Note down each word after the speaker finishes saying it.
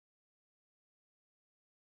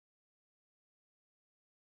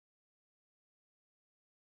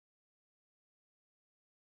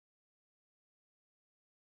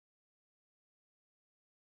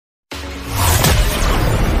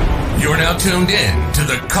now tuned in to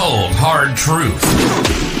the Cold Hard Truth,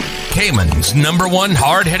 Cayman's #1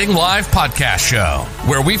 hard-hitting live podcast show,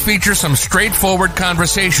 where we feature some straightforward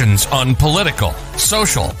conversations on political,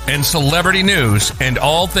 social, and celebrity news and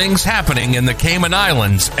all things happening in the Cayman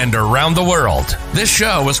Islands and around the world. This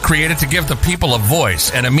show was created to give the people a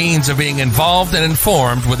voice and a means of being involved and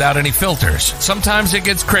informed without any filters. Sometimes it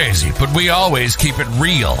gets crazy, but we always keep it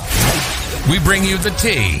real. We bring you the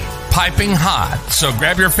tea, piping hot, so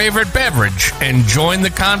grab your favorite beverage and join the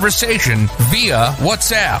conversation via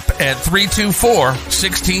WhatsApp at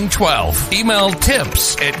 324-1612. Email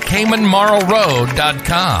tips at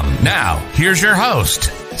CaymanMarlRoad.com. Now, here's your host,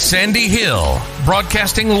 Sandy Hill,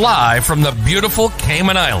 broadcasting live from the beautiful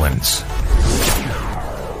Cayman Islands.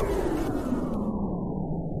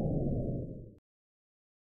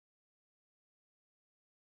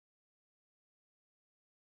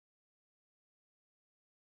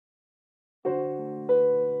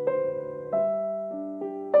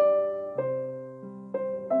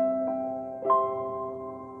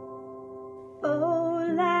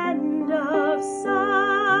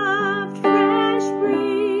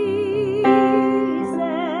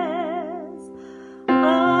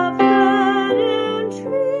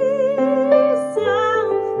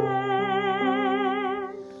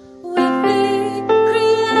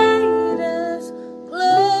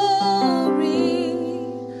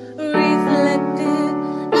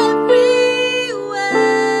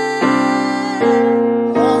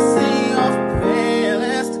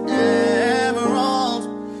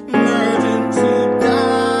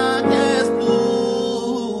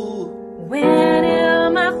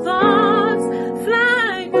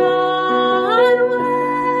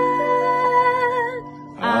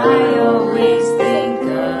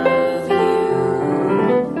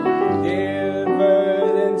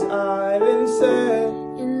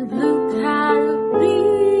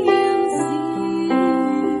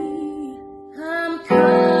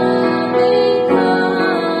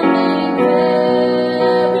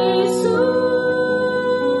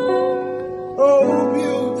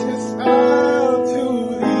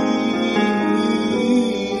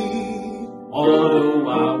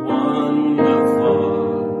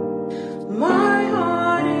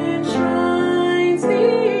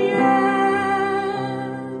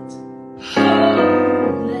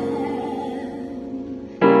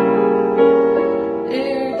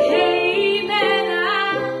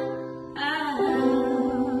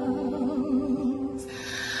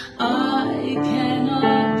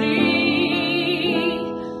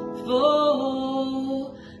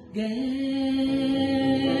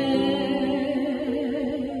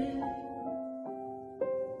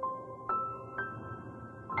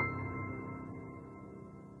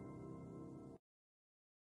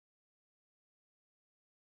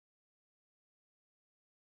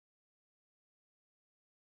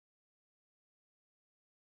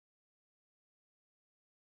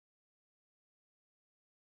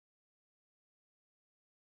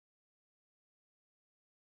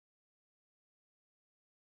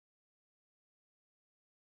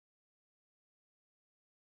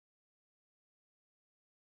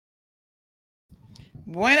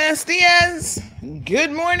 Buenos dias.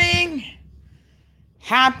 Good morning.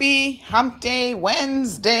 Happy Hump Day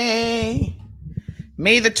Wednesday.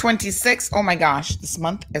 May the 26th. Oh my gosh, this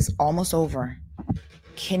month is almost over.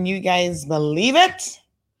 Can you guys believe it?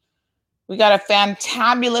 We got a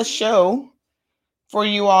fantabulous show for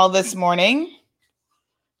you all this morning.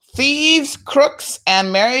 Thieves, crooks,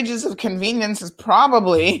 and marriages of convenience is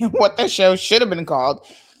probably what the show should have been called.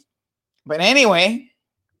 But anyway,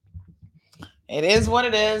 it is what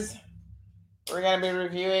it is. We're going to be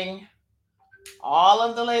reviewing all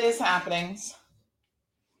of the latest happenings.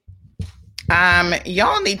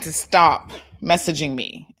 Y'all need to stop messaging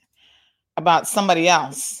me about somebody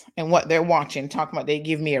else and what they're watching, talking about they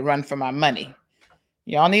give me a run for my money.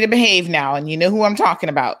 Y'all need to behave now, and you know who I'm talking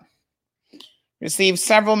about. Received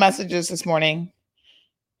several messages this morning.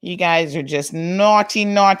 You guys are just naughty,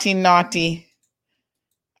 naughty, naughty.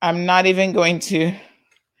 I'm not even going to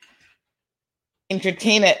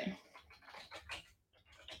entertain it.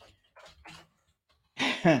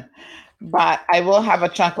 But I will have a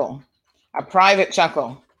chuckle, a private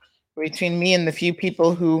chuckle between me and the few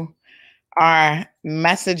people who are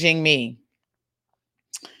messaging me.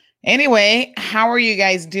 Anyway, how are you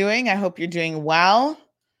guys doing? I hope you're doing well.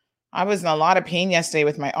 I was in a lot of pain yesterday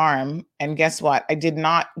with my arm, and guess what? I did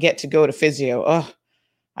not get to go to physio. Oh,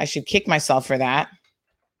 I should kick myself for that.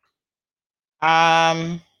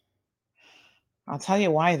 I'll tell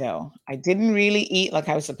you why, though. I didn't really eat like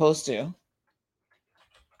I was supposed to.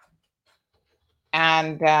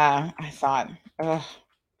 And I thought,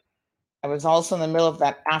 I was also in the middle of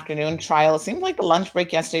that afternoon trial. It seemed like the lunch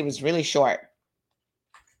break yesterday was really short.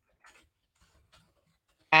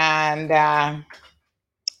 And I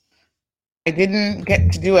didn't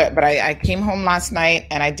get to do it, but I came home last night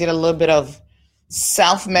and I did a little bit of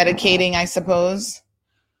self-medicating, I suppose.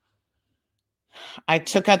 I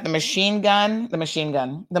took out the massage gun.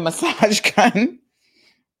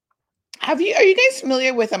 Are you guys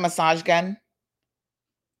familiar with a massage gun?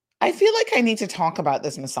 I feel like I need to talk about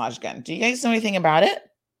this massage gun. Do you guys know anything about it?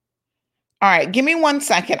 All right, give me 1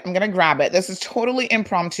 second. I'm going to grab it. This is totally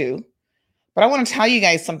impromptu, but I want to tell you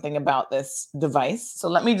guys something about this device. So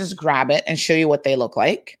let me just grab it and show you what they look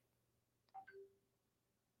like.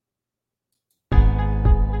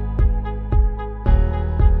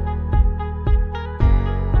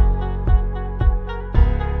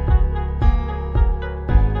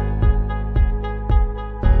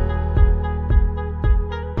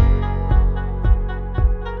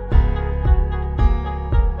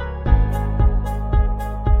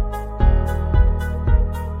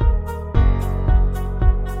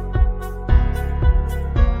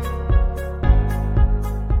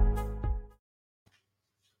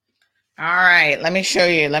 All right, let me show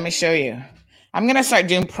you. I'm going to start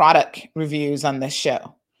doing product reviews on this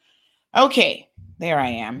show. Okay, there I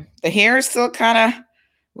am. The hair is still kind of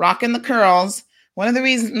rocking the curls. One of the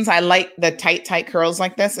reasons I like the tight curls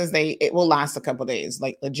like this is it will last a couple days,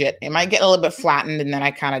 like legit. It might get a little bit flattened and then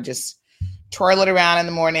I kind of just twirl it around in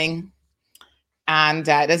the morning and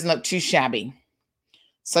it doesn't look too shabby.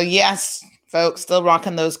 So yes, folks, still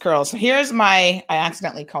rocking those curls. So here's I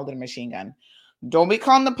accidentally called it a machine gun. Don't be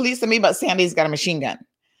calling the police on me, but Sandy's got a machine gun.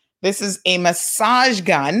 This is a massage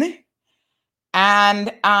gun.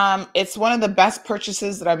 And it's one of the best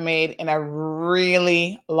purchases that I've made in a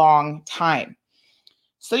really long time.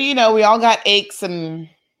 So, we all got aches and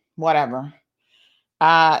whatever.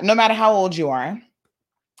 No matter how old you are.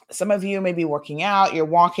 Some of you may be working out, you're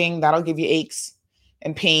walking, that'll give you aches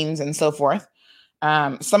and pains and so forth.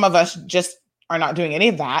 Some of us just are not doing any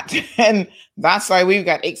of that. And that's why we've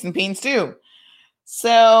got aches and pains too.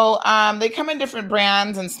 So they come in different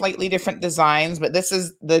brands and slightly different designs, but this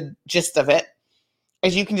is the gist of it.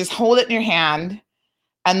 Is you can just hold it in your hand.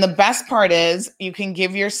 And the best part is you can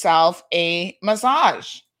give yourself a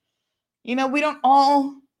massage. We don't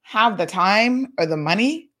all have the time or the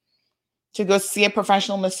money to go see a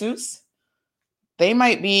professional masseuse. They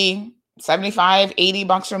might be $75,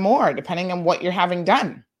 $80 or more, depending on what you're having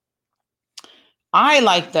done. I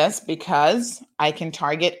like this because I can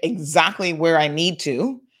target exactly where I need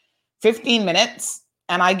to, 15 minutes,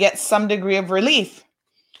 and I get some degree of relief.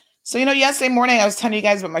 So, yesterday morning I was telling you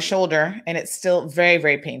guys about my shoulder and it's still very,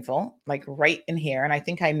 very painful, like right in here. And I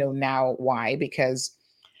think I know now why, because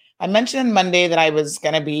I mentioned on Monday that I was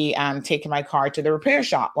going to be taking my car to the repair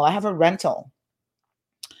shop. Well, I have a rental.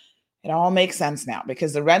 It all makes sense now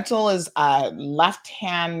because the rental is a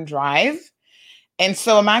left-hand drive. And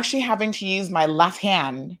so I'm actually having to use my left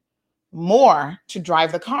hand more to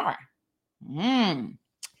drive the car.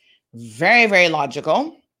 Very, very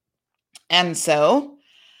logical. And so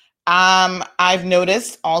I've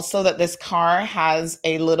noticed also that this car has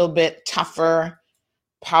a little bit tougher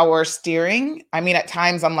power steering. I mean, at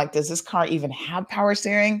times I'm like, does this car even have power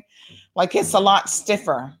steering? Like it's a lot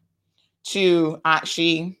stiffer to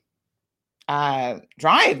actually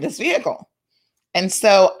drive this vehicle. And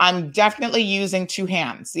so I'm definitely using two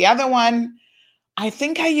hands. The other one, I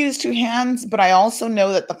think I use two hands, but I also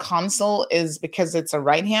know that the console is, because it's a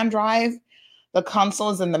right-hand drive, the console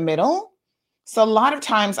is in the middle. So a lot of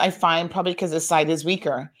times I find, probably because this side is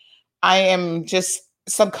weaker, I am just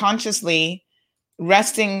subconsciously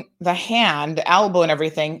resting the hand, the elbow and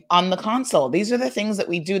everything on the console. These are the things that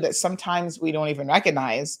we do that sometimes we don't even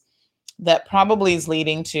recognize that probably is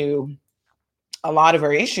leading to a lot of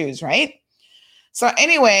our issues, right? So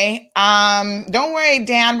anyway, don't worry,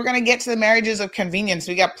 Dan, we're going to get to the marriages of convenience.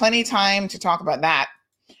 We got plenty of time to talk about that.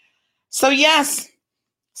 So yes,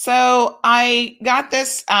 so I got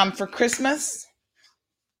this for Christmas.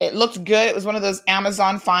 It looked good. It was one of those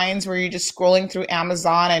Amazon finds where you're just scrolling through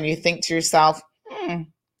Amazon and you think to yourself, that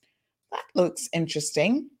looks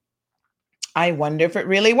interesting. I wonder if it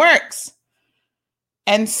really works.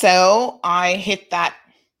 And so I hit that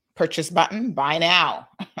purchase button, buy now.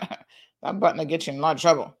 That button will get you in a lot of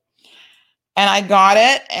trouble. And I got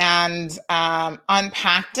it and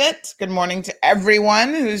unpacked it. Good morning to everyone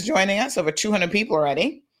who's joining us, over 200 people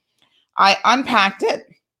already. I unpacked it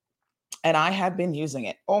and I have been using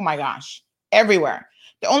it. Oh my gosh, everywhere.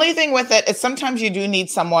 The only thing with it is sometimes you do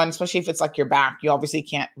need someone, especially if it's like your back. You obviously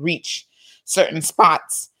can't reach certain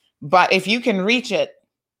spots. But if you can reach it,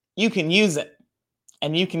 you can use it.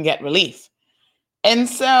 and you can get relief. And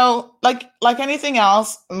so, like anything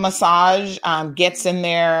else, massage gets in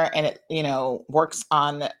there and it, works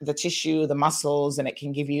on the tissue, the muscles, and it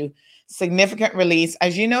can give you significant release.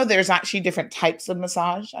 As you know, there's actually different types of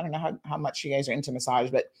massage. I don't know how much you guys are into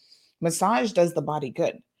massage, but massage does the body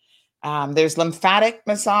good. There's lymphatic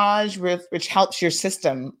massage, which helps your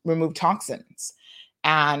system remove toxins.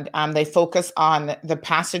 And they focus on the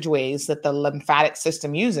passageways that the lymphatic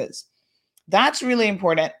system uses. That's really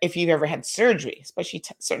important if you've ever had surgery, especially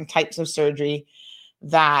certain types of surgery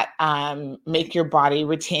that make your body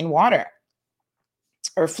retain water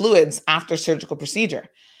or fluids after surgical procedure.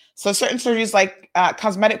 So certain surgeries like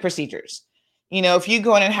cosmetic procedures, if you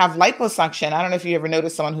go in and have liposuction, I don't know if you ever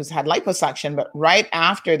noticed someone who's had liposuction, but right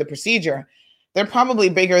after the procedure, they're probably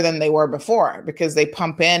bigger than they were before because they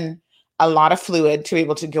pump in a lot of fluid to be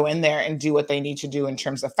able to go in there and do what they need to do in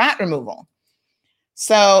terms of fat removal.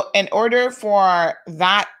 So in order for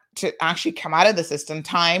that to actually come out of the system,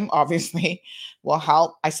 time obviously will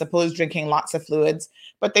help. I suppose drinking lots of fluids,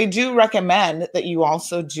 but they do recommend that you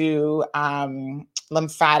also do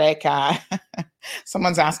lymphatic.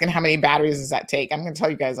 Someone's asking how many batteries does that take? I'm going to tell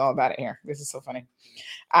you guys all about it here. This is so funny.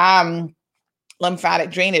 Lymphatic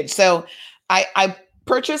drainage. So I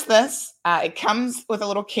purchased this. It comes with a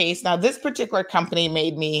little case. Now, this particular company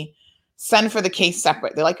made me send for the case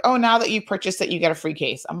separate. They're like, oh, now that you purchased it, you get a free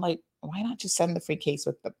case. I'm like, why not just send the free case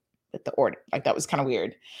with the order? Like, that was kind of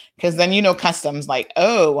weird. Because then, customs like,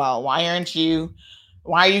 oh, well, why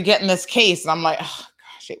are you getting this case? And I'm like, oh,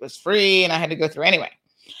 gosh, it was free and I had to go through anyway.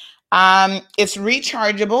 It's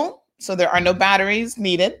rechargeable. So there are no batteries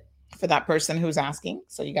needed for that person who's asking.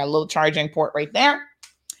 So you got a little charging port right there.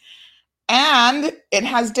 And it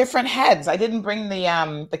has different heads. I didn't bring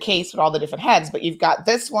the case with all the different heads, but you've got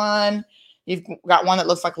this one. You've got one that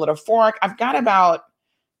looks like a little fork. I've got about,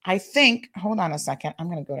 I think, hold on a second. I'm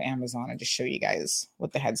going to go to Amazon and just show you guys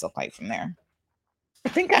what the heads look like from there. I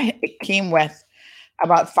think it came with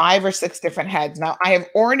about 5 or 6 different heads. Now, I have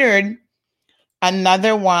ordered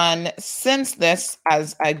another one since this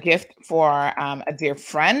as a gift for a dear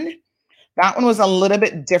friend. That one was a little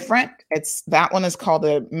bit different. That one is called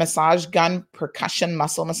a massage gun percussion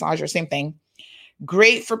muscle massager, same thing.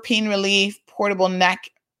 Great for pain relief, portable neck,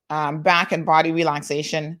 back and body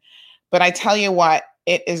relaxation. But I tell you what,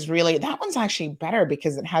 that one's actually better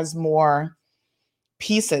because it has more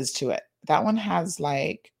pieces to it. That one has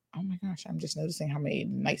oh my gosh, I'm just noticing how many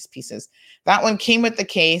nice pieces. That one came with the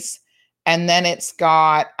case, and then it's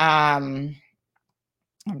got, I'm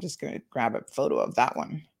just going to grab a photo of that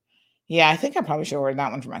one. Yeah, I think I probably should order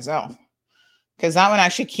that one for myself because that one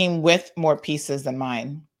actually came with more pieces than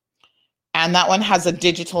mine. And that one has a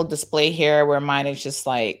digital display here where mine is just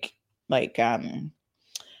like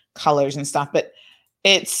colors and stuff. But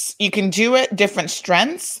you can do it different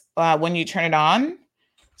strengths when you turn it on.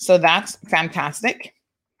 So that's fantastic.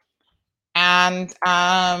 And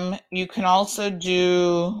you can also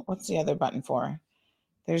do, what's the other button for?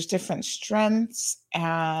 There's different strengths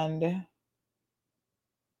and...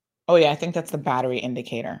 Oh, yeah, I think that's the battery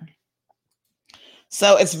indicator.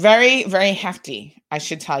 So it's very, very hefty, I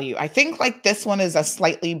should tell you. I think this one is a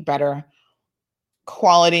slightly better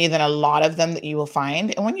quality than a lot of them that you will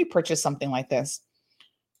find. And when you purchase something like this,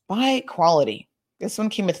 buy quality. This one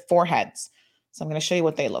came with 4 heads. So I'm going to show you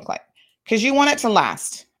what they look like because you want it to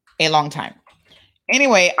last a long time.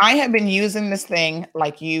 Anyway, I have been using this thing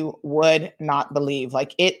like you would not believe.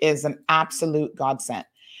 It is an absolute godsend.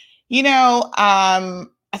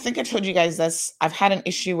 I think I told you guys this. I've had an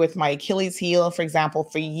issue with my Achilles heel, for example,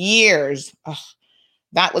 for years. Ugh,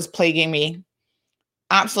 that was plaguing me.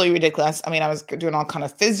 Absolutely ridiculous. I mean, I was doing all kind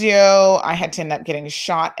of physio. I had to end up getting a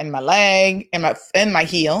shot in my leg, in my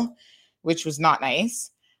heel, which was not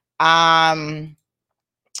nice. And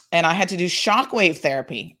I had to do shockwave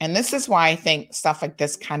therapy. And this is why I think stuff like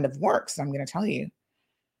this kind of works. I'm going to tell you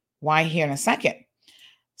why here in a second.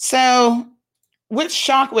 So with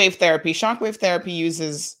shockwave therapy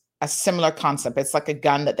uses a similar concept. It's like a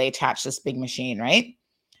gun that they attach to this big machine, right?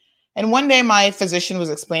 And one day my physician was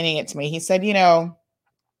explaining it to me. He said,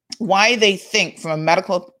 why they think from a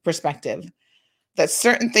medical perspective that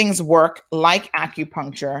certain things work like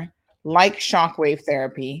acupuncture, like shockwave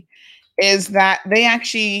therapy, is that they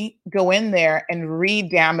actually go in there and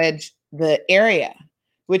re-damage the area,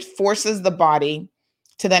 which forces the body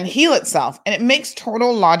to then heal itself. And it makes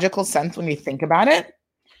total logical sense when you think about it.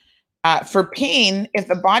 For pain, if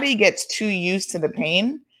the body gets too used to the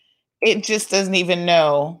pain, it just doesn't even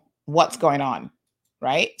know what's going on,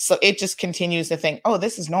 right? So it just continues to think, oh,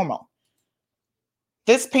 this is normal.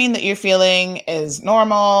 this pain that you're feeling is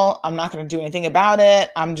normal. I'm not going to do anything about it.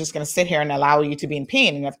 I'm just going to sit here and allow you to be in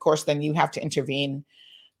pain. And of course, then you have to intervene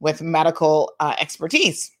with medical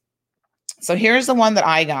expertise. So here's the one that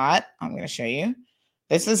I got. I'm going to show you.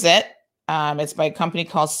 This is it. It's by a company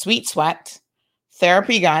called Sweet Sweat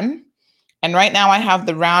Therapy Gun. And right now I have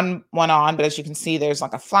the round one on, but as you can see, there's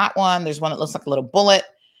like a flat one. There's one that looks like a little bullet.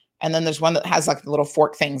 And then there's one that has like the little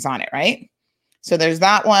fork things on it, right? So there's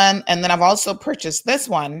that one. And then I've also purchased this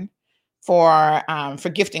one for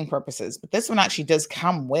gifting purposes. But this one actually does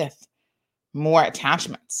come with more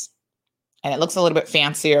attachments. And it looks a little bit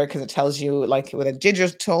fancier because it tells you like with a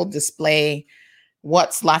digital display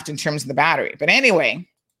what's left in terms of the battery. But anyway,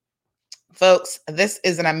 folks, this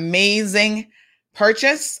is an amazing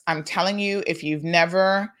purchase. I'm telling you, if you've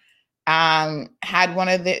never had one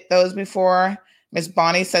of those before, Miss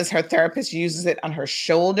Bonnie says her therapist uses it on her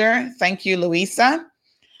shoulder. Thank you, Louisa.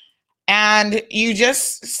 And you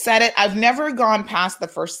just set it. I've never gone past the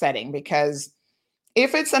first setting because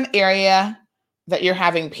if it's an area that you're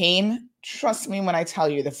having pain, trust me when I tell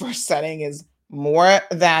you the first setting is more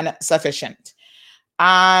than sufficient.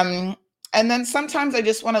 And then sometimes I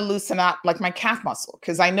just want to loosen up like my calf muscle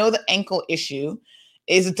because I know the ankle issue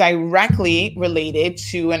is directly related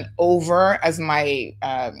to an as my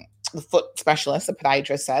the foot specialist, the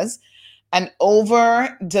podiatrist says, an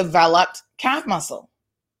overdeveloped calf muscle.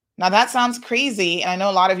 Now that sounds crazy. And I know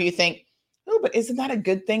a lot of you think, oh, but isn't that a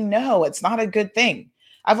good thing? No, it's not a good thing.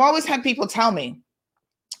 I've always had people tell me,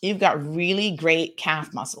 you've got really great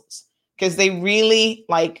calf muscles because they really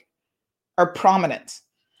are prominent.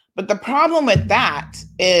 But the problem with that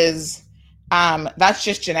is that's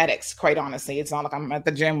just genetics, quite honestly. It's not like I'm at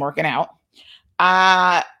the gym working out.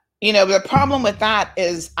 The problem with that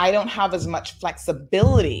is I don't have as much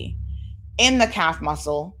flexibility in the calf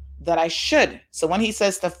muscle that I should. So when he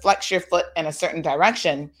says to flex your foot in a certain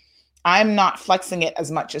direction, I'm not flexing it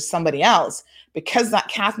as much as somebody else because that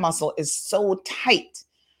calf muscle is so tight.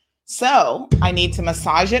 So I need to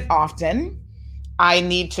massage it often. I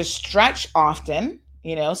need to stretch often,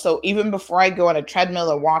 so even before I go on a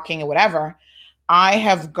treadmill or walking or whatever, I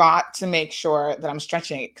have got to make sure that I'm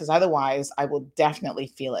stretching it because otherwise I will definitely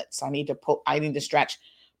feel it. So I need to stretch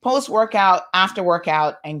post-workout, after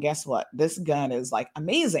workout. And guess what? This gun is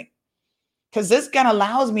amazing because this gun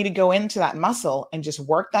allows me to go into that muscle and just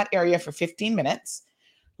work that area for 15 minutes,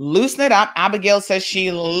 loosen it up. Abigail says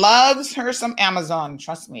she loves her some Amazon.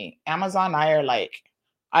 Trust me, Amazon and I are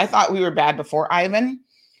I thought we were bad before Ivan.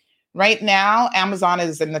 Right now, Amazon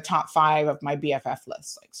is in the top 5 of my BFF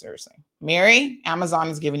list. Seriously. Mary, Amazon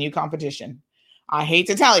is giving you competition. I hate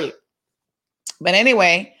to tell you. But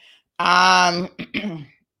anyway,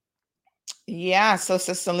 yeah, so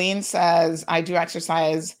Celine says, I do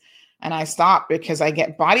exercise and I stop because I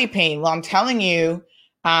get body pain. Well, I'm telling you,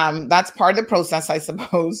 that's part of the process, I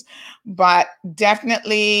suppose. But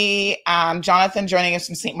definitely, Jonathan joining us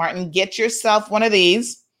from St. Martin, get yourself one of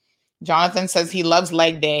these. Jonathan says he loves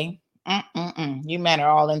leg day. You men are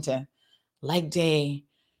all into leg day,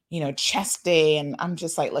 chest day. And I'm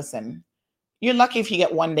just listen, you're lucky if you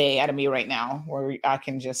get one day out of me right now where I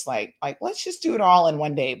can just let's just do it all in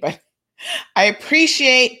one day. But I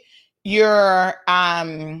appreciate your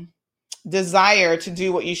desire to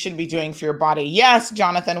do what you should be doing for your body. Yes,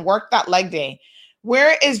 Jonathan, work that leg day.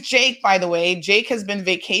 Where is Jake, by the way? Jake has been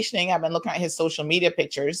vacationing. I've been looking at his social media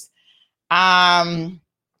pictures.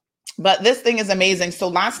 But this thing is amazing. So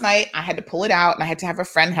last night I had to pull it out and I had to have a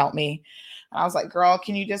friend help me. And I was like, girl,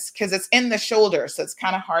 can you because it's in the shoulder. So it's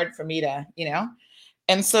kind of hard for me to,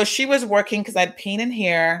 And so she was working because I had pain in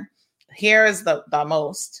here. Here is the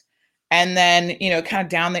most. And then, kind of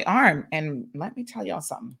down the arm. And let me tell y'all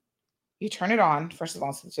something. You turn it on, first of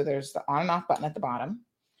all. So there's the on and off button at the bottom.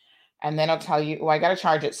 And then I'll tell you, I got to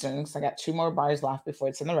charge it soon because I got 2 more bars left before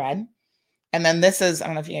it's in the red. And then this is, I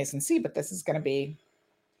don't know if you guys can see, but this is going to be,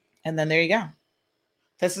 and then there you go.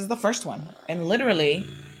 This is the first one. And literally,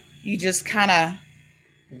 you just kind of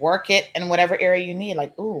work it in whatever area you need.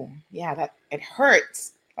 Ooh, yeah, that it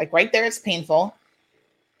hurts. Right there, it's painful.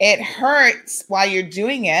 It hurts while you're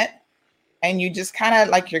doing it. And you just kind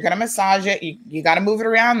of you're going to massage it. You got to move it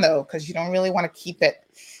around though, because you don't really want to keep it,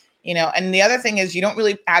 And the other thing is you don't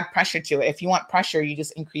really add pressure to it. If you want pressure, you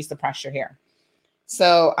just increase the pressure here.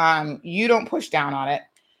 So you don't push down on it.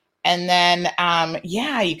 And then,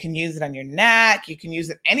 you can use it on your neck. You can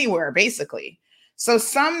use it anywhere, basically. So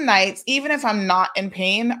some nights, even if I'm not in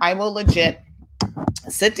pain, I will legit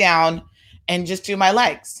sit down and just do my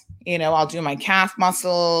legs. I'll do my calf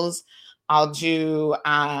muscles. I'll do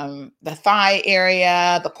the thigh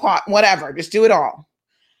area, the quad, whatever. Just do it all.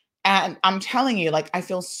 And I'm telling you, I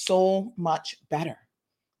feel so much better.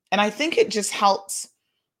 And I think it just helps,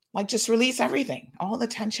 like, just release everything, all the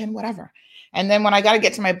tension, whatever. And then when I got to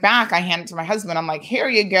get to my back, I hand it to my husband. I'm like, here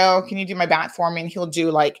you go. Can you do my back for me? And he'll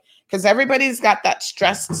do, like, because everybody's got that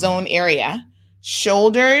stress zone area.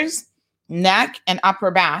 Shoulders, neck, and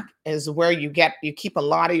upper back is where you keep a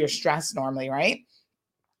lot of your stress normally, right?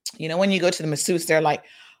 You know, when you go to the masseuse, they're like,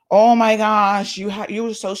 oh my gosh, you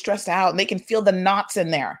were so stressed out. And they can feel the knots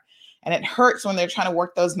in there. And it hurts when they're trying to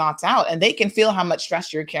work those knots out. And they can feel how much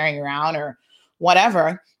stress you're carrying around or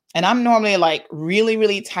whatever. And I'm normally like really,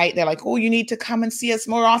 really tight. They're like, oh, you need to come and see us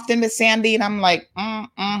more often, Miss Sandy. And I'm like,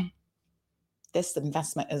 this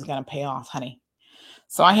investment is going to pay off, honey.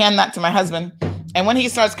 So I hand that to my husband. And when he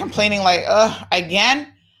starts complaining like,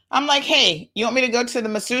 again, I'm like, hey, you want me to go to the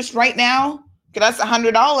masseuse right now? Because that's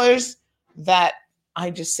 $100 that I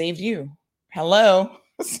just saved you. Hello.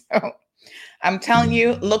 So I'm telling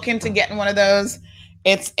you, look into getting one of those.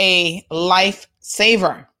 It's a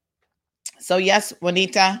lifesaver. So yes,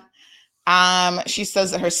 Juanita, she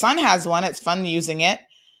says that her son has one. It's fun using it.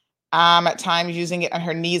 At times using it on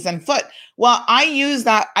her knees and foot. Well, I use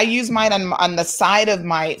that. I use mine on the side of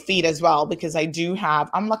my feet as well, because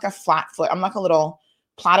I'm like a flat foot. I'm like a little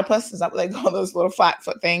platypus. Is that what they call those little flat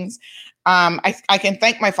foot things? I can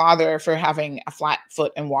thank my father for having a flat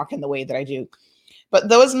foot and walking the way that I do. But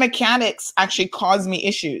those mechanics actually cause me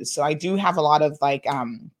issues. So I do have a lot of like,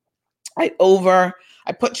 I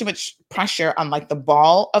put too much pressure on like the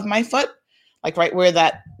ball of my foot, like right where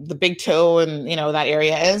the big toe and, you know, that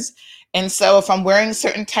area is. And so if I'm wearing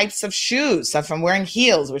certain types of shoes, so if I'm wearing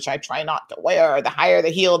heels, which I try not to wear, the higher the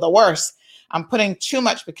heel, the worse, I'm putting too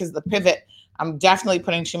much because of the pivot. I'm definitely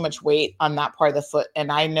putting too much weight on that part of the foot.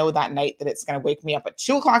 And I know that night that it's going to wake me up at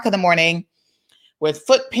 2:00 in the morning with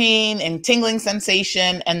foot pain and tingling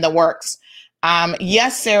sensation and the works.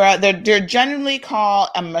 Yes, Sarah, they're generally called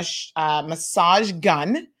a massage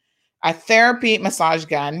gun, a therapy massage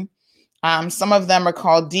gun. Some of them are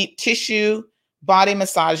called deep tissue body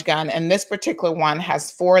massage gun. And this particular one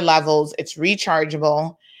has 4 levels. It's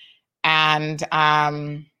rechargeable. And,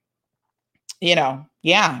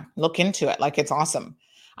 look into it. Like, it's awesome.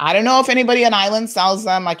 I don't know if anybody on Island sells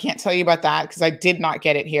them. I can't tell you about that because I did not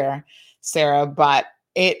get it here, Sarah, but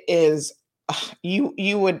it is, you're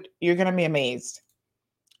going to be amazed.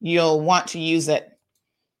 You'll want to use it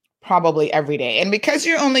probably every day. And because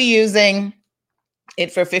you're only using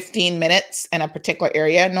it for 15 minutes in a particular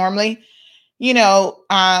area, normally, you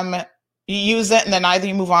use it and then either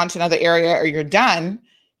you move on to another area or you're done,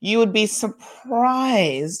 you would be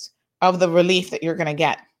surprised of the relief that you're going to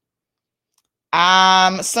get.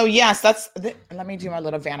 So yes, let me do my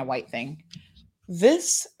little Vanna White thing.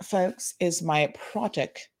 This, folks, is my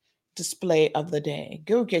product display of the day.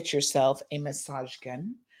 Go get yourself a massage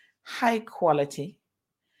gun, high quality,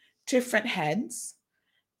 different heads,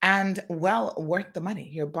 and well worth the money.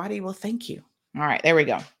 Your body will thank you. All right, there we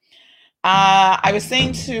go. I was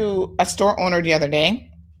saying to a store owner the other day,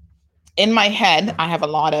 in my head, I have a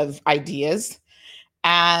lot of ideas.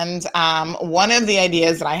 And one of the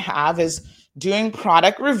ideas that I have is doing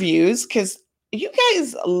product reviews, because you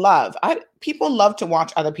guys people love to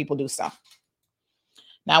watch other people do stuff.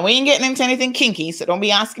 Now, we ain't getting into anything kinky, so don't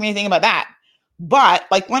be asking me anything about that. But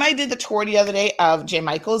like when I did the tour the other day of J.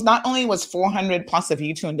 Michaels, not only was 400 plus of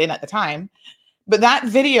you tuned in at the time, but that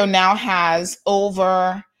video now has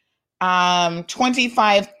over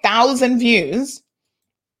 25,000 views.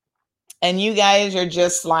 And you guys are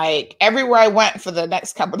just like, everywhere I went for the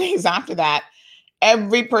next couple of days after that,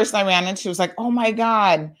 every person I ran into was like, oh my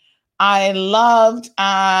God, I loved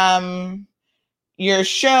your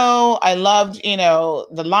show. I loved,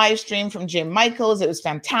 the live stream from J. Michaels. It was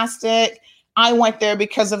fantastic. I went there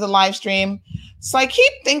because of the live stream. So I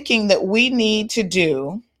keep thinking that we need to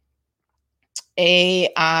do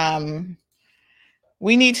a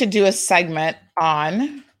segment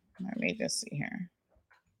on, let me just see here.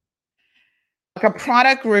 Like a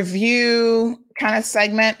product review kind of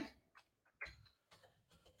segment.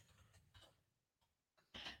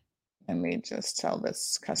 Let me just tell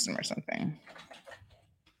this customer something.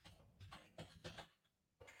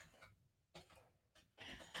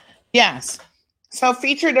 Yes. So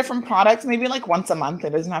feature different products, maybe like once a month.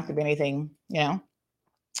 It doesn't have to be anything,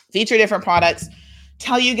 Feature different products.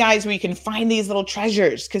 Tell you guys where you can find these little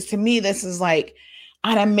treasures. Because to me, this is like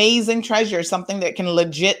an amazing treasure, something that can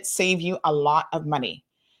legit save you a lot of money.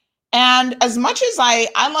 And as much as I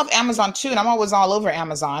love Amazon too, and I'm always all over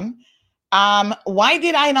Amazon, why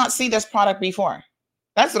did I not see this product before?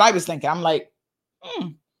 That's what I was thinking. I'm like,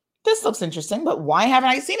 this looks interesting, but why haven't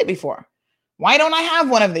I seen it before? Why don't I have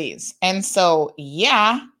one of these? And so,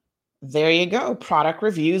 yeah, there you go. Product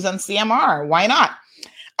reviews on CMR. Why not?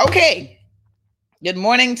 Okay. Good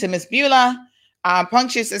morning to Miss Beulah.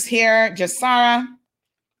 Punctious is here. Jasara.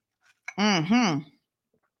 Oh,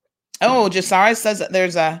 Jasara says that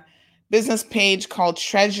there's a business page called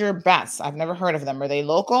Treasure Best. I've never heard of them. Are they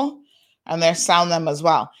local? And they're selling them as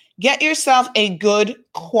well. Get yourself a good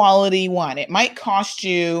quality one. It might cost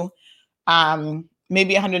you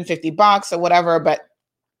maybe $150 or whatever, but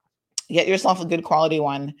get yourself a good quality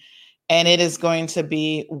one, and it is going to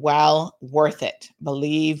be well worth it.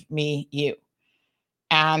 Believe me, you.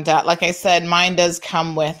 And like I said, mine does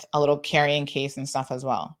come with a little carrying case and stuff as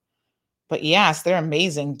well. But yes, they're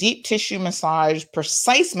amazing. Deep tissue massage,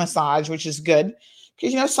 precise massage, which is good.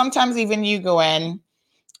 Because, sometimes even you go in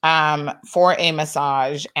for a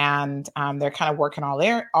massage and they're kind of working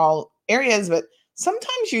all areas, but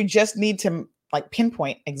sometimes you just need to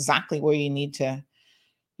pinpoint exactly where you need to,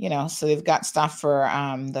 so they've got stuff for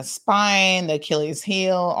the spine, the Achilles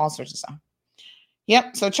heel, all sorts of stuff.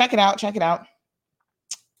 Yep. So check it out.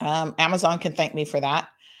 Amazon can thank me for that.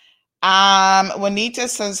 Juanita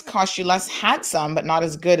says cost you less, had some, but not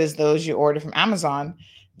as good as those you order from Amazon.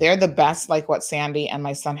 They're the best, like what Sandy and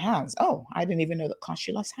my son has. Oh, I didn't even know that Cost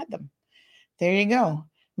You Less had them. There you go.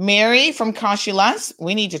 Mary from Cost You Less,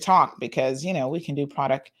 we need to talk because, we can do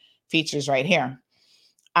product features right here.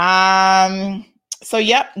 So,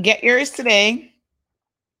 yep, get yours today.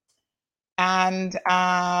 And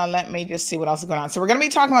let me just see what else is going on. So we're going to be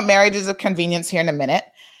talking about marriages of convenience here in a minute.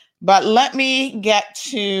 But let me get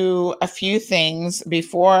to a few things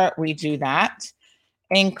before we do that,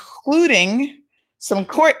 including some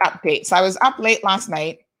court updates. I was up late last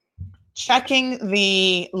night checking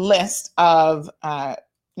the list of, the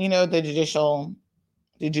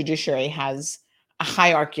judiciary has a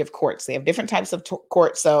hierarchy of courts. They have different types of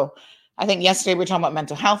courts. So I think yesterday we were talking about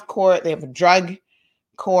mental health court. They have a drug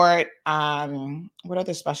court. What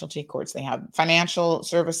other specialty courts they have? Financial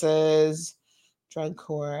services, drug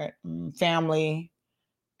court, family,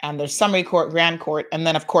 and there's summary court, grand court. And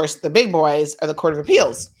then, of course, the big boys are the Court of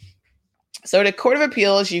Appeals. So the Court of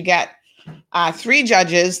Appeals, you get 3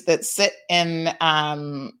 judges that sit in,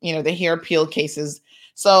 they hear appeal cases.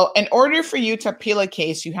 So in order for you to appeal a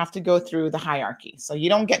case, you have to go through the hierarchy. So you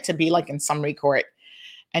don't get to be like in summary court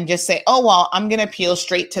and just say, oh, well, I'm going to appeal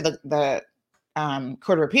straight to the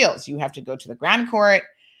Court of Appeals. You have to go to the grand court.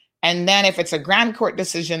 And then if it's a grand court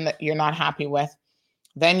decision that you're not happy with,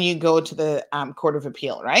 then you go to the Court of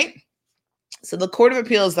Appeal, right? So the Court of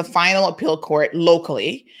Appeal is the final appeal court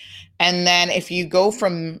locally. And then if you're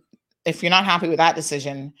not happy with that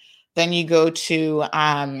decision, then you go to,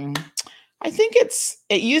 I think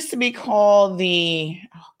it used to be called they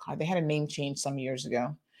had a name change some years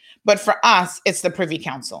ago. But for us, it's the Privy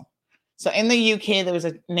Council. So in the UK, there was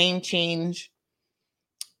a name change.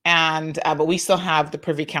 And but we still have the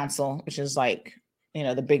Privy Council, which is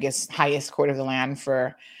the biggest, highest court of the land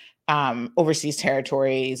for overseas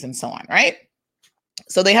territories and so on, right?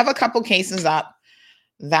 So they have a couple cases up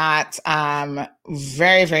that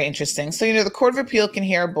very, very interesting. So, the Court of Appeal can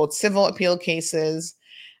hear both civil appeal cases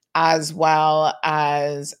as well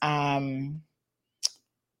as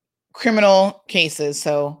criminal cases.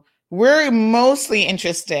 So we're mostly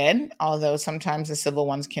interested, although sometimes the civil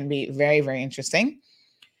ones can be very, very interesting.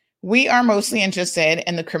 We are mostly interested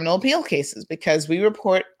in the criminal appeal cases because we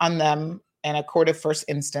report on them in a court of first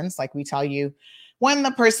instance. Like we tell you when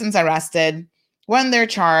the person's arrested, when they're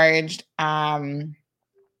charged, all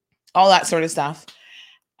that sort of stuff.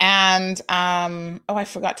 And, I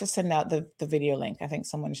forgot to send out the video link. I think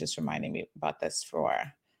someone's just reminding me about this for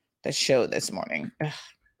the show this morning. Ugh,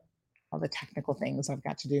 all the technical things I've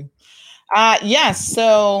got to do. Yes.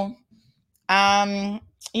 So,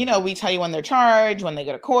 we tell you when they're charged, when they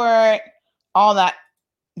go to court, all that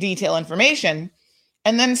detailed information.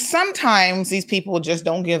 And then sometimes these people just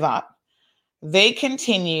don't give up. They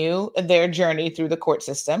continue their journey through the court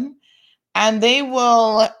system, and they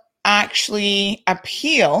will actually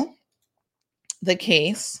appeal the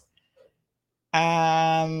case.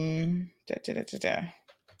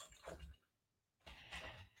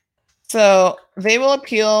 So they will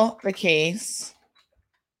appeal the case.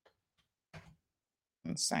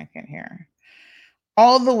 1 second here.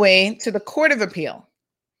 All the way to the Court of Appeal.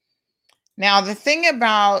 Now, the thing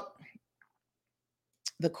about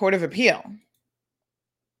the Court of Appeal,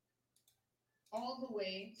 all the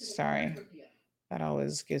way to the Court of Appeal, that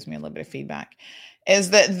always gives me a little bit of feedback, is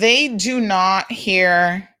that they do not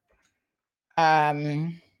hear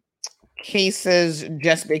cases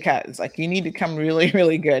just because. You need to come really,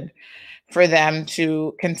 really good for them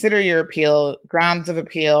to consider your appeal, grounds of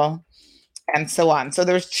appeal, and so on. So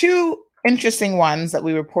there's 2 interesting ones that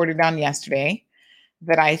we reported on yesterday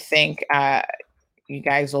that I think, you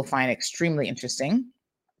guys will find extremely interesting.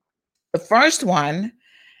 The first one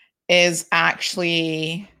is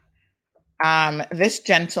actually this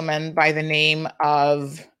gentleman by the name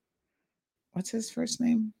of, what's his first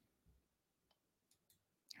name?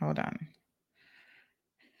 Hold on.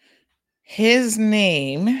 His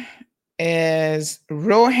name is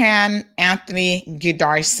Rohan Anthony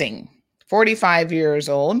Gidar Singh, 45 years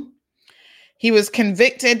old. He was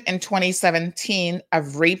convicted in 2017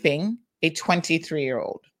 of raping a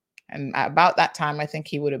 23-year-old. And about that time, I think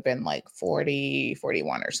he would have been like 40,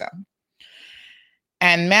 41 or so.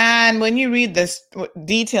 And man, when you read this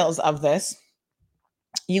details of this,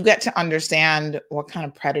 you get to understand what kind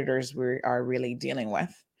of predators we are really dealing with.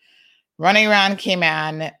 Running around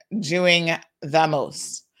Cayman, doing the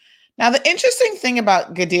most. Now, the interesting thing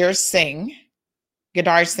about Gidar Singh,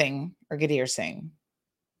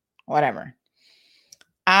 whatever.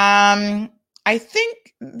 I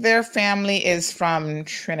think their family is from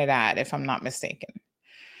Trinidad, if I'm not mistaken.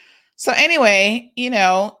 So anyway,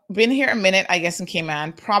 been here a minute, I guess, in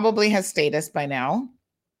Cayman, probably has status by now,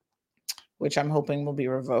 which I'm hoping will be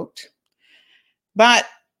revoked. But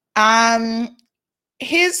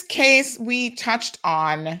his case we touched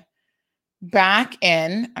on back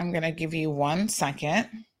in, I'm going to give you 1 second.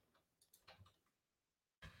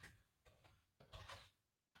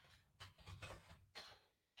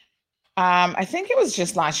 I think it was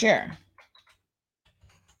just last year.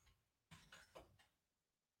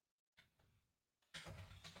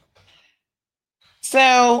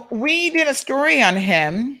 So we did a story on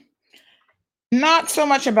him, not so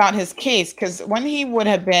much about his case, because when he would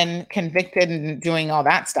have been convicted and doing all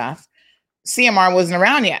that stuff, CMR wasn't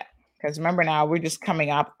around yet. Because remember now, we're just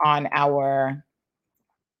coming up on our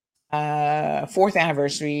 4th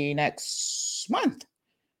anniversary next month.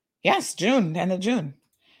 Yes, June, end of June.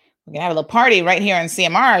 We're gonna have a little party right here on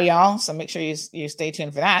CMR, y'all. So make sure you stay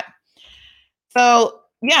tuned for that. So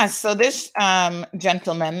yes, so this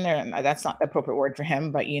gentleman, that's not the appropriate word for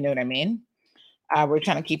him, but you know what I mean. We're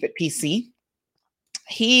trying to keep it PC.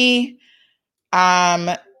 He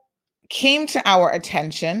came to our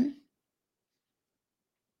attention,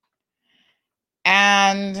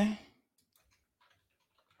 and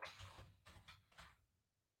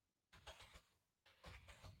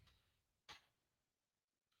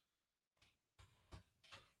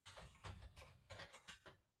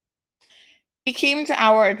he came to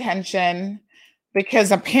our attention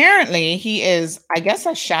because apparently he is, I guess,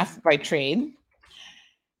 a chef by trade.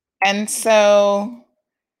 And so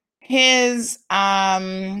his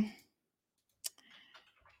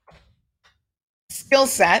skill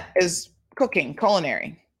set is cooking,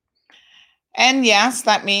 culinary. And yes,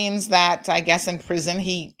 that means that, I guess, in prison,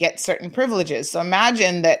 he gets certain privileges. So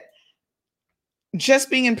imagine that just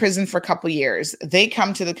being in prison for a couple of years, they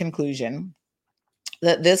come to the conclusion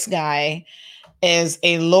that this guy is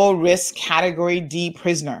a low-risk category D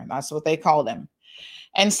prisoner. That's what they called him.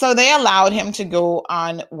 And so they allowed him to go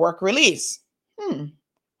on work release.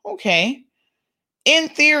 Okay. In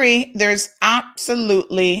theory, there's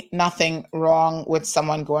absolutely nothing wrong with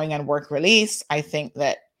someone going on work release. I think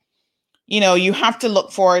that, you have to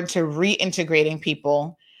look forward to reintegrating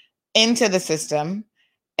people into the system.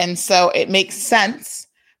 And so it makes sense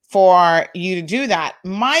for you to do that.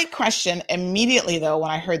 My question immediately, though,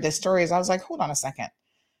 when I heard this story is I was like, hold on a second.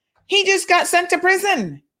 He just got sent to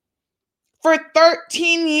prison for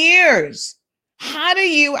 13 years. How do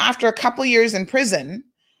you, after a couple years in prison,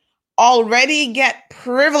 already get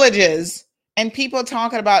privileges and people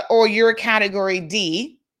talking about, oh, you're a category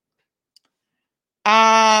D?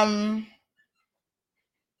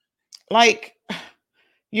 Like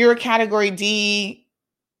you're a category D,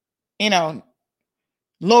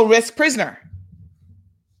 low risk prisoner.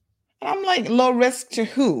 And I'm like, low risk to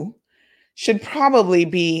who should probably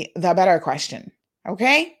be the better question.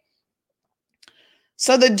 Okay.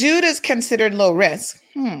 So the dude is considered low risk.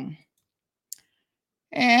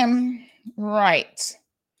 Right.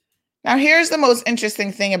 Now, here's the most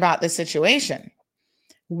interesting thing about this situation.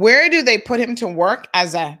 Where do they put him to work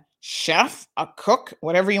as a chef, a cook,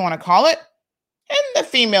 whatever you want to call it? In the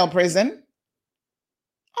female prison.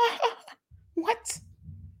 What?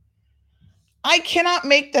 I cannot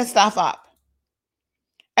make this stuff up.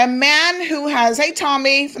 A man who has, hey,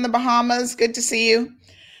 Tommy from the Bahamas, good to see you.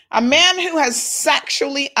 A man who has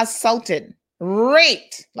sexually assaulted,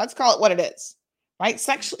 raped, let's call it what it is, right?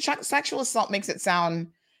 Sexual assault makes it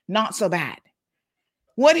sound not so bad.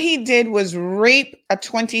 What he did was rape a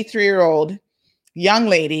 23-year-old young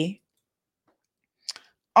lady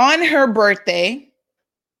on her birthday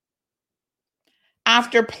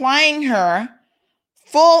after plying her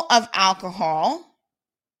full of alcohol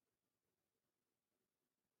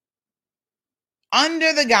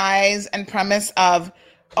under the guise and premise of,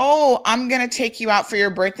 oh, I'm going to take you out for your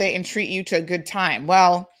birthday and treat you to a good time.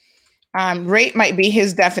 Well, rape might be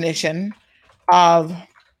his definition of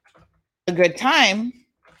a good time.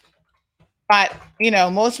 But,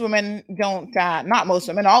 most women don't, not most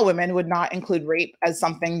women, all women would not include rape as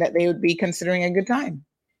something that they would be considering a good time.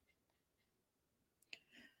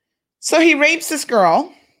 So he rapes this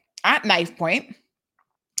girl at knife point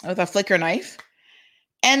with a flicker knife.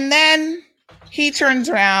 And then he turns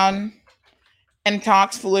around and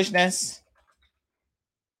talks foolishness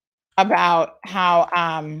about how,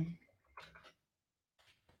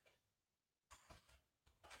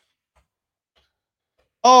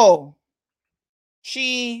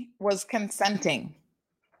 she was consenting.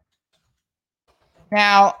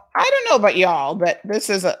 Now, I don't know about y'all, but this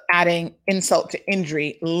is adding insult to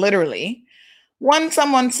injury, literally. When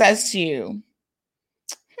someone says to you,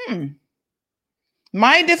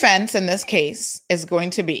 my defense in this case is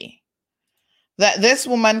going to be that this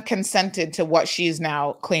woman consented to what she's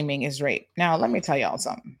now claiming is rape. Now, let me tell y'all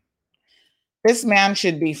something. This man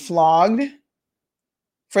should be flogged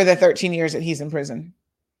for the 13 years that he's in prison.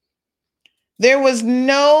 There was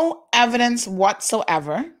no evidence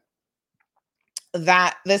whatsoever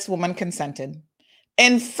that this woman consented.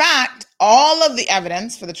 In fact, all of the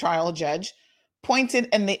evidence for the trial judge pointed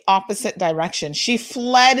in the opposite direction. She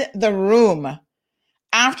fled the room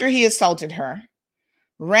after he assaulted her,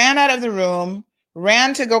 ran out of the room,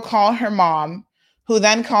 ran to go call her mom, who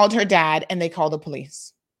then called her dad, and they called the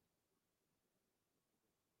police.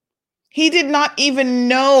 He did not even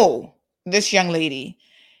know this young lady.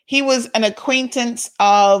 He was an acquaintance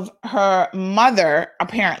of her mother,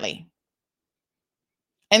 apparently.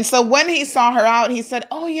 And so when he saw her out, he said,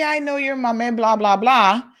 oh, yeah, I know your mommy, blah, blah,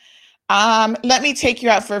 blah. Let me take you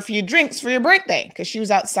out for a few drinks for your birthday, because she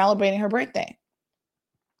was out celebrating her birthday.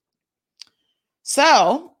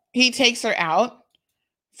 So he takes her out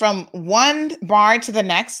from one bar to the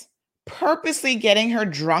next, purposely getting her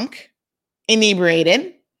drunk,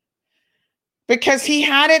 inebriated, because he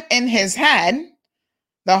had it in his head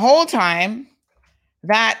the whole time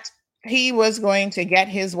that he was going to get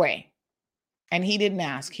his way. And he didn't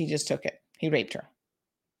ask. He just took it. He raped her.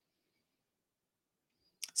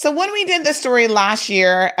 So when we did the story last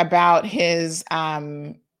year about his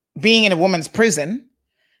being in a woman's prison,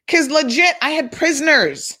 because legit, I had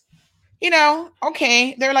prisoners,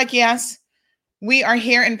 okay. They're like, yes, we are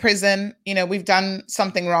here in prison. We've done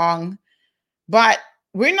something wrong, but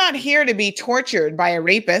we're not here to be tortured by a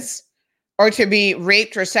rapist or to be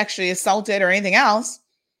raped or sexually assaulted or anything else.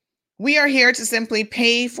 We are here to simply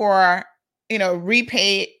pay for,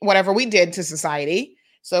 repay whatever we did to society.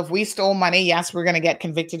 So if we stole money, yes, we're going to get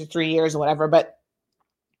convicted to 3 years or whatever, but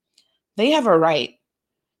they have a right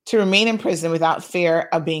to remain in prison without fear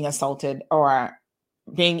of being assaulted or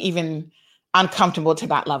being even uncomfortable to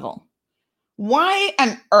that level. Why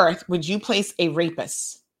on earth would you place a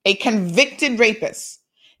rapist, a convicted rapist,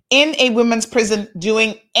 in a women's prison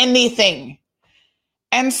doing anything?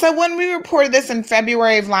 And so when we reported this in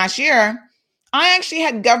February of last year, I actually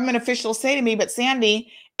had government officials say to me, but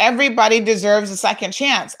Sandy, everybody deserves a second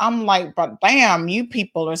chance. I'm like, but damn, you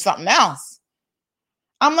people are something else.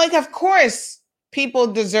 I'm like, of course, people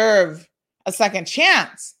deserve a second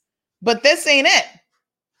chance, but this ain't it.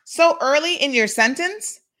 So early in your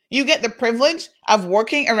sentence, you get the privilege of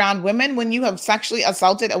working around women when you have sexually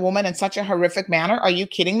assaulted a woman in such a horrific manner. Are you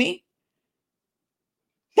kidding me?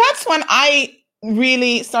 That's when I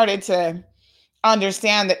really started to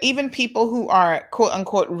understand that even people who are quote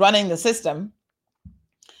unquote running the system,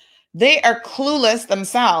 they are clueless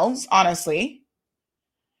themselves, honestly,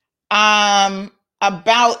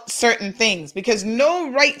 about certain things, because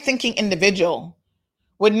no right-thinking individual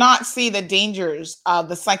would not see the dangers of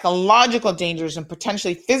the psychological dangers and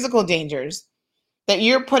potentially physical dangers that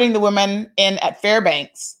you're putting the women in at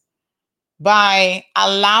Fairbanks by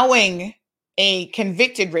allowing a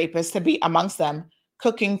convicted rapist to be amongst them,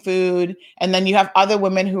 cooking food. And then you have other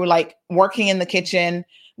women who are like working in the kitchen,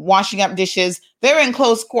 washing up dishes. They're in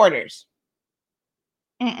close quarters.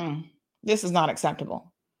 This is not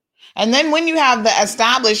acceptable. And then when you have the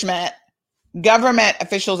establishment, government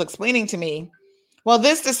officials explaining to me, well,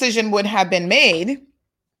 this decision would have been made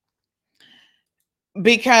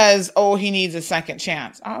because, he needs a second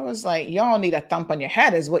chance. I was like, y'all need a thump on your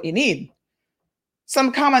head is what you need.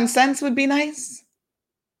 Some common sense would be nice,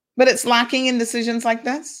 but it's lacking in decisions like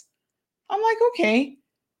this. I'm like, okay,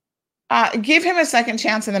 give him a second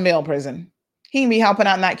chance in the male prison. He can be helping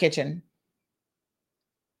out in that kitchen.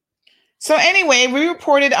 So anyway, we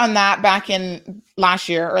reported on that back in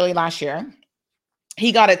early last year.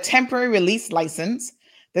 He got a temporary release license.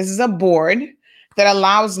 This is a board that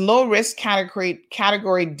allows low-risk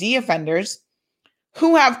category D offenders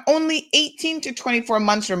who have only 18 to 24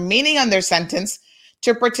 months remaining on their sentence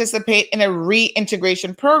to participate in a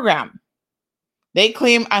reintegration program. They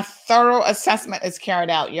claim a thorough assessment is carried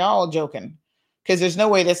out. Y'all joking, because there's no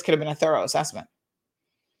way this could have been a thorough assessment.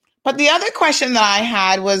 But the other question that I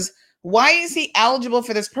had was, why is he eligible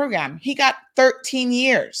for this program? He got 13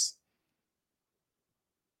 years.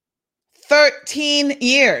 13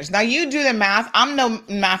 years. Now you do the math. I'm no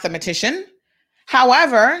mathematician.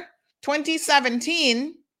 However,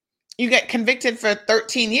 2017, you get convicted for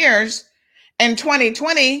 13 years. In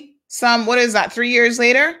 2020, 3 years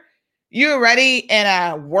later, you're already in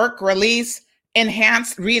a work release,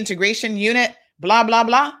 enhanced reintegration unit, blah, blah,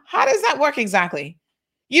 blah. How does that work exactly?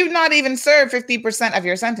 You've not even served 50% of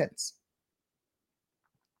your sentence.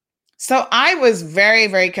 So I was very,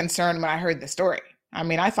 very concerned when I heard the story. I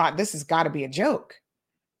mean, I thought this has got to be a joke.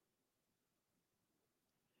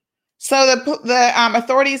 So the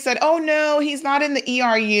authorities said, oh, no, he's not in the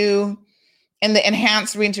ERU, in the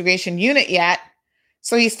enhanced reintegration unit yet.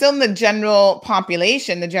 So he's still in the general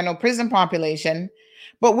population, the general prison population.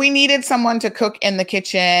 But we needed someone to cook in the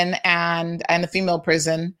kitchen and the female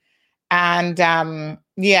prison. And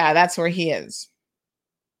yeah, that's where he is.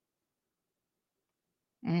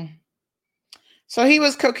 So he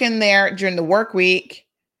was cooking there during the work week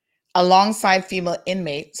alongside female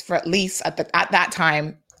inmates for at least at that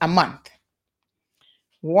time, a month.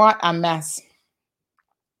 What a mess.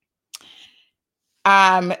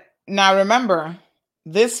 Now remember,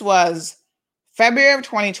 this was February of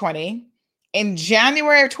 2020. In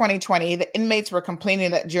January of 2020, the inmates were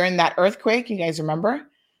complaining that during that earthquake, you guys remember,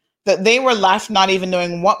 that they were left not even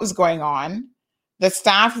knowing what was going on. The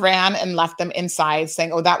staff ran and left them inside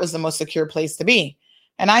saying, oh, that was the most secure place to be.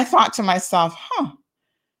 And I thought to myself,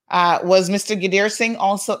 was Mr. Gurdeep Singh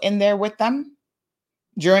also in there with them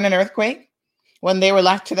during an earthquake when they were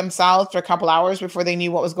left to themselves for a couple hours before they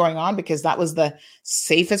knew what was going on, because that was the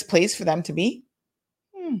safest place for them to be?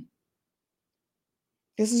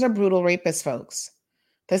 This is a brutal rapist, folks.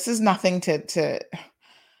 This is nothing to...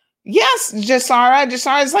 Yes,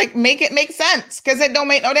 Jasara's like, make it make sense, because it don't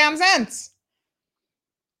make no damn sense.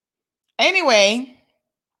 Anyway,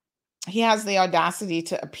 he has the audacity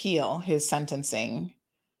to appeal his sentencing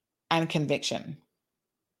and conviction.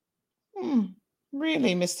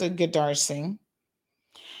 Really, Mr. Gurdeep Singh?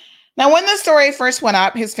 Now, when the story first went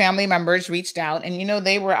up, his family members reached out, and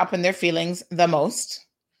they were up in their feelings the most.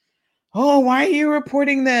 Oh, why are you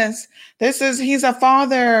reporting this? He's a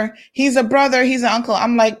father, he's a brother, he's an uncle.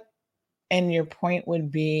 I'm like, and your point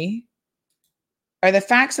would be, are the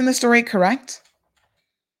facts in the story correct?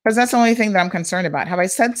 Because that's the only thing that I'm concerned about. Have I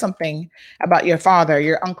said something about your father,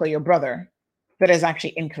 your uncle, your brother that is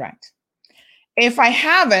actually incorrect? If I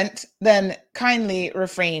haven't, then kindly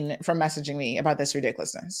refrain from messaging me about this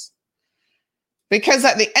ridiculousness. Because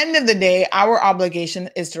at the end of the day, our obligation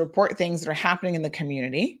is to report things that are happening in the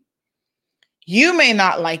community. You may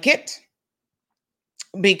not like it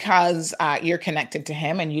because you're connected to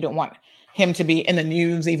him and you don't want him to be in the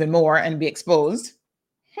news even more and be exposed.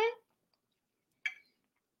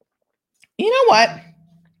 You know what?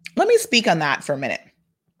 Let me speak on that for a minute.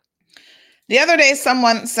 The other day,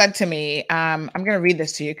 someone said to me, I'm going to read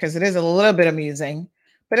this to you because it is a little bit amusing,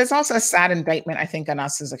 but it's also a sad indictment, I think, on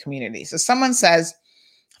us as a community. So someone says,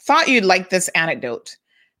 thought you'd like this anecdote.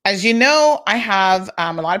 As you know, I have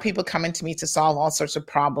a lot of people coming to me to solve all sorts of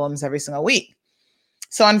problems every single week.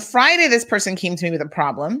 So on Friday, this person came to me with a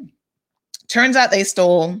problem. Turns out they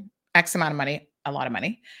stole X amount of money, a lot of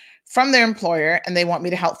money, from their employer, and they want me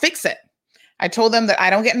to help fix it. I told them that I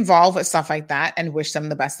don't get involved with stuff like that and wish them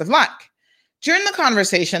the best of luck. During the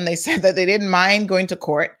conversation, they said that they didn't mind going to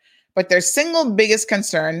court, but their single biggest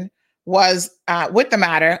concern was with the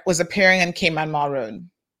matter was appearing on Cayman Mall Road.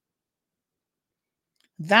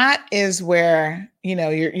 That is where,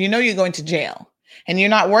 you're going to jail, and you're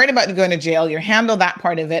not worried about going to jail. You handle that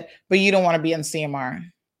part of it, but you don't want to be in CMR.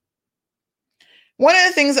 One of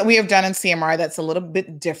the things that we have done in CMR that's a little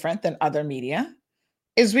bit different than other media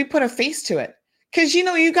is we put a face to it. Because,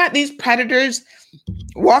 you got these predators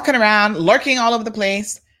walking around, lurking all over the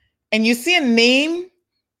place, and you see a name.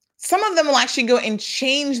 Some of them will actually go and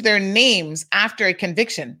change their names after a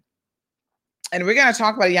conviction. And we're going to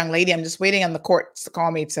talk about a young lady. I'm just waiting on the courts to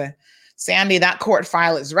call me to, Sandy, that court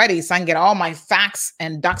file is ready, so I can get all my facts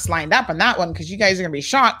and ducks lined up on that one, because you guys are going to be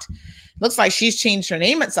shocked. Looks like she's changed her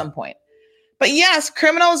name at some point. But yes,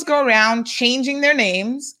 criminals go around changing their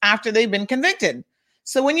names after they've been convicted.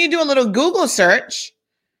 So when you do a little Google search,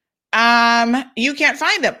 you can't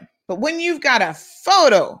find them. But when you've got a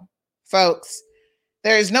photo, folks,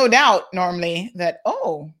 there is no doubt normally that,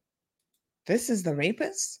 oh, this is the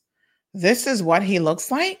rapist. This is what he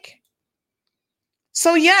looks like.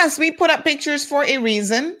 So yes, we put up pictures for a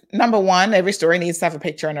reason. Number one, every story needs to have a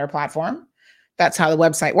picture on our platform. That's how the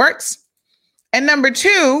website works. And number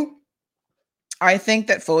two, I think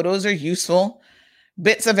that photos are useful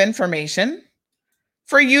bits of information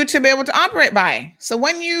for you to be able to operate by. So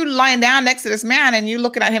when you lying down next to this man and you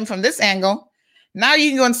looking at him from this angle, now you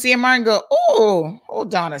can go and CMR and go, oh,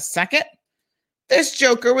 hold on a second. This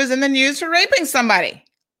joker was in the news for raping somebody.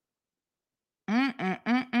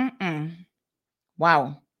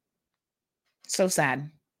 Wow. So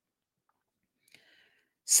sad.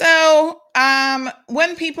 So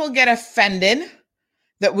when people get offended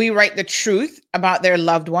that we write the truth about their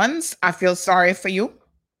loved ones, I feel sorry for you.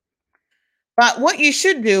 But what you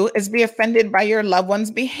should do is be offended by your loved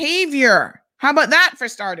one's behavior. How about that for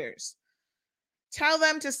starters? Tell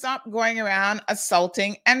them to stop going around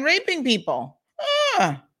assaulting and raping people.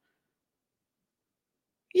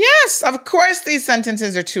 Yes, of course, these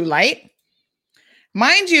sentences are too light.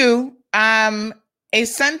 Mind you, a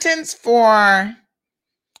sentence for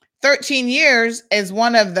 13 years is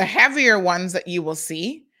one of the heavier ones that you will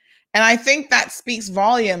see. And I think that speaks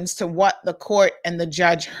volumes to what the court and the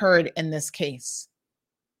judge heard in this case.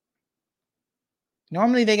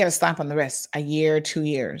 Normally they get a slap on the wrist, a year, 2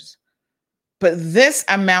 years. But this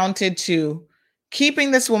amounted to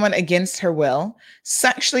keeping this woman against her will,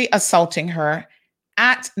 sexually assaulting her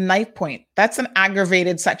at knife point. That's an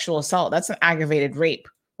aggravated sexual assault. That's an aggravated rape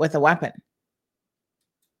with a weapon.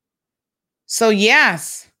 So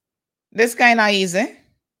yes, this guy not easy,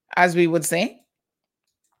 as we would say.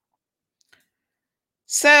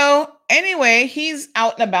 So anyway, he's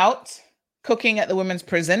out and about cooking at the women's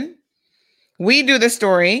prison. We do the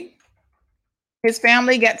story. His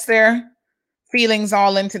family gets their feelings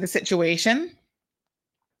all into the situation.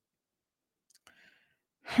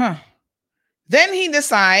 Then he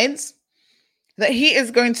decides that he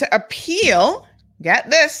is going to appeal. Get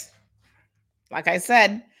this. Like I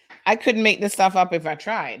said, I couldn't make this stuff up if I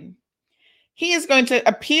tried. He is going to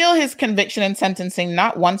appeal his conviction and sentencing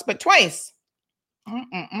not once, but twice.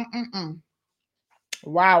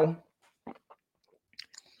 Wow.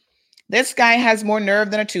 This guy has more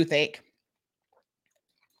nerve than a toothache.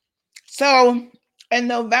 So in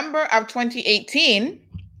November of 2018,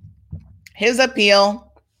 his appeal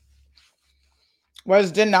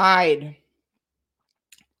was denied.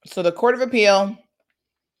 So the Court of Appeal,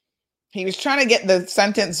 he was trying to get the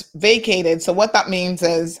sentence vacated. So what that means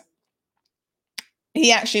is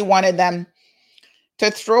he actually wanted them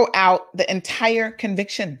to throw out the entire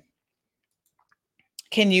conviction.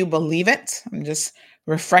 Can you believe it? I'm just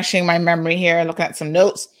refreshing my memory here, looking at some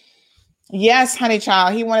notes. Yes, honey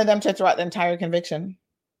child, he wanted them to throw out the entire conviction.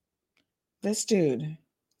 This dude,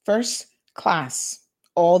 first class,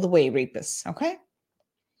 all the way rapist, okay?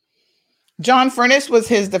 John Furness was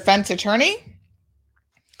his defense attorney,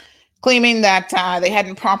 claiming that they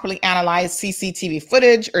hadn't properly analyzed CCTV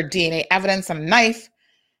footage or DNA evidence on a knife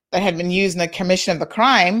that had been used in the commission of the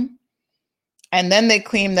crime. And then they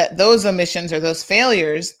claimed that those omissions or those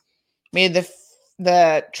failures made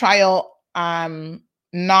the trial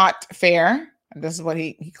not fair. This is what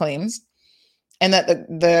he claims. And that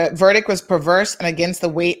the verdict was perverse and against the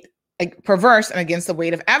weight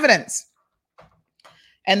of evidence.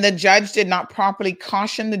 And the judge did not properly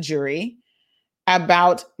caution the jury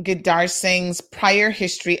about Gurdar Singh's prior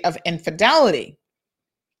history of infidelity.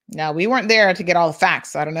 Now, we weren't there to get all the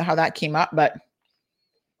facts, so I don't know how that came up, but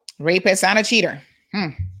rapist and a cheater.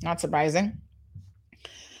 Not surprising.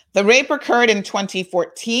 The rape occurred in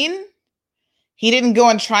 2014. He didn't go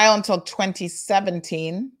on trial until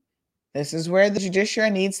 2017. This is where the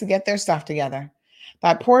judiciary needs to get their stuff together.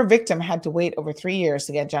 That poor victim had to wait over 3 years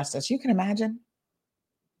to get justice. You can imagine.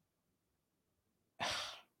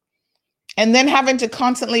 And then having to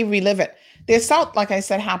constantly relive it. The assault, like I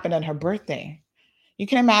said, happened on her birthday. You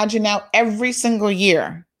can imagine now every single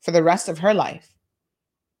year for the rest of her life.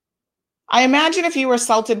 I imagine if you were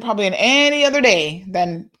assaulted probably on any other day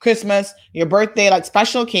than Christmas, your birthday, like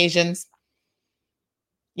special occasions,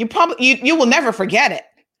 you will never forget it.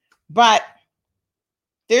 But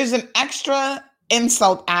there's an extra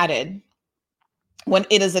insult added when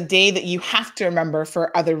it is a day that you have to remember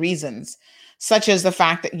for other reasons, such as the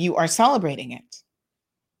fact that you are celebrating it.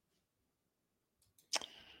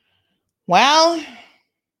 Well,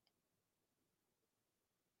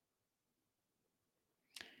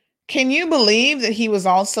 can you believe that he was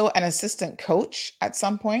also an assistant coach at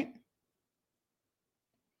some point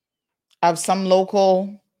of some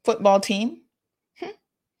local football team?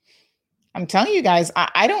 I'm telling you guys,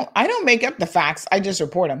 I don't make up the facts. I just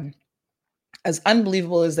report them as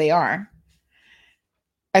unbelievable as they are.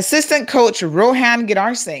 Assistant coach Rohan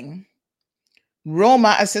Gidar Singh,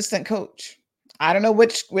 Roma assistant coach. I don't know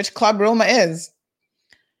which club Roma is,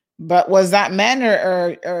 but was that men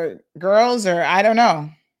or girls, or I don't know.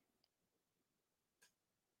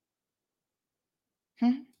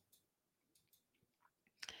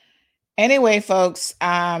 Anyway, folks,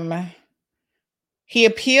 he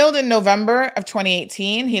appealed in November of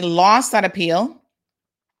 2018. He lost that appeal.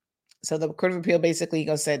 So the Court of Appeal basically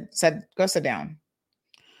said, go sit down.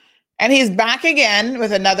 And he's back again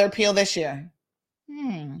with another appeal this year.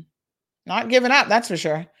 Not giving up, that's for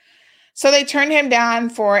sure. So they turned him down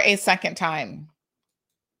for a second time.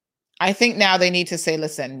 I think now they need to say,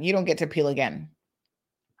 listen, you don't get to appeal again.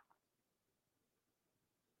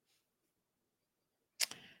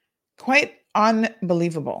 Quite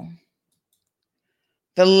unbelievable.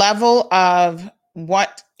 The level of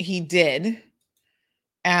what he did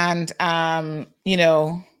and,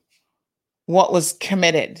 what was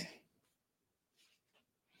committed.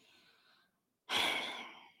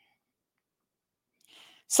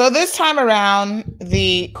 So this time around,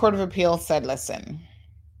 the Court of Appeal said, listen,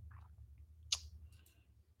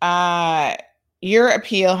 your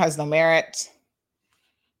appeal has no merit.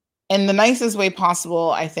 In the nicest way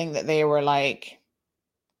possible, I think that they were like,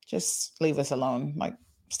 just leave us alone. Like,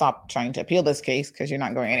 stop trying to appeal this case because you're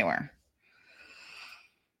not going anywhere.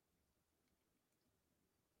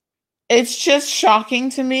 It's just shocking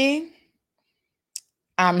to me.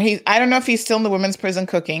 I don't know if he's still in the women's prison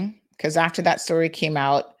cooking, because after that story came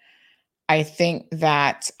out, I think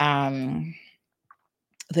that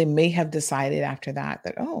they may have decided after that,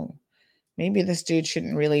 oh, maybe this dude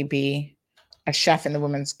shouldn't really be a chef in the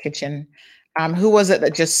women's kitchen. Who was it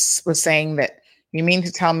that just was saying that, you mean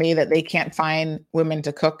to tell me that they can't find women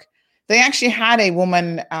to cook? They actually had a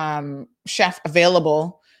woman chef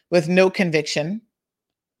available with no conviction.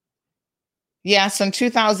 Yes, in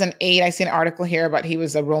 2008, I see an article here about he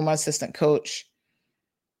was a Roma assistant coach.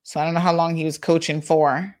 So I don't know how long he was coaching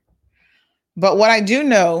for. But what I do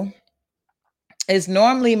know is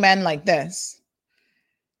normally men like this,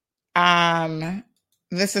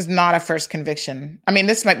 this is not a first conviction. I mean,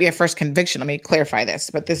 this might be a first conviction. Let me clarify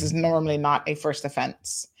this, but this is normally not a first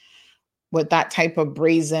offense with that type of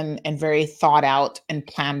brazen and very thought out and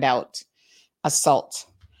planned out assault.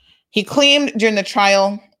 He claimed during the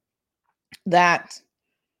trial that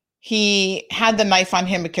he had the knife on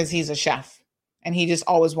him because he's a chef and he just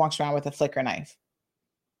always walks around with a flicker knife.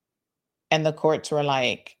 And the courts were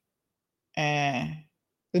like, a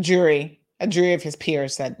jury of his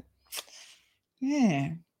peers said,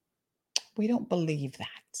 yeah, we don't believe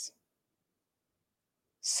that.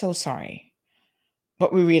 So sorry,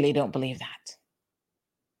 but we really don't believe that.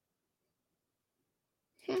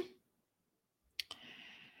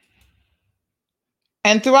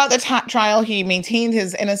 And throughout the trial, he maintained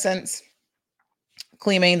his innocence,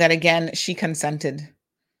 claiming that, again, she consented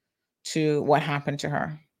to what happened to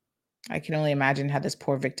her. I can only imagine how this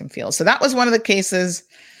poor victim feels. So that was one of the cases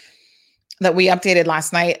that we updated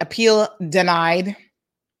last night. Appeal denied.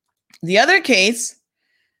 The other case,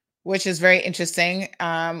 which is very interesting,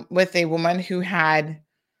 with a woman who had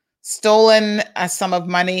stolen a sum of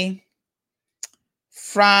money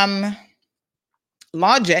from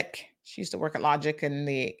Logic. She used to work at Logic in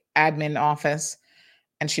the admin office,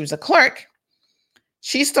 and she was a clerk.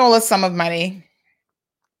 She stole a sum of money.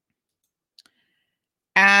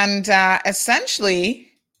 And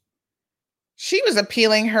essentially, she was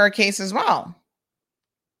appealing her case as well.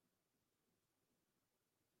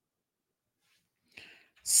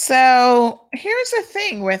 So here's the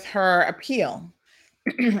thing with her appeal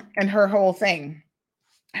and her whole thing.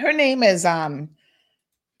 Her name is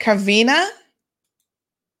Kavina.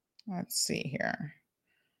 Let's see here.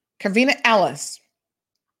 Kavina Ellis.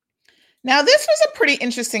 Now, this was a pretty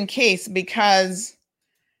interesting case because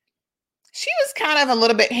she was kind of a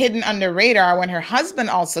little bit hidden under radar when her husband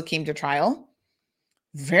also came to trial.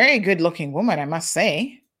 Very good looking woman, I must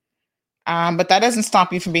say. But that doesn't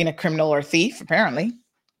stop you from being a criminal or thief, apparently.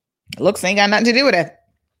 Looks ain't got nothing to do with it.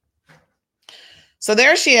 So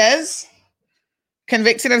there she is,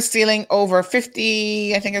 convicted of stealing over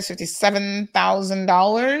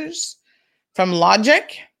 $57,000 from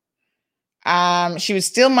Logic. She would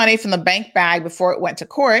steal money from the bank bag before it went to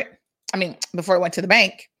court. Before it went to the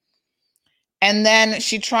bank. And then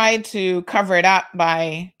she tried to cover it up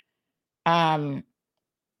by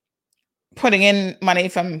putting in money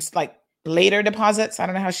from like later deposits. I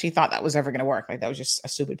don't know how she thought that was ever going to work. Like, that was just a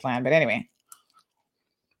stupid plan. But anyway,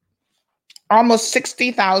 almost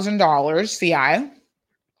 $60,000 CI.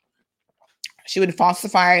 She would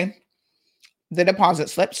falsify the deposit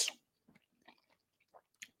slips.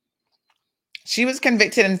 She was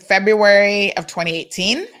convicted in February of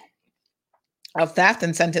 2018 of theft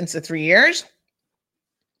and sentenced to 3 years.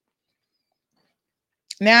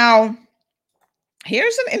 Now,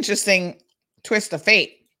 here's an interesting twist of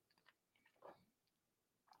fate.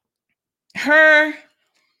 Her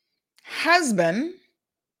husband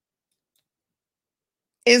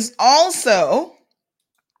is also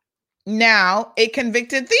now a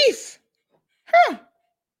convicted thief.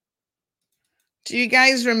 Do you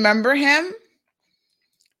guys remember him?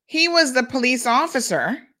 He was the police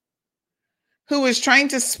officer who was trying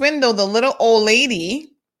to swindle the little old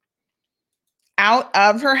lady out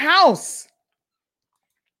of her house.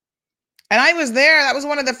 And I was there. That was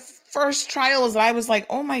one of the first trials that I was like,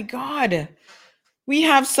 oh my God, we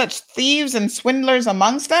have such thieves and swindlers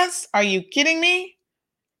amongst us. Are you kidding me?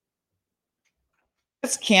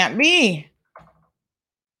 This can't be.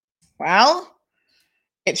 Well,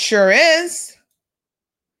 it sure is.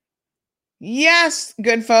 Yes,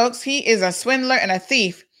 good folks, he is a swindler and a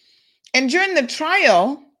thief. And during the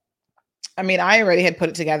trial, I mean, I already had put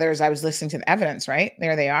it together as I was listening to the evidence, right?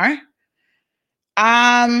 There they are.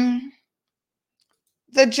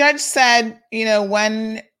 The judge said,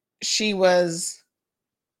 when she was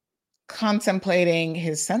contemplating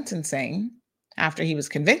his sentencing after he was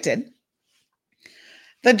convicted,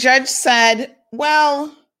 the judge said,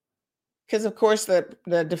 well, because of course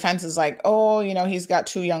the defense is like, oh, he's got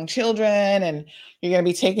 2 young children and you're going to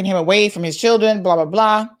be taking him away from his children, blah, blah,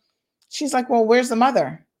 blah. She's like, well, where's the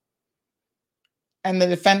mother? And the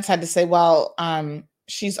defense had to say, well,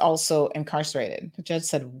 she's also incarcerated. The judge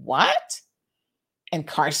said, what?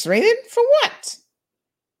 Incarcerated for what?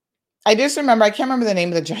 I just remember, I can't remember the name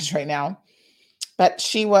of the judge right now, but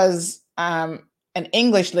she was an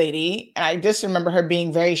English lady. And I just remember her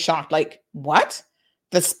being very shocked. Like, what?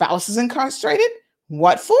 The spouse is incarcerated?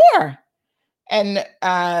 What for? And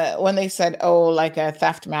when they said, oh, like a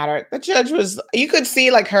theft matter, the judge was, you could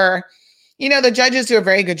see like her, the judges do a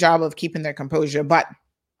very good job of keeping their composure, but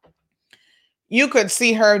you could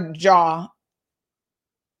see her jaw,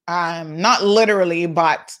 not literally,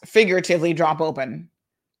 but figuratively drop open.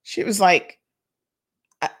 She was like,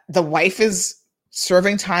 the wife is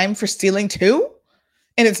serving time for stealing too?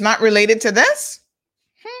 And it's not related to this?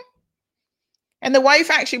 And the wife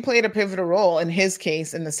actually played a pivotal role in his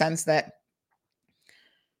case in the sense that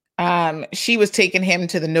she was taking him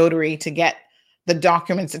to the notary to get the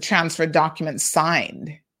documents, the transfer documents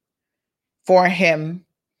signed for him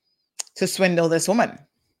to swindle this woman.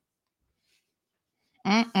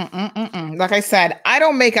 Like I said, I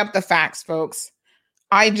don't make up the facts, folks.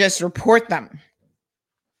 I just report them.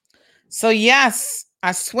 So yes,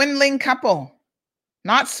 a swindling couple,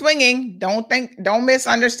 not swinging. Don't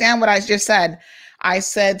misunderstand what I just said. I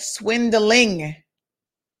said swindling,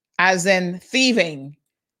 as in thieving,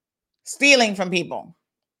 stealing from people.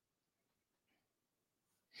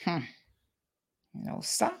 No,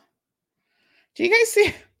 sir. Do you guys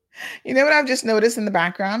see? You know what I've just noticed in the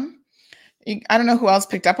background? I don't know who else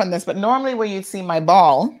picked up on this, but normally where you see my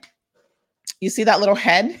ball, you see that little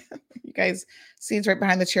head? You guys see it's right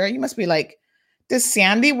behind the chair. You must be like, does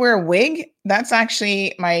Sandy wear a wig? That's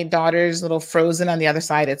actually my daughter's little Frozen on the other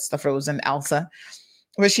side. It's the Frozen Elsa.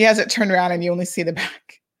 But she has it turned around and you only see the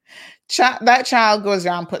back. That child goes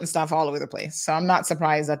around putting stuff all over the place. So I'm not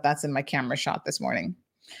surprised that that's in my camera shot this morning.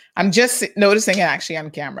 I'm just noticing it actually on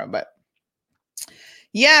camera, but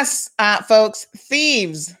yes, folks,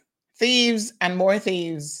 thieves, and more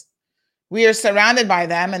thieves. We are surrounded by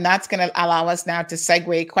them, and that's going to allow us now to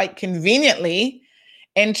segue quite conveniently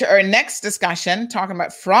into our next discussion, talking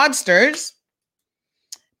about fraudsters.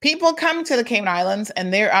 People come to the Cayman Islands,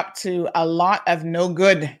 and they're up to a lot of no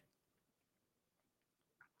good.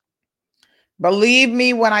 Believe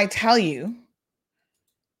me when I tell you,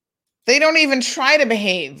 they don't even try to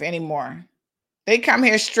behave anymore. They come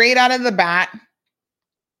here straight out of the bat.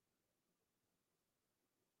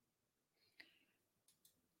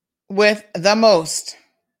 With the most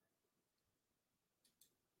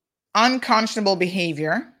unconscionable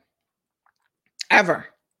behavior ever.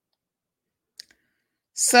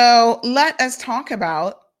 So let us talk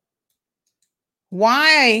about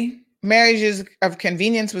why marriages of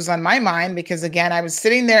convenience was on my mind, because again, I was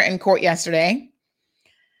sitting there in court yesterday,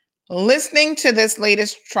 listening to this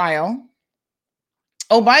latest trial.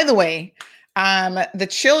 Oh, by the way, the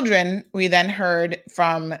children we then heard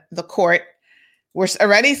from the court were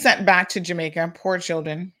already sent back to Jamaica, poor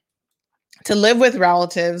children, to live with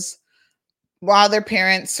relatives while their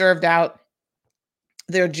parents served out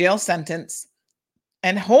their jail sentence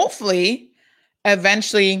and hopefully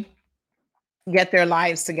eventually get their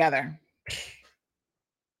lives together.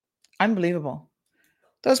 Unbelievable.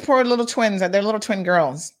 Those poor little twins, they're little twin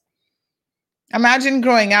girls. Imagine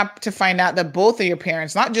growing up to find out that both of your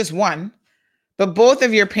parents, not just one, but both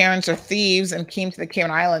of your parents are thieves and came to the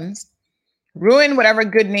Cayman Islands, ruined whatever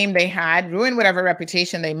good name they had, ruined whatever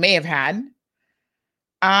reputation they may have had,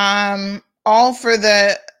 all for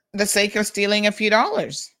the sake of stealing a few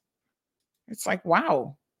dollars. It's like,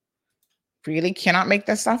 wow, really cannot make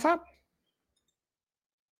this stuff up.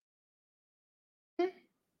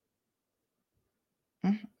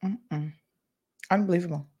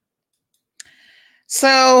 Unbelievable.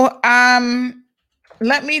 So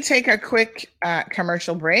let me take a quick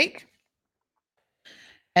commercial break.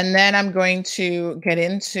 And then I'm going to get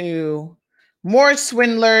into more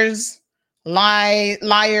swindlers,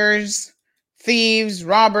 liars, thieves,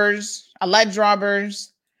 robbers, alleged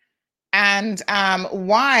robbers, and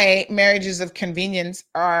why marriages of convenience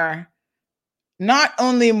are not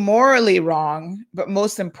only morally wrong, but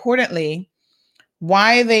most importantly,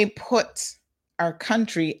 why they put our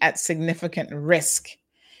country at significant risk.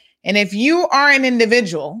 And if you are an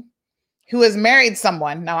individual who has married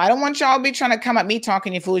someone, now I don't want y'all to be trying to come at me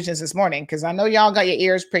talking your foolishness this morning, because I know y'all got your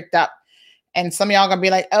ears pricked up. And some of y'all gonna be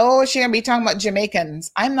like, oh, she gonna be talking about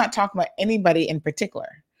Jamaicans. I'm not talking about anybody in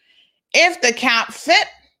particular. If the cap fit,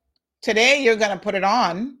 today you're gonna put it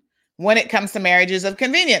on when it comes to marriages of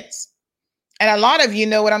convenience. And a lot of you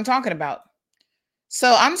know what I'm talking about.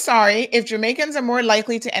 So I'm sorry, if Jamaicans are more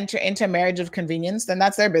likely to enter into a marriage of convenience, then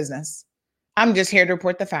that's their business. I'm just here to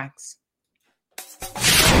report the facts.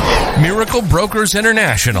 Miracle Brokers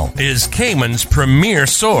International is Cayman's premier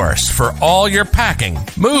source for all your packing,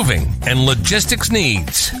 moving, and logistics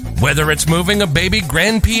needs. Whether it's moving a baby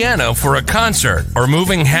grand piano for a concert or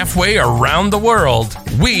moving halfway around the world,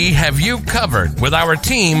 we have you covered with our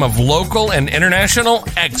team of local and international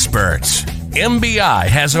experts. MBI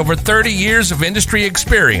has over 30 years of industry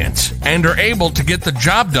experience and are able to get the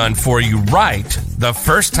job done for you right the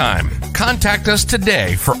first time. Contact us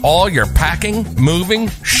today for all your packing, moving,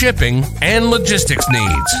 shipping, and logistics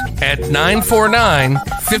needs at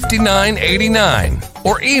 949-5989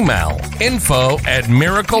 or email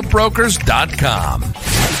info@miraclebrokers.com.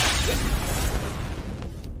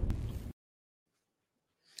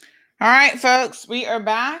 All right, folks, we are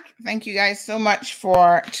back. Thank you guys so much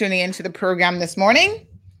for tuning into the program this morning.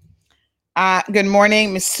 Good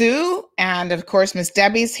morning, Miss Sue. And of course, Miss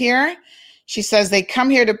Debbie's here. She says they come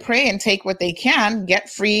here to pray and take what they can, get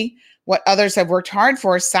free what others have worked hard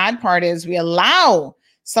for. Sad part is we allow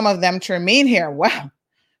some of them to remain here. Well,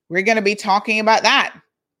 we're going to be talking about that.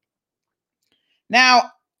 Now,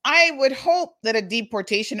 I would hope that a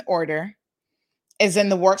deportation order is in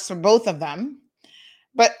the works for both of them.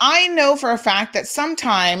 But I know for a fact that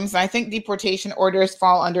sometimes I think deportation orders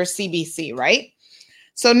fall under CBC, right?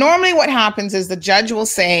 So normally what happens is the judge will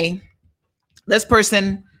say this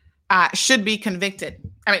person should be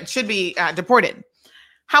should be deported.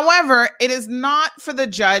 However, it is not for the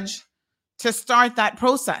judge to start that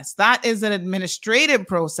process. That is an administrative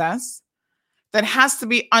process that has to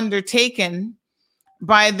be undertaken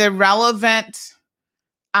by the relevant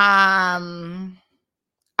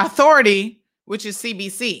authority, which is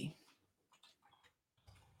CBC.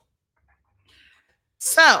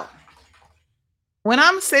 So when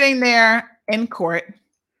I'm sitting there in court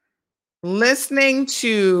listening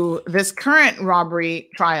to this current robbery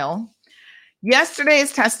trial,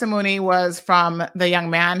 yesterday's testimony was from the young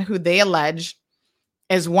man who they allege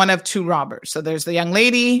is one of two robbers. So there's the young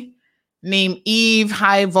lady named Eve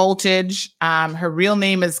High Voltage. Her real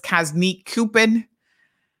name is Kaznique Cupid.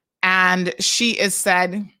 And she is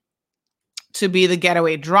said to be the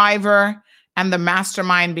getaway driver and the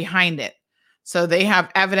mastermind behind it. So they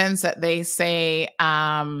have evidence that they say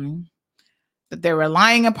that they're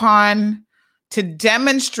relying upon to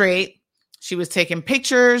demonstrate she was taking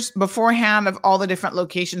pictures beforehand of all the different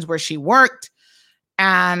locations where she worked.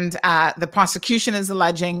 And the prosecution is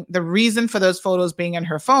alleging the reason for those photos being in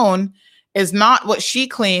her phone is not what she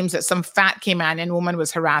claims, that some fat Caymanian woman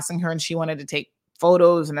was harassing her and she wanted to take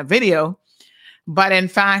photos and a video, but in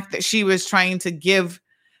fact that she was trying to give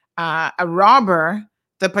a robber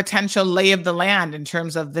the potential lay of the land in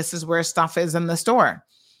terms of this is where stuff is in the store,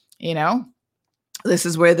 this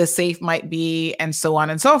is where the safe might be, and so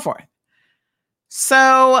on and so forth.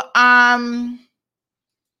 So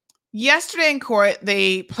yesterday in court,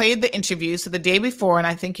 they played the interview. So the day before, and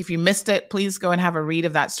I think if you missed it, please go and have a read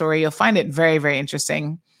of that story. You'll find it very, very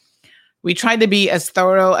interesting. We tried to be as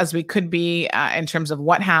thorough as we could be in terms of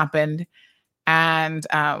what happened and,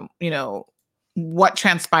 what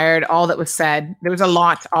transpired, all that was said. There was a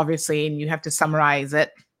lot, obviously, and you have to summarize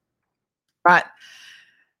it. But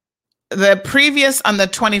the previous, on the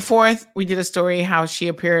 24th, we did a story how she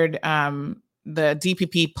appeared. The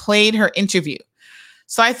DPP played her interview.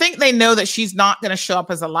 So I think they know that she's not going to show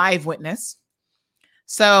up as a live witness.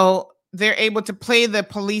 So they're able to play the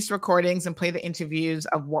police recordings and play the interviews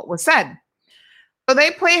of what was said. So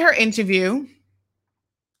they play her interview.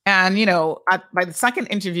 And, by the second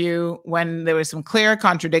interview, when there was some clear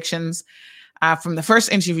contradictions from the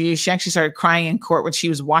first interview, she actually started crying in court when she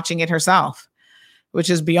was watching it herself, which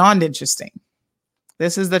is beyond interesting.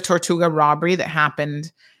 This is the Tortuga robbery that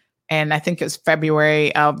happened, and I think it was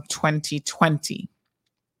February of 2020.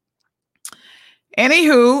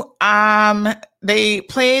 Anywho, they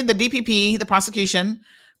played the DPP, the prosecution,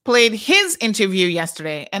 played his interview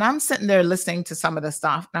yesterday, and I'm sitting there listening to some of the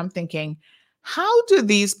stuff, and I'm thinking, how do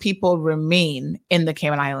these people remain in the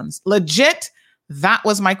Cayman Islands? Legit, that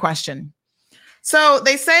was my question. So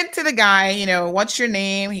they said to the guy, what's your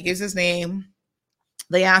name? He gives his name.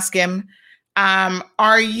 They ask him, do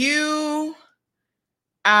you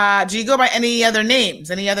go by any other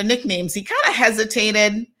names, any other nicknames? He kind of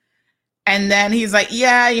hesitated. And then he's like,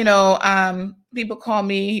 yeah, people call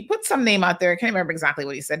me, he put some name out there. I can't remember exactly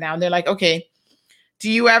what he said now. And they're like, okay,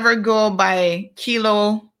 do you ever go by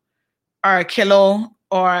Kilo or Kilo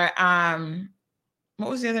or what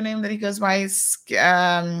was the other name that he goes by? It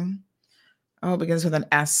begins with an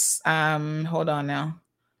S. Hold on now.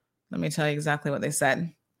 Let me tell you exactly what they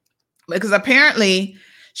said. Because apparently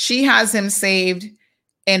she has him saved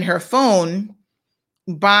in her phone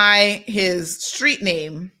by his street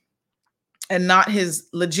name and not his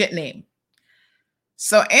legit name.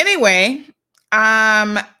 So anyway,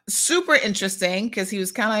 super interesting because he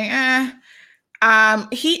was kind of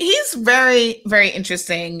like, he's very, very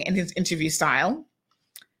interesting in his interview style.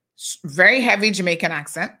 Very heavy Jamaican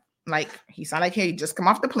accent. Like he sounded like he just come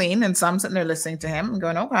off the plane, and so I'm sitting there listening to him and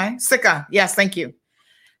going, okay, Sika. Yes, thank you.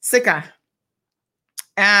 Sika.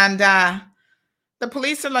 And the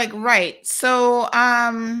police are like, right. So,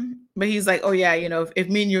 but he's like, oh yeah, if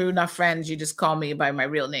me and you are not friends, you just call me by my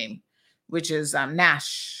real name, which is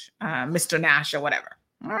Nash, Mr. Nash or whatever.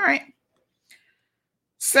 All right.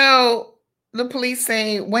 So the police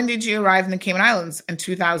say, when did you arrive in the Cayman Islands? In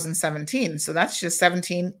 2017. So that's just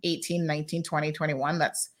 17, 18, 19, 20, 21.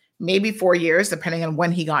 That's maybe 4 years, depending on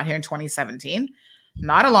when he got here in 2017.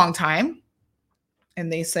 Not a long time.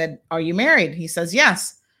 And they said, are you married? He says,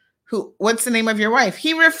 yes. What's the name of your wife?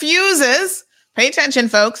 He refuses. Pay attention,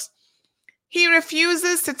 folks. He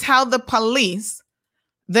refuses to tell the police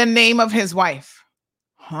the name of his wife.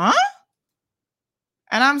 Huh?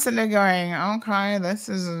 And I'm sitting there going, okay, this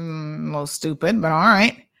is a little stupid, but all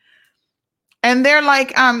right. And they're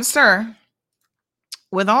like, sir,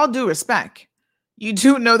 with all due respect, you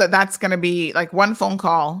do know that that's going to be like one phone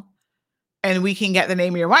call and we can get the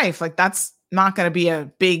name of your wife. Like that's not going to be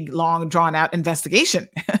a big, long, drawn out investigation.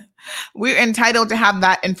 We're entitled to have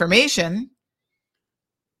that information.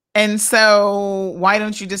 And so why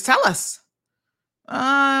don't you just tell us? Boy,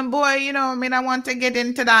 I want to get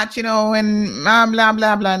into that, and blah, blah,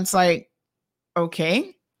 blah, blah. And it's like,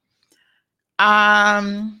 okay.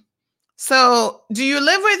 So do you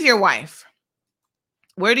live with your wife?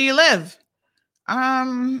 Where do you live? No,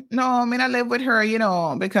 I live with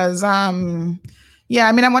her, because, I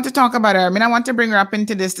want to talk about her. I want to bring her up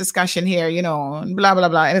into this discussion here, and blah, blah,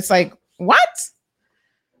 blah. And it's like, what?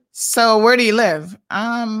 So where do you live?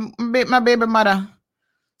 My baby mother.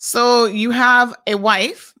 So you have a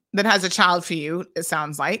wife that has a child for you, it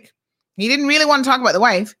sounds like. He didn't really want to talk about the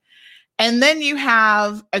wife. And then you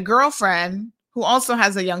have a girlfriend who also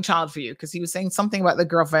has a young child for you, because he was saying something about the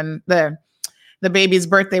girlfriend, the baby's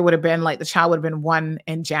birthday would have been like, the child would have been 1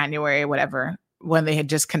 in January or whatever, when they had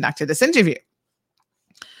just conducted this interview.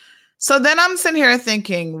 So then I'm sitting here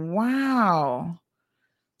thinking, wow.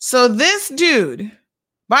 So this dude,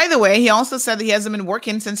 by the way, he also said that he hasn't been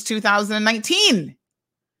working since 2019.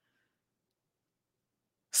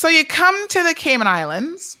 So you come to the Cayman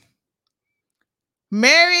Islands,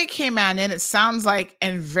 marry Caymanian, it sounds like,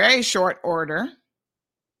 in very short order,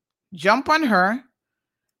 jump on her,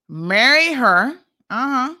 marry her,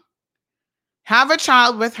 have a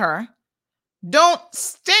child with her, don't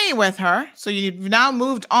stay with her, so you've now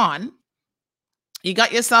moved on, you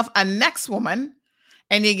got yourself a next woman,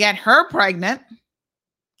 and you get her pregnant,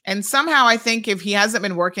 and somehow I think if he hasn't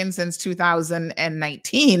been working since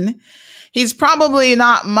 2019, he's probably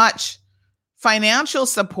not much financial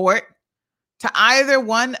support to either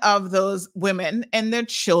one of those women and their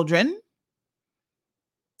children.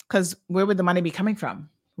 Because where would the money be coming from?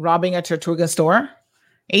 Robbing a Tortuga store?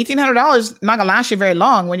 $1,800 not gonna last you very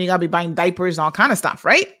long when you gotta be buying diapers and all kind of stuff,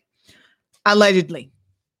 right? Allegedly.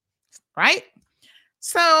 right?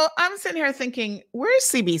 So I'm sitting here thinking, where's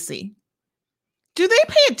CBC? Do they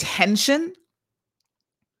pay attention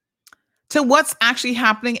to what's actually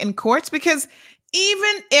happening in courts? Because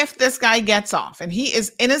even if this guy gets off and he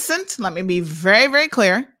is innocent, let me be very, very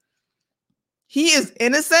clear. He is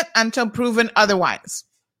innocent until proven otherwise.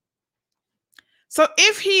 So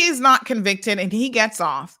if he is not convicted and he gets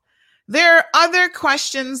off, there are other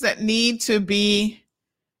questions that need to be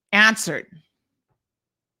answered.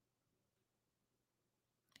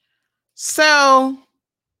 So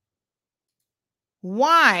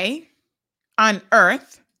why on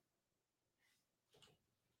earth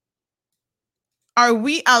are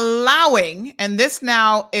we allowing, and this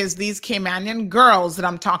now is these Caymanian girls that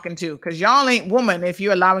I'm talking to, because y'all ain't woman if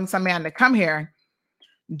you're allowing some man to come here,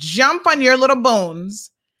 jump on your little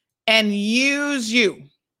bones and use you.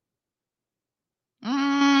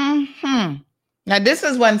 Now, this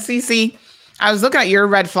is when CC, I was looking at your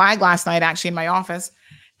red flag last night, actually, in my office.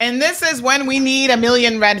 And this is when we need a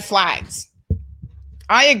million red flags.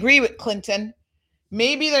 I agree with Clinton.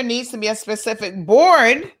 Maybe there needs to be a specific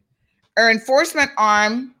board or enforcement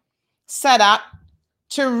arm set up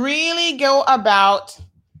to really go about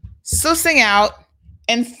sussing out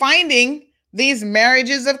and finding these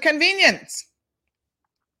marriages of convenience.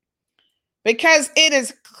 Because it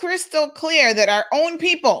is crystal clear that our own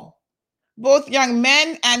people, both young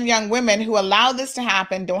men and young women who allow this to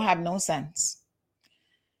happen, don't have no sense.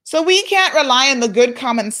 So we can't rely on the good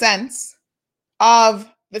common sense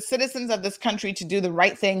of the citizens of this country to do the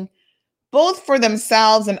right thing, both for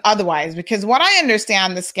themselves and otherwise. Because what I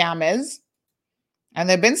understand the scam is, and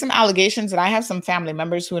there have been some allegations that I have some family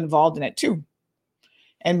members who are involved in it too.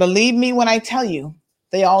 And believe me when I tell you,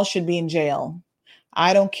 they all should be in jail.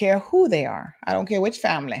 I don't care who they are. I don't care which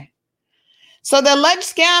family. So the alleged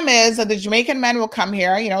scam is that the Jamaican men will come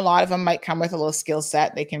here. You know, a lot of them might come with a little skill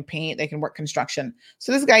set. They can paint, they can work construction.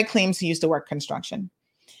 So this guy claims he used to work construction.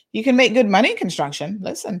 You can make good money in construction.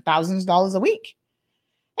 Listen, thousands of dollars a week.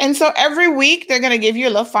 And so every week they're going to give you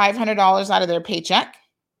a little $500 out of their paycheck.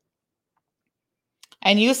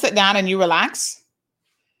 And you sit down and you relax.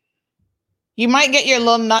 You might get your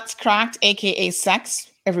little nuts cracked, aka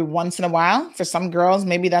sex, every once in a while. For some girls,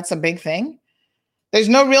 maybe that's a big thing. There's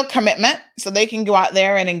no real commitment, so they can go out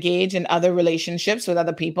there and engage in other relationships with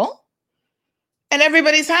other people. And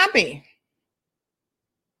everybody's happy.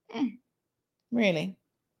 Really?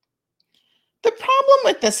 The problem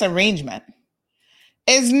with this arrangement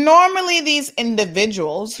is normally these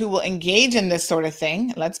individuals who will engage in this sort of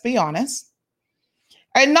thing, let's be honest,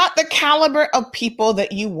 are not the caliber of people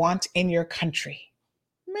that you want in your country.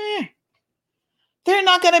 They're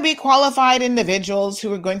not going to be qualified individuals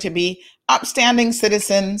who are going to be upstanding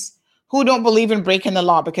citizens who don't believe in breaking the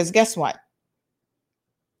law. Because guess what?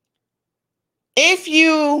 If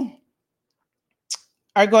you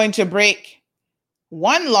are going to break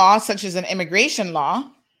one law, such as an immigration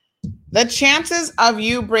law, the chances of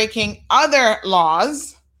you breaking other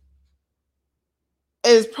laws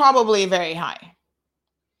is probably very high.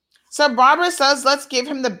 So Barbara says, let's give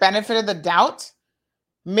him the benefit of the doubt.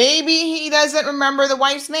 Maybe he doesn't remember the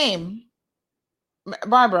wife's name.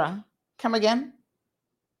 Barbara, come again.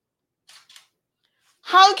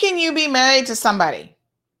 How can you be married to somebody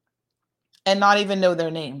and not even know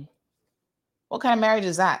their name? What kind of marriage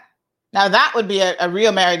is that? Now, that would be a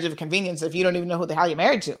real marriage of convenience if you don't even know who the hell you're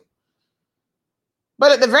married to.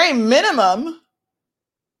 But at the very minimum,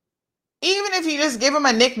 even if you just give him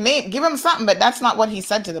a nickname, give him something, but that's not what he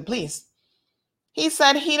said to the police. He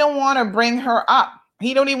said he don't want to bring her up.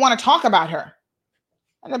 He don't even want to talk about her.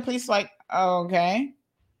 And the police like, okay.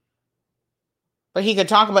 But he could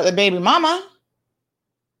talk about the baby mama.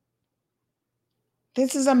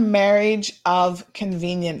 This is a marriage of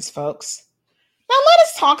convenience, folks. Now let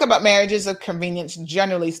us talk about marriages of convenience,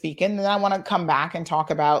 generally speaking. And then I want to come back and talk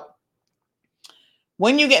about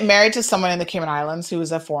when you get married to someone in the Cayman Islands who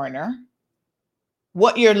is a foreigner,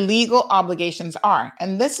 what your legal obligations are.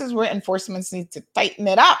 And this is where enforcement needs to tighten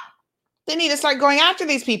it up. They need to start going after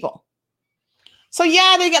these people. So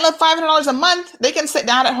yeah, they get like $500 a month. They can sit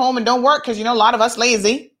down at home and don't work because, you know, a lot of us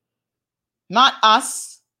lazy. Not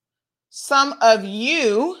us. Some of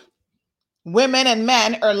you, women and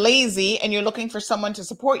men, are lazy and you're looking for someone to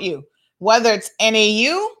support you, whether it's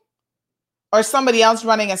NAU or somebody else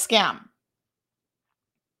running a scam.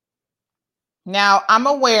 Now, I'm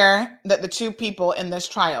aware that the two people in this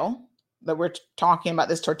trial that we're talking about,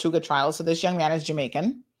 this Tortuga trial, so this young man is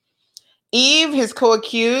Jamaican. Eve, his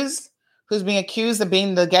co-accused, who's being accused of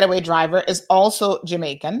being the getaway driver, is also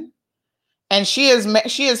Jamaican. And she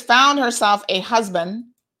has found herself a husband,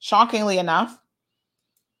 shockingly enough,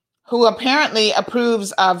 who apparently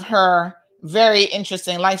approves of her very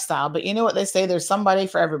interesting lifestyle. But you know what they say? There's somebody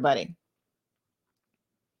for everybody.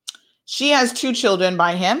 She has 2 children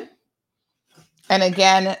by him. And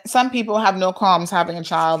again, some people have no qualms having a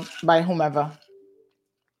child by whomever.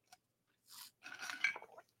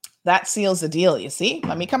 That seals the deal, you see?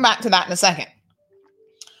 Let me come back to that in a second.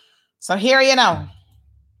 So here you know.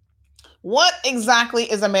 What exactly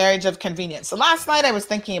is a marriage of convenience? So last night I was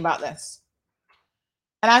thinking about this.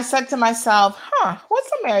 And I said to myself,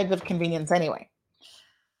 what's a marriage of convenience anyway?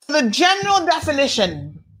 So the general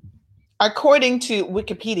definition, according to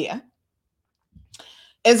Wikipedia,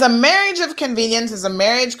 is a marriage of convenience is a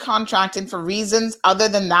marriage contracted for reasons other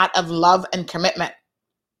than that of love and commitment.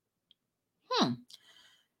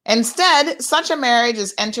 Instead, such a marriage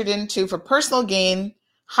is entered into for personal gain,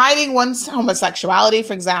 hiding one's homosexuality,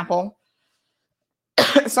 for example,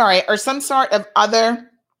 or some sort of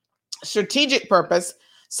other strategic purpose,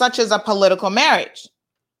 such as a political marriage.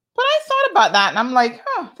 But I thought about that and I'm like,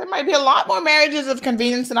 there might be a lot more marriages of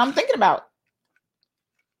convenience than I'm thinking about.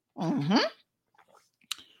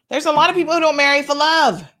 There's a lot of people who don't marry for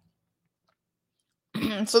love.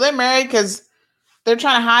 So they're married because they're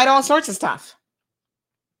trying to hide all sorts of stuff.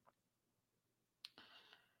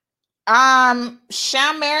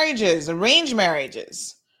 Sham marriages, arranged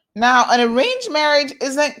marriages. Now, an arranged marriage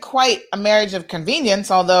isn't quite a marriage of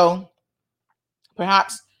convenience, although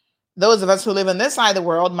perhaps those of us who live in this side of the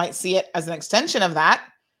world might see it as an extension of that.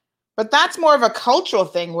 But that's more of a cultural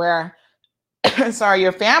thing where,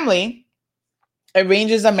 your family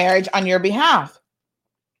arranges a marriage on your behalf.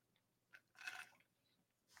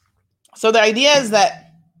 So the idea is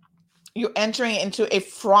that you're entering into a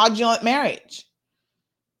fraudulent marriage.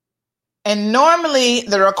 And normally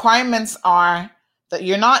the requirements are that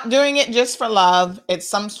you're not doing it just for love. It's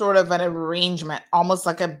some sort of an arrangement, almost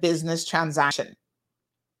like a business transaction,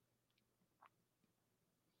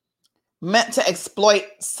 meant to exploit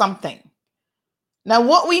something. Now,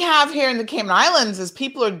 what we have here in the Cayman Islands is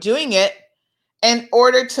people are doing it in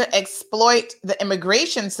order to exploit the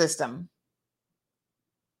immigration system.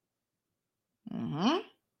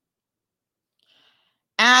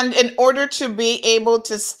 And in order to be able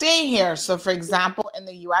to stay here. So, for example, in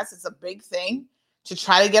the US, it's a big thing to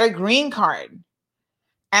try to get a green card.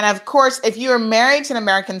 And of course, if you are married to an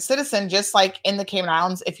American citizen, just like in the Cayman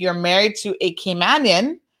Islands, if you're married to a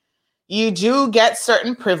Caymanian, you do get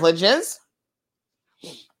certain privileges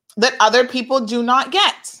that other people do not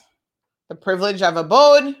get. The privilege of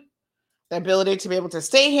abode, the ability to be able to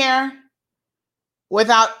stay here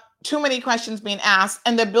without too many questions being asked,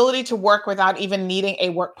 and the ability to work without even needing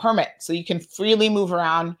a work permit. So you can freely move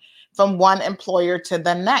around from one employer to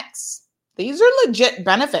the next. These are legit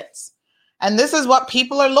benefits. And this is what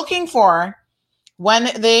people are looking for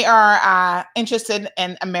when they are interested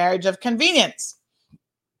in a marriage of convenience.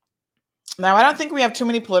 Now, I don't think we have too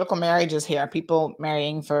many political marriages here, people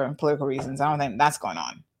marrying for political reasons. I don't think that's going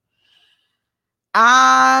on.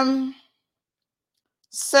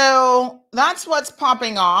 So that's what's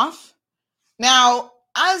popping off. Now,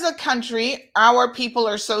 as a country, our people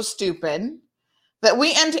are so stupid that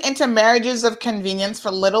we enter into marriages of convenience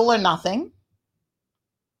for little or nothing.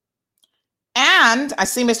 And I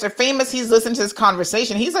see Mr. Famous, he's listened to this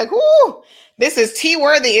conversation. He's like, ooh, this is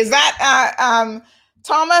tea-worthy. Is that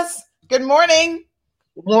Thomas? Good morning.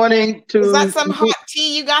 Good morning. Is that some hot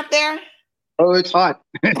tea you got there? Oh, it's hot.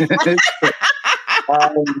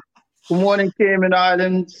 Good morning, Cayman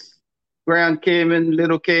Islands, Grand Cayman,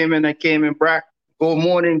 Little Cayman, and Cayman Brac. Good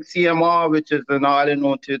morning, CMR, which is an island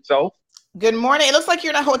unto itself. Good morning. It looks like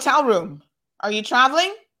you're in a hotel room. Are you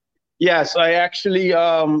traveling? Yes, I actually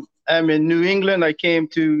am in New England. I came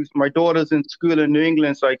to, my daughter's in school in New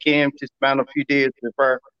England, so I came to spend a few days with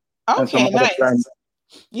her. Okay, nice.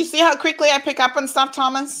 You see how quickly I pick up on stuff,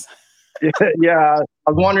 Thomas? Yeah,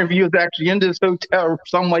 I was wondering if you was actually in this hotel.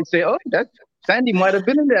 Some might say, oh, Sandy might have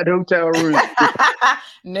been in that hotel room.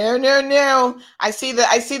 No. I see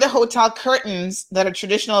the hotel curtains that are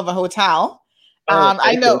traditional of a hotel.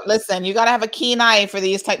 I know. Listen, you got to have a keen eye for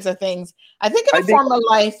these types of things. I think in a former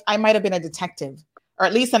life, I might have been a detective, or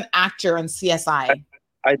at least an actor on CSI.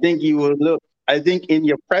 I think you will look. I think in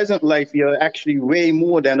your present life, you're actually way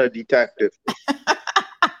more than a detective.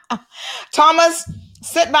 Thomas,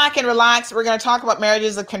 sit back and relax. We're going to talk about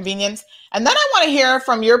marriages of convenience. And then I want to hear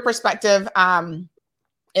from your perspective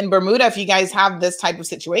in Bermuda, if you guys have this type of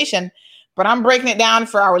situation. But I'm breaking it down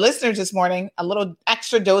for our listeners this morning, a little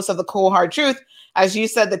extra dose of the cold, hard truth. As you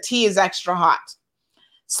said, the tea is extra hot.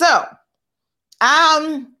 So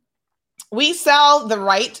we sell the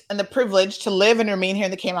right and the privilege to live and remain here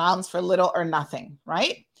in the Cayman Islands for little or nothing,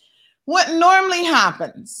 right? What normally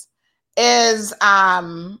happens is,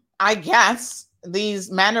 I guess,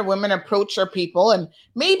 these men or women approach our people and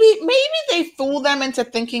maybe they fool them into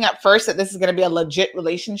thinking at first that this is going to be a legit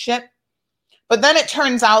relationship, but then it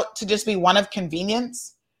turns out to just be one of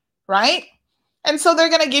convenience, right? And so they're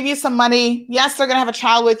going to give you some money. Yes, they're going to have a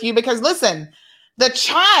child with you because listen, the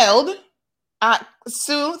child,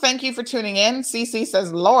 Sue, thank you for tuning in. Cece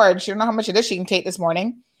says, Lord, she don't know how much of this she can take this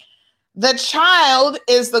morning. The child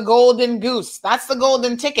is the golden goose. That's the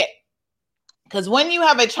golden ticket. Because when you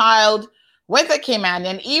have a child with a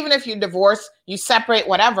Caymanian, even if you divorce, you separate,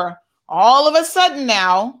 whatever, all of a sudden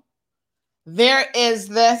now, there is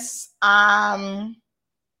this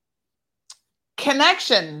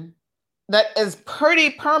connection that is pretty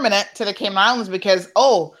permanent to the Cayman Islands because,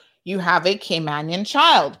 oh, you have a Caymanian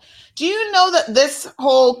child. Do you know that this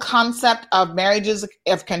whole concept of marriages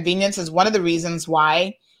of convenience is one of the reasons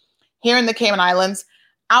why here in the Cayman Islands,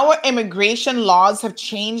 our immigration laws have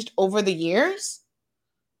changed over the years?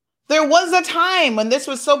 There was a time when this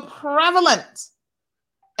was so prevalent.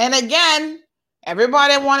 And again,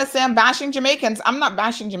 everybody want to say I'm bashing Jamaicans. I'm not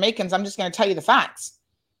bashing Jamaicans. I'm just going to tell you the facts.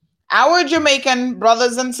 Our Jamaican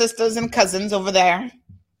brothers and sisters and cousins over there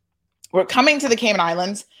were coming to the Cayman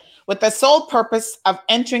Islands with the sole purpose of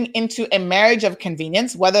entering into a marriage of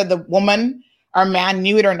convenience, whether the woman or man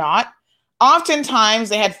knew it or not. Oftentimes,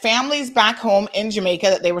 they had families back home in Jamaica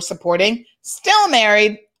that they were supporting, still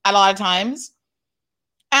married a lot of times.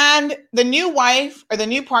 And the new wife or the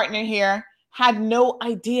new partner here had no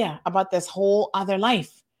idea about this whole other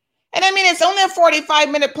life. And I mean, it's only a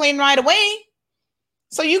 45-minute plane ride away.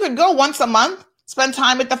 So you could go once a month, spend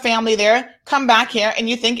time with the family there, come back here, and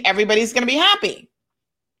you think everybody's going to be happy.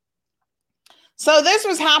 So this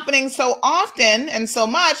was happening so often and so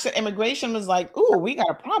much that immigration was like, ooh, we got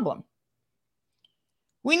a problem.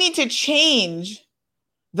 We need to change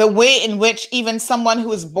the way in which even someone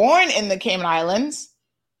who is born in the Cayman Islands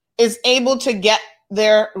is able to get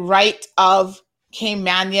their right of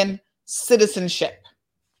Caymanian citizenship.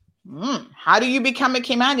 How do you become a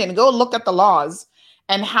Caymanian? Go look at the laws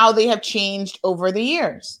and how they have changed over the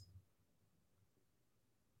years.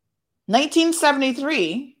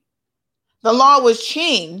 1973, the law was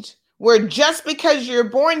changed where just because you're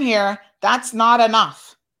born here, that's not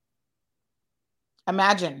enough.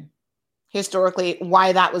 Imagine historically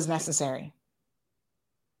why that was necessary.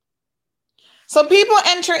 So people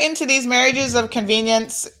enter into these marriages of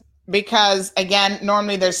convenience because, again,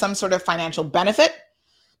 normally there's some sort of financial benefit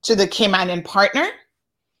to the Caymanian partner.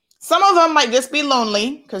 Some of them might just be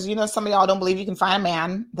lonely because, you know, some of y'all don't believe you can find a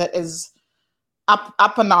man that is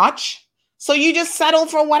up a notch. So you just settle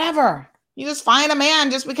for whatever. You just find a man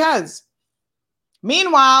just because.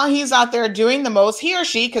 Meanwhile, he's out there doing the most, he or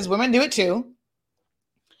she, because women do it too.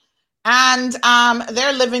 And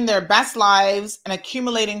they're living their best lives and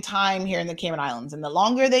accumulating time here in the Cayman Islands. And the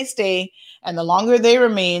longer they stay and the longer they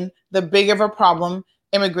remain, the bigger of a problem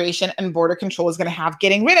immigration and border control is going to have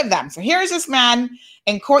getting rid of them. So here's this man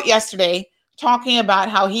in court yesterday talking about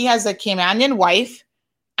how he has a Caymanian wife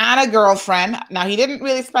and a girlfriend. Now, he didn't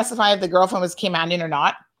really specify if the girlfriend was Caymanian or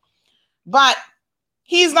not, but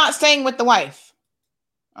he's not staying with the wife.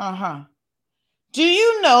 Do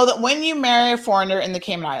you know that when you marry a foreigner in the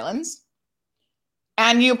Cayman Islands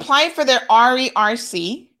and you apply for their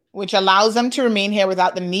RERC, which allows them to remain here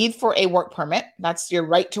without the need for a work permit, that's your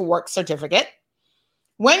right to work certificate.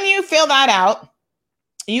 When you fill that out,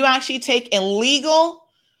 you actually take a legal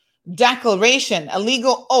declaration, a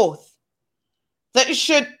legal oath that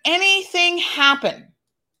should anything happen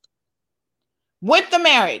with the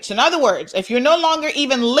marriage, in other words, if you're no longer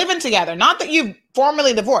even living together, not that you've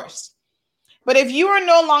formally divorced, but if you are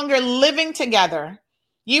no longer living together,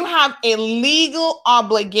 you have a legal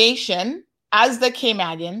obligation as the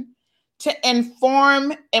Caymanian to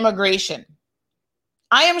inform immigration.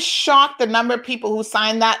 I am shocked the number of people who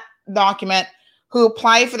signed that document, who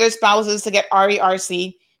apply for their spouses to get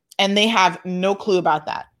RERC, and they have no clue about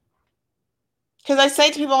that. Because I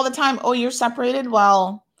say to people all the time, oh, you're separated?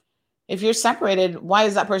 Well, if you're separated, why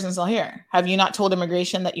is that person still here? Have you not told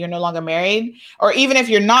immigration that you're no longer married? Or even if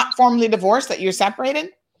you're not formally divorced, that you're separated?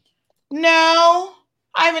 No,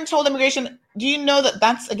 I haven't told immigration. Do you know that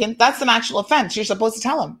that's an actual offense? You're supposed to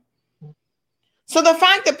tell them. So the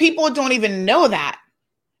fact that people don't even know that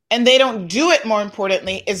and they don't do it, more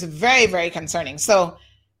importantly, is very, very concerning. So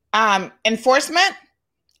enforcement,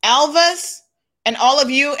 Elvis, and all of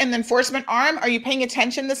you in the enforcement arm, are you paying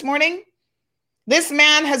attention this morning? This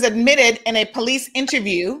man has admitted in a police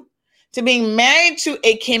interview to being married to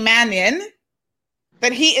a Caymanian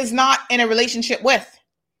that he is not in a relationship with.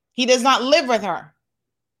 He does not live with her.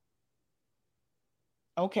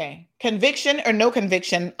 Okay. Conviction or no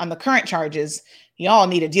conviction on the current charges, y'all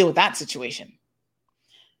need to deal with that situation.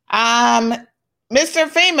 Mr.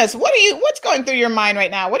 Famous, what's going through your mind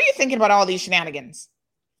right now? What are you thinking about all these shenanigans?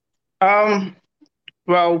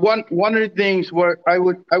 Well, one of the things where I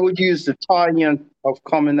would use the tie-in of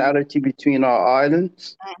commonality between our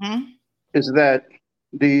islands is that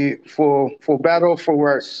for better or for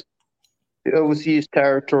worse, the overseas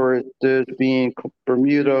territory, there's being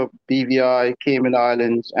Bermuda, BVI, Cayman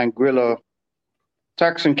Islands, Anguilla,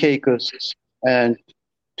 Turks and Caicos, and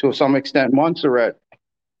to some extent Montserrat.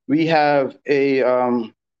 We have a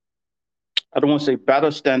I don't want to say better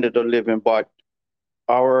standard of living, but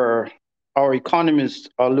our economies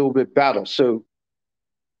are a little bit better. So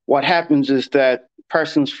what happens is that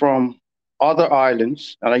persons from other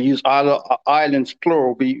islands, and I use other islands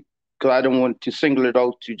plural because I don't want to single it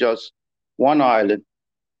out to just one island,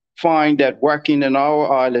 find that working in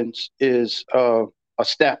our islands is a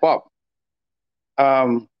step up.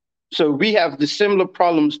 So we have the similar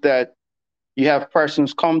problems that you have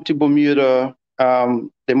persons come to Bermuda,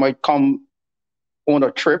 they might come on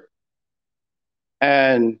a trip,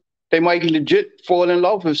 and they might legit fall in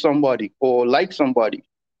love with somebody or like somebody.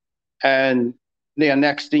 And the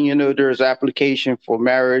next thing you know, there's application for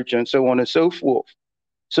marriage and so on and so forth.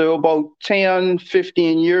 So about 10,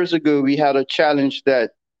 15 years ago, we had a challenge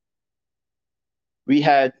that we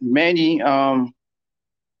had many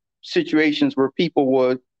situations where people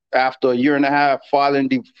would, after a year and a half, filing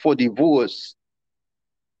for divorce,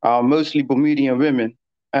 mostly Bermudian women,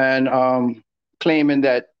 and claiming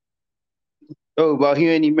that, oh, well, he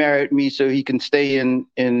only married me so he can stay in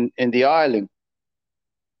the island.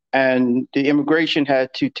 And the immigration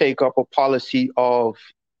had to take up a policy of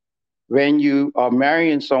when you are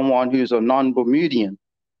marrying someone who's a non-Bermudian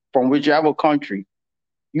from whichever country,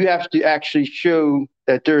 you have to actually show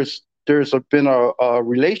that there's been a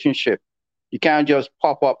relationship. You can't just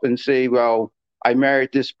pop up and say, well, I married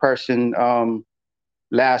this person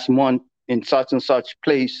last month in such and such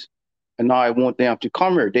place, and now I want them to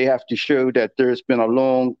come here. They have to show that there's been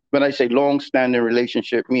when I say long-standing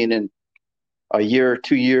relationship, meaning a year,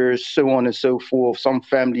 2 years, so on and so forth, some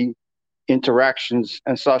family interactions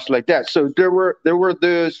and such like that. So there were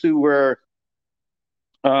those who were,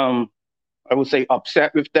 I would say,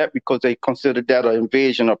 upset with that because they considered that an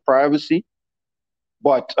invasion of privacy.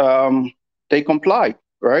 But they complied,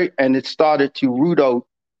 right? And it started to root out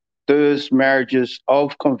those marriages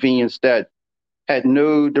of convenience that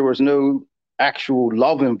there was no actual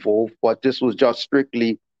love involved, but this was just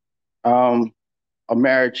strictly a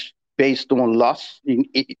marriage based on lust,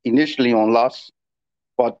 initially on lust.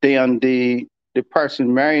 But then the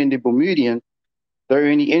person marrying the Bermudian, their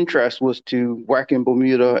only interest was to work in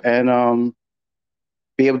Bermuda and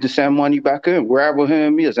be able to send money back in wherever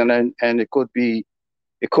him is, and it could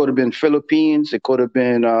have been Philippines, it could have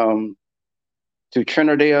been to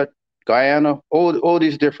Trinidad, Guyana, all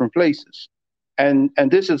these different places, and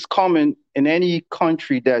this is common in any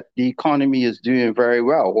country that the economy is doing very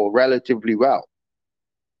well or relatively well.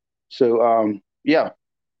 So yeah.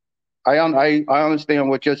 I understand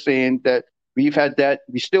what you're saying, that we've had that,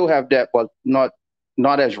 we still have that, but not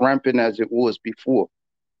as rampant as it was before.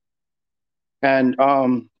 And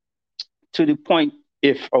to the point,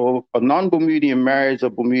 if a non-Bermudian marries a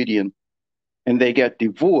Bermudian and they get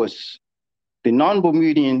divorced, the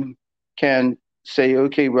non-Bermudian can say,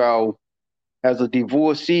 okay, well, as a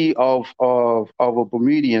divorcee of a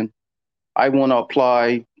Bermudian, I want to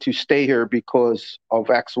apply to stay here because of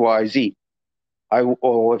X, Y, Z.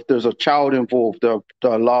 Or if there's a child involved, they're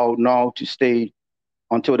allowed now to stay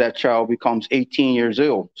until that child becomes 18 years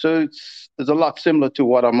old. So it's a lot similar to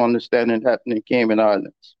what I'm understanding happening in Cayman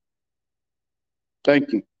Islands.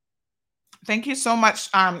 Thank you. Thank you so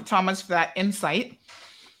much, Thomas, for that insight.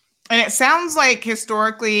 And it sounds like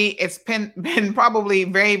historically it's been probably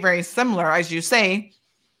very, very similar, as you say,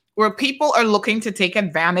 where people are looking to take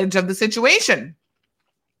advantage of the situation.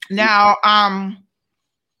 Now,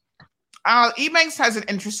 Ebanks has an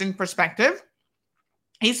interesting perspective.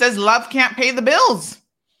 He says love can't pay the bills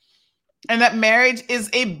and that marriage is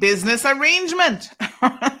a business arrangement.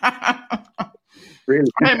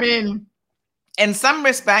 Really? I mean, in some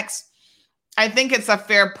respects, I think it's a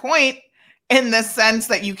fair point in the sense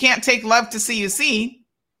that you can't take love to CUC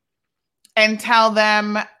and tell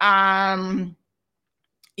them,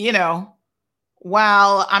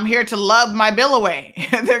 well, I'm here to love my bill away.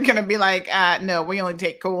 They're going to be like, no, we only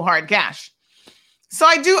take cold, hard cash. So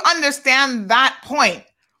I do understand that point,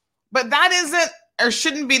 but that isn't or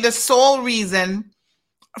shouldn't be the sole reason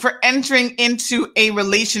for entering into a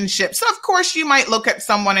relationship. So of course you might look at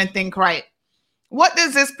someone and think, right, What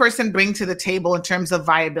does this person bring to the table in terms of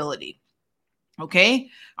viability? Okay.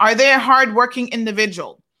 Are they a hardworking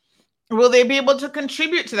individual? Will they be able to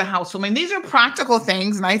contribute to the household? I mean, these are practical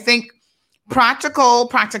things. And I think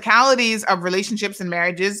practicalities of relationships and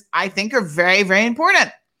marriages, I think, are very, very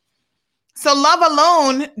important. So love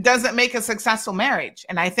alone doesn't make a successful marriage.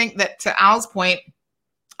 And I think that, to Al's point,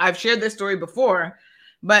 I've shared this story before,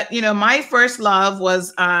 but my first love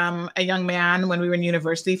was a young man when we were in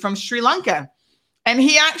university from Sri Lanka. And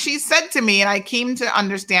he actually said to me, and I came to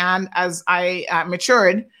understand as I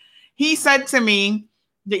matured, he said to me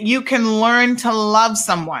that you can learn to love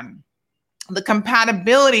someone. The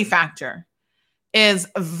compatibility factor is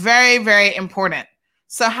very, very important.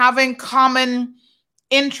 So having common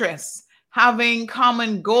interests, having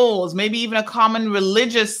common goals, maybe even a common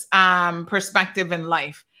religious perspective in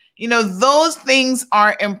life, those things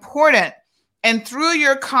are important. And through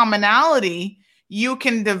your commonality, you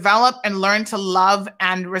can develop and learn to love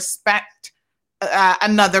and respect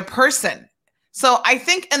another person. So I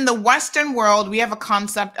think in the Western world, we have a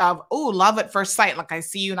concept of, love at first sight. Like, I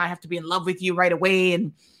see you and I have to be in love with you right away.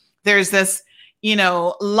 And there's this,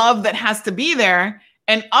 love that has to be there.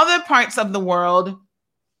 And other parts of the world,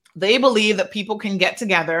 they believe that people can get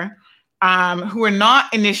together who are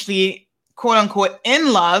not initially, quote unquote,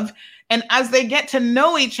 in love. And as they get to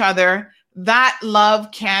know each other, that love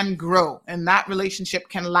can grow and that relationship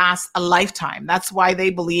can last a lifetime. That's why they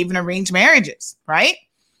believe in arranged marriages, right?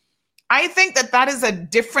 I think that is a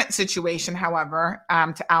different situation, however,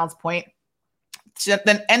 to Al's point,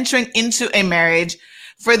 than entering into a marriage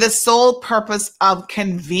for the sole purpose of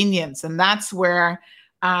convenience. And that's where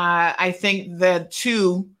I think the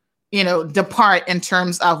two, depart in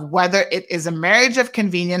terms of whether it is a marriage of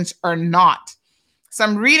convenience or not. So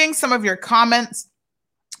I'm reading some of your comments.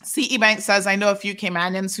 C.E. Banks says, I know a few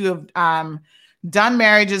Caymanians who have done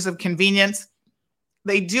marriages of convenience.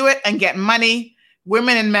 They do it and get money.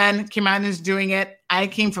 Women and men, Caymanians doing it. I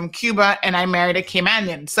came from Cuba and I married a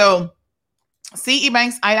Caymanian. So C.E.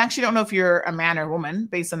 Banks, I actually don't know if you're a man or woman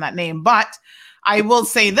based on that name, but I will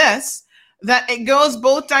say this, that it goes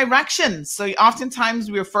both directions. So oftentimes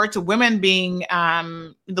we refer to women being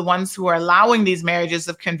the ones who are allowing these marriages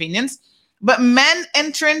of convenience, but men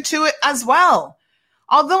enter into it as well.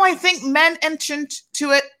 Although I think men enter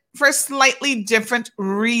into it for a slightly different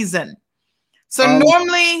reason. So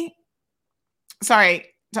normally, sorry,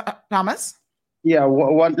 Thomas? Yeah,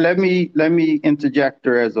 let me interject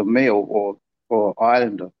her as a male or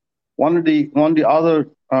islander. One of the other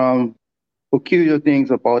peculiar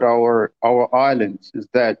things about our islands is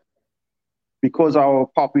that because our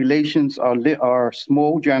populations are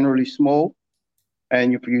small, generally small,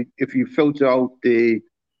 and if you filter out the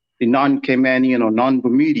non-Caymanian or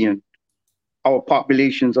non-Bermudian, our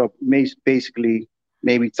populations are basically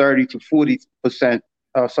maybe 30 to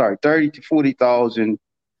 40,000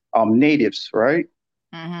 natives, right?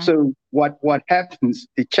 Mm-hmm. So what happens,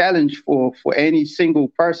 the challenge for any single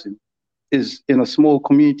person is in a small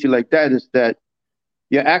community like that is that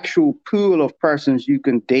your actual pool of persons you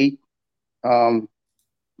can date,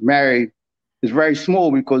 marry is very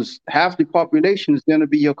small because half the population is going to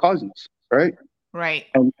be your cousins, right? Right.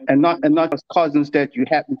 And not just cousins that you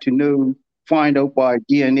happen to find out by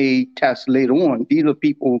DNA tests later on. These are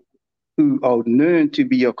people who are known to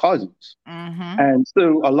be your cousins. Mm-hmm. And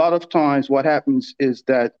so a lot of times what happens is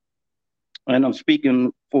that, and I'm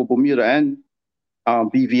speaking for Bermuda and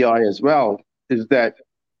BVI as well, is that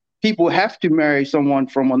people have to marry someone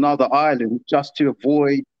from another island just to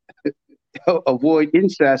avoid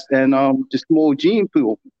incest and the small gene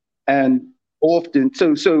pool. And often,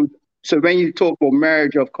 so when you talk about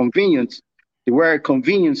marriage of convenience, the word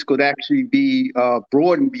convenience could actually be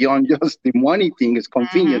broadened beyond just the money thing. It's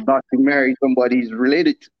convenient not to marry somebody who's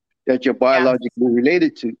related to, that you're biologically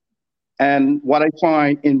related to. And what I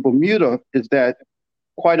find in Bermuda is that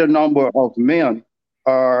quite a number of men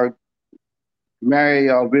are marry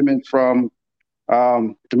women from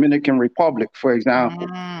Dominican Republic, for example.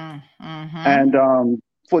 And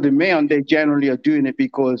for the men, they generally are doing it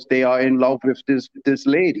because they are in love with this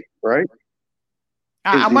lady, right?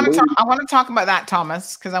 I want to talk about that,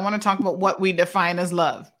 Thomas, because I want to talk about what we define as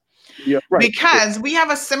love. Yeah, right. Because we have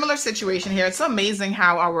a similar situation here. It's so amazing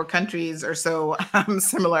how our countries are so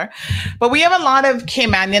similar. But we have a lot of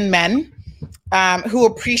Caymanian men who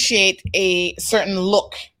appreciate a certain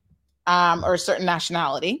look or a certain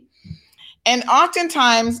nationality. And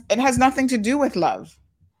oftentimes it has nothing to do with love,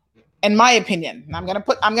 in my opinion. I'm gonna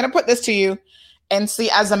put this to you and see,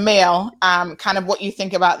 as a male, kind of what you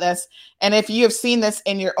think about this. And if you have seen this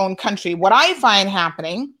in your own country. What I find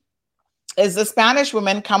happening is the Spanish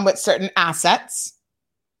women come with certain assets.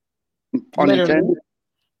 pun literally, intended.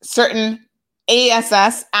 certain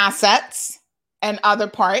ASS assets and other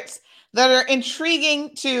parts that are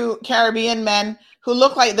intriguing to Caribbean men who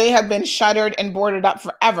look like they have been shuttered and boarded up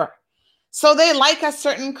forever. So they like a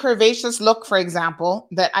certain curvaceous look, for example,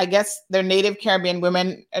 that I guess their native Caribbean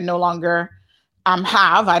women no longer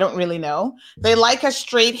have. I don't really know. They like a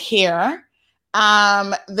straight hair.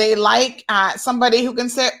 They like somebody who can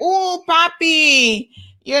say, "Oh, papi,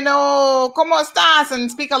 ¿cómo estás?" and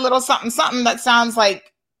speak a little something, something that sounds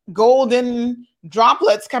like golden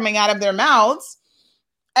droplets coming out of their mouths.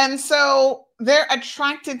 And so they're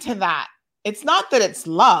attracted to that. It's not that it's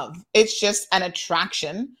love, it's just an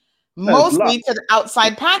attraction, mostly to the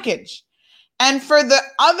outside package. And for the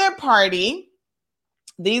other party,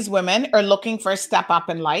 these women are looking for a step up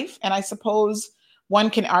in life. And I suppose one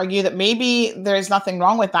can argue that maybe there's nothing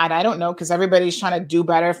wrong with that. I don't know, because everybody's trying to do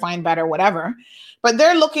better, find better, whatever. But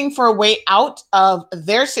they're looking for a way out of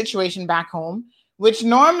their situation back home, which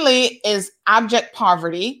normally is abject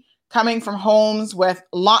poverty, coming from homes with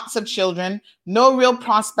lots of children, no real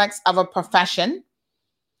prospects of a profession.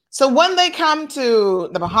 So when they come to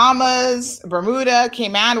the Bahamas, Bermuda,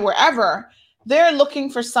 Cayman, wherever, they're looking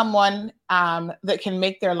for someone that can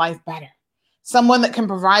make their life better, someone that can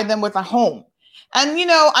provide them with a home. And,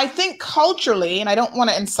 I think culturally, and I don't want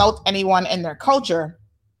to insult anyone in their culture,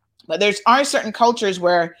 but there are certain cultures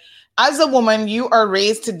where as a woman, you are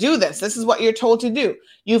raised to do this. This is what you're told to do.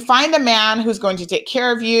 You find a man who's going to take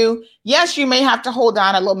care of you. Yes, you may have to hold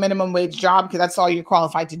down a low minimum wage job because that's all you're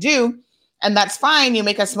qualified to do. And that's fine. You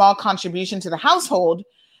make a small contribution to the household.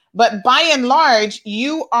 But by and large,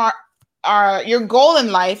 your goal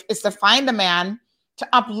in life is to find a man to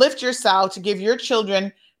uplift yourself, to give your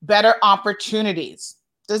children better opportunities.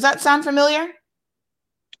 Does that sound familiar?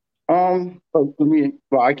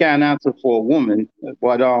 I can't answer for a woman,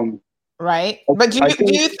 but right. But do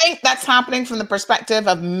you think that's happening from the perspective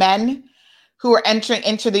of men who are entering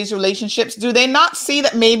into these relationships? Do they not see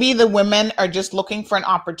that maybe the women are just looking for an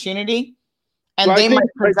opportunity, and they might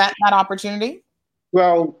present that opportunity?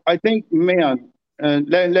 Well, I think, man,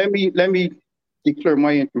 let me declare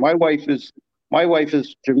my wife is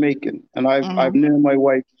Jamaican, and I've known my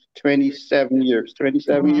wife 27 years,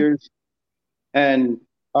 and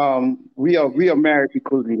we are married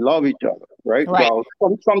because we love each other, right? Well,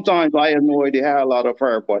 sometimes I annoy the hell out of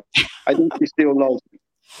her, but I think she still loves me.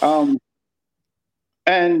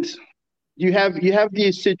 And you have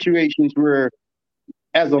these situations where,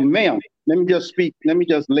 as a man, let me just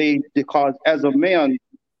lay, because as a man,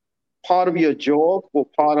 part of your job or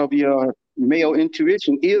part of your male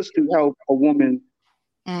intuition is to help a woman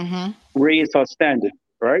raise her standard,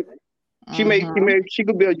 right? She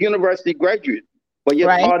could be a university graduate, but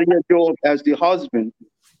yet part of your job as the husband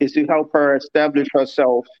is to help her establish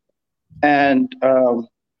herself and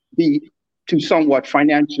be to somewhat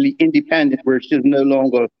financially independent, where she's no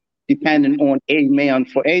longer dependent on a man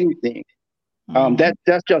for anything.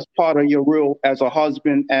 That's just part of your role as a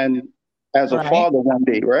husband and as a father one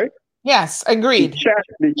day, right? Yes, agreed.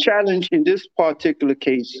 The challenge in this particular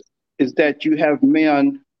case is that you have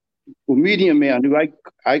men, or medium men, who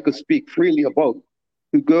I could speak freely about,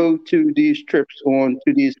 who go to these trips to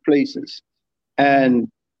these places. And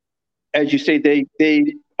as you say,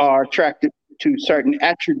 they are attracted to certain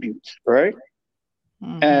attributes, right?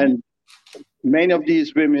 And many of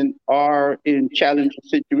these women are in challenging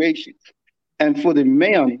situations. And for the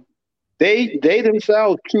men, they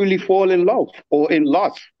themselves truly fall in love or in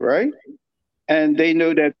lust, right? And they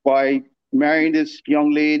know that by marrying this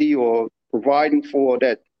young lady or providing for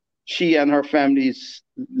that, she and her family's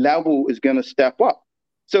level is going to step up.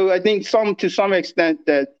 So I think to some extent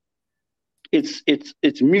that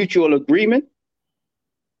it's mutual agreement,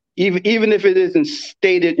 even if it isn't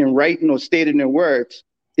stated in writing or stated in words.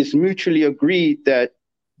 It's mutually agreed that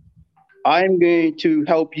I'm going to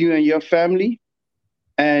help you and your family,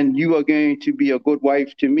 and you are going to be a good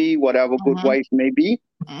wife to me, whatever good wife may be,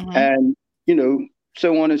 and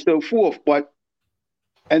so on and so forth.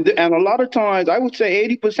 And a lot of times, I would say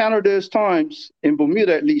 80% of those times, in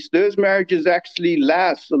Bermuda at least, those marriages actually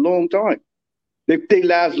last a long time. They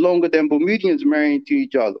last longer than Bermudians marrying to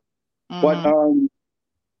each other. But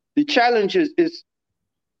the challenge is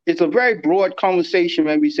it's a very broad conversation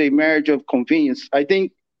when we say marriage of convenience. I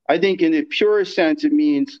think in the purest sense, it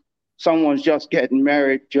means someone's just getting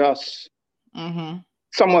married,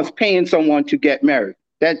 someone's paying someone to get married.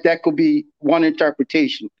 That could be one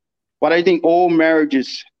interpretation. But I think all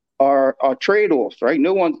marriages are trade-offs, right?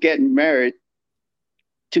 No one's getting married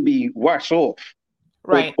to be worse off,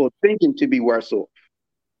 or thinking to be worse off.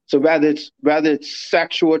 So whether it's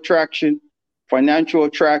sexual attraction, financial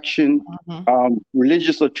attraction,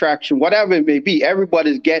 religious attraction, whatever it may be.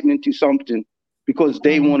 Everybody's getting into something because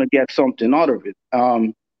they want to get something out of it.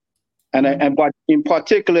 But in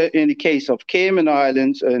particular, in the case of Cayman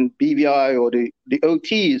Islands and BVI or the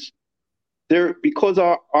OTs, because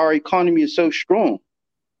our economy is so strong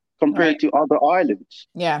compared to other islands.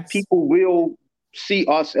 Yes. People will see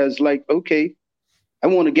us as like, okay, I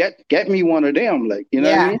want to get me one of them. Like, you know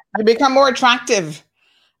what I mean? You become more attractive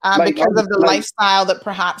because of the lifestyle that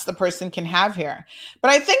perhaps the person can have here.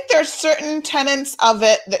 But I think there's certain tenets of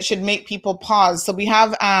it that should make people pause. So we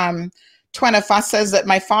have Twenna Fuss says that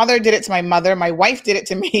my father did it to my mother. My wife did it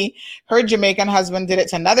to me. Her Jamaican husband did it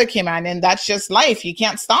to another Caymanian. That's just life. You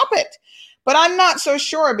can't stop it. But I'm not so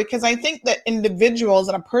sure, because I think that individuals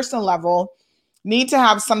on a personal level need to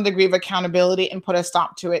have some degree of accountability and put a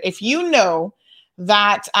stop to it. If you know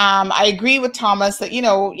that, I agree with Thomas that, you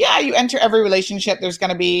enter every relationship, there's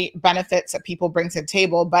going to be benefits that people bring to the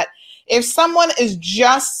table. But if someone is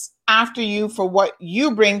just after you for what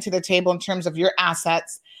you bring to the table in terms of your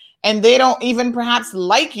assets, and they don't even perhaps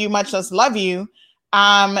like you, much less love you,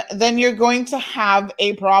 then you're going to have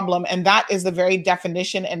a problem. And that is the very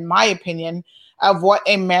definition, in my opinion, of what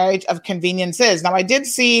a marriage of convenience is. Now, I did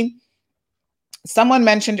see someone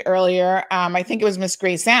mentioned earlier, I think it was Miss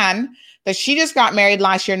Grace Ann, that she just got married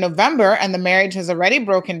last year in November, and the marriage has already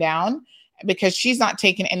broken down because she's not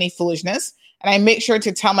taking any foolishness. And I make sure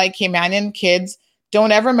to tell my Caymanian kids,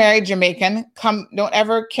 don't ever marry Jamaican. Don't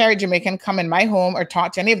ever carry Jamaican, come in my home or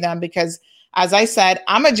talk to any of them, because as I said,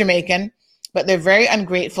 I'm a Jamaican, but they're very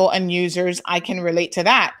ungrateful and users. I can relate to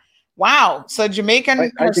that. Wow. So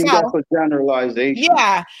Jamaican I think that's a generalization.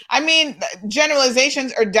 Yeah. I mean,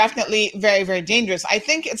 generalizations are definitely very, very dangerous. I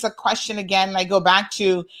think it's a question, again, I go back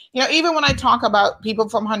to, even when I talk about people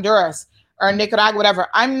from Honduras or Nicaragua, whatever,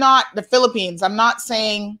 I'm not the Philippines. I'm not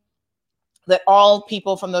saying that all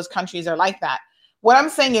people from those countries are like that. What I'm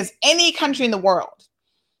saying is any country in the world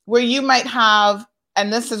where you might have,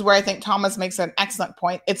 and this is where I think Thomas makes an excellent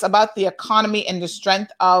point, it's about the economy and the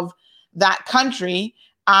strength of that country.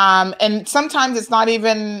 And sometimes it's not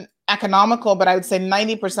even economical, but I would say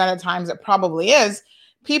 90% of times it probably is.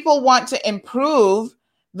 People want to improve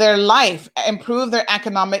their life, improve their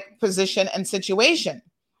economic position and situation.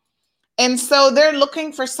 And so they're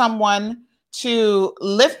looking for someone to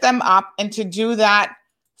lift them up and to do that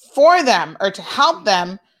for them, or to help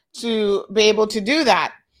them to be able to do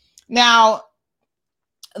that. Now,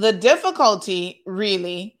 the difficulty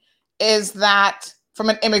really is that from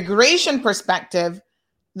an immigration perspective,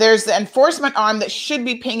 there's the enforcement arm that should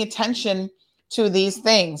be paying attention to these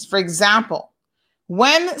things. For example,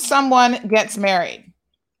 when someone gets married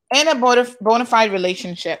in a bona fide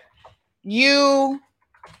relationship, you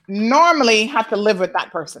normally have to live with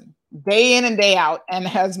that person day in and day out. And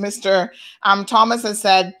as Mr. Thomas has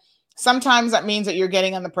said, sometimes that means that you're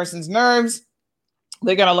getting on the person's nerves.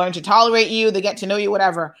 They're going to learn to tolerate you. They get to know you,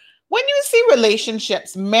 whatever. When you see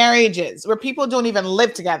relationships, marriages, where people don't even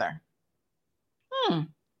live together,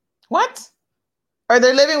 what? Or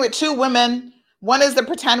they're living with two women. One is the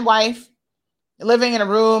pretend wife living in a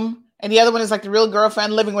room, and the other one is like the real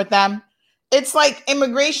girlfriend living with them. It's like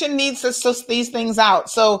immigration needs to suss these things out.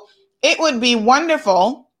 So it would be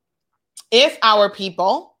wonderful if our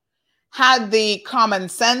people had the common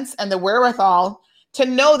sense and the wherewithal to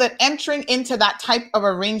know that entering into that type of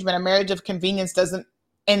arrangement, a marriage of convenience, doesn't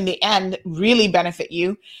in the end really benefit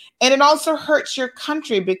you. And it also hurts your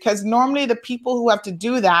country, because normally the people who have to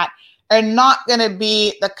do that are not going to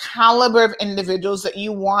be the caliber of individuals that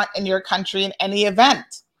you want in your country in any event.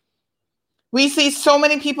 We see so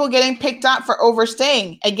many people getting picked up for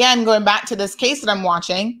overstaying. Again, going back to this case that I'm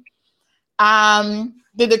watching, the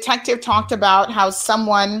detective talked about how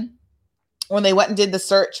someone, when they went and did the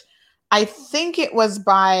search, I think it was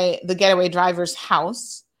by the getaway driver's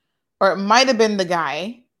house, or it might have been the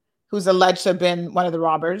guy who's alleged to have been one of the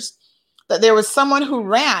robbers, that there was someone who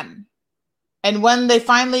ran. And when they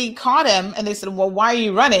finally caught him and they said, well, why are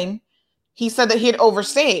you running? He said that he had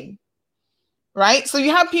overstayed, right? So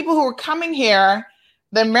you have people who are coming here,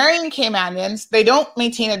 they're marrying Caymanians, they don't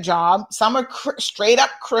maintain a job. Some are straight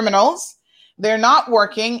up criminals. They're not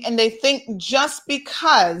working, and they think just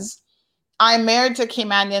because I'm married to a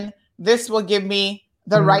Caymanian, this will give me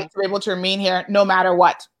the right to be able to remain here no matter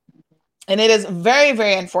what. And it is very,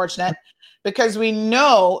 very unfortunate, because we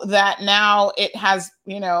know that now it has,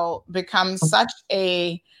 become such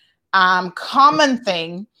a common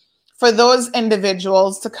thing for those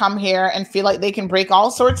individuals to come here and feel like they can break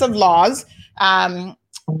all sorts of laws.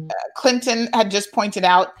 Clinton had just pointed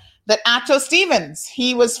out that Atto Stevens,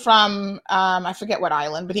 he was from, I forget what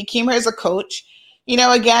island, but he came here as a coach.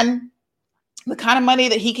 Again, the kind of money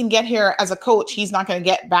that he can get here as a coach, he's not going to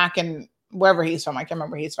get back in wherever he's from. I can't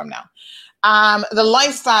remember where he's from now. The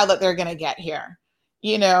lifestyle that they're going to get here,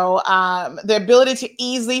 the ability to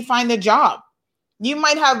easily find a job. You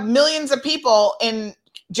might have millions of people in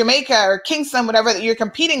Jamaica or Kingston, whatever that you're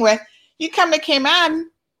competing with. You come to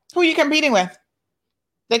Cayman, who are you competing with?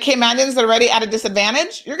 The Caymanians that are already at a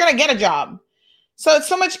disadvantage? You're going to get a job. So it's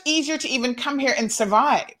so much easier to even come here and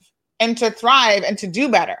survive and to thrive and to do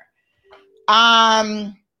better.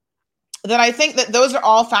 That I think that those are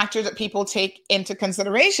all factors that people take into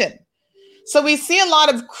consideration. So we see a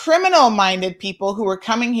lot of criminal-minded people who are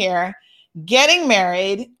coming here, getting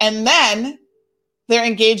married, and then they're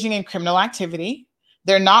engaging in criminal activity.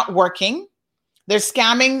 They're not working. They're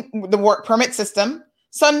scamming the work permit system.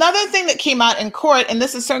 So another thing that came out in court, and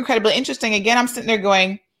this is so incredibly interesting. Again, I'm sitting there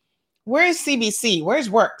going, where's CBC? Where's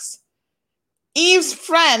Works? Eve's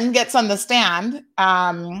friend gets on the stand.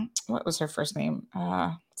 What was her first name?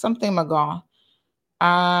 Something McGaw.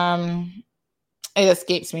 It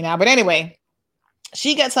escapes me now. But anyway,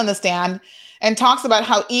 she gets on the stand and talks about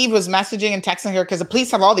how Eve was messaging and texting her because the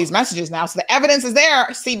police have all these messages now. So the evidence is there,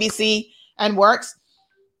 CBC and Works.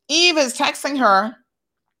 Eve is texting her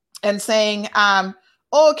and saying,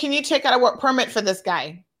 oh, can you take out a work permit for this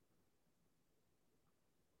guy?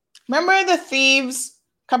 Remember the thieves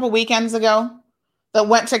a couple weekends ago that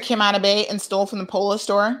went to Cayman Bay and stole from the Polo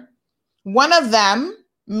store? One of them,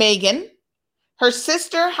 Megan, her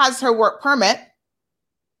sister has her work permit,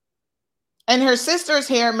 and her sister's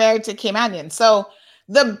here married to Caymanian. So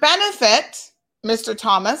the benefit, Mr.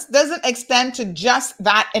 Thomas, doesn't extend to just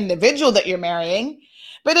that individual that you're marrying,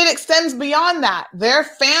 but it extends beyond that, their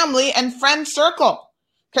family and friend circle.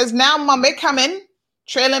 Because now mom may come in,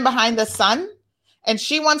 trailing behind the son, and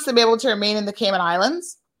she wants to be able to remain in the Cayman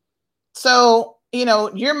Islands. So,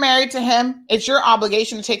 you're married to him. It's your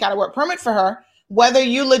obligation to take out a work permit for her, whether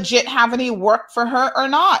you legit have any work for her or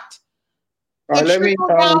not. The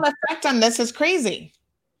trickle-down effect on this is crazy.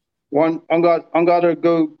 I'm gonna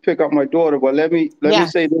go pick up my daughter, but let me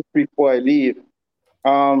say this before I leave.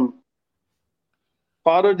 Part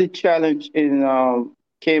of the challenge in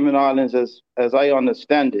Cayman Islands, as I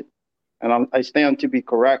understand it, and I stand to be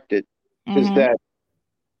corrected, is that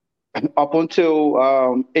up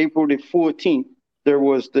until April the 14th, there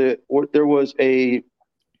was a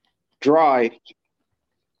drive,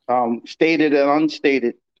 stated and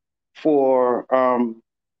unstated, for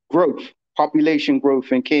population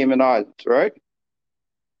growth in Cayman Islands, right?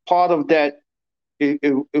 Part of that,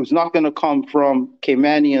 it was not going to come from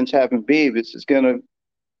Caymanians having babies. It's going to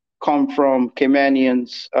come from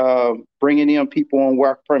Caymanians bringing in people on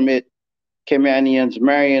work permit, Caymanians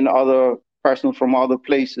marrying other persons from other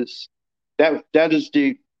places. That is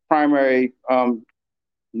the primary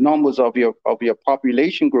numbers of your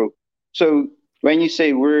population growth. So when you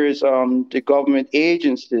say where is the government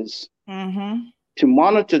agencies to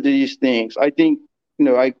monitor these things, I think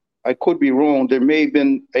I could be wrong. There may have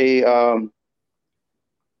been a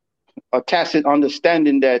tacit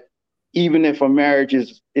understanding that even if a marriage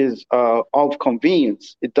is of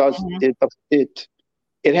convenience, it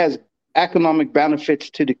has economic benefits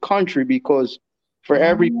to the country, because for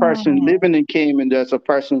every person living in Cayman, there's a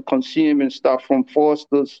person consuming stuff from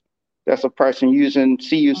Foster's, there's a person using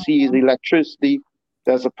CUC's electricity,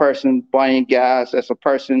 there's a person buying gas, there's a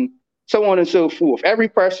person, so on and so forth. Every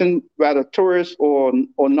person, whether tourist or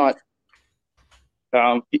not,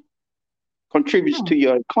 contributes to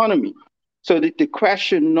your economy. So the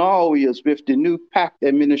question now is, with the new PACT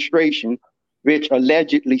administration, which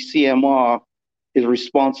allegedly CMR is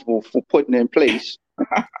responsible for putting in place,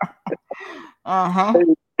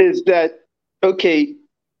 is that, okay,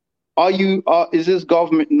 is this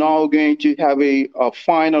government now going to have a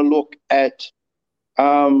final look at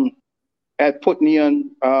putting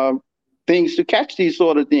in things to catch these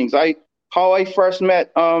sort of things? How I first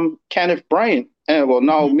met Kenneth Bryant,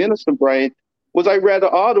 now Minister Bryant, was I read an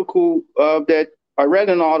article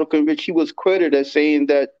in which he was quoted as saying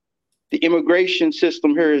that the immigration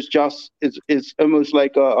system here is almost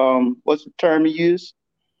like what's the term he used?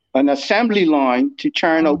 An assembly line to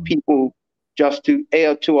churn out people just to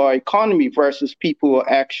add to our economy versus people who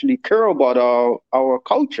actually care about our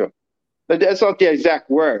culture. But that's not the exact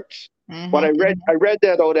words. But I read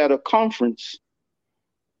that out at a conference,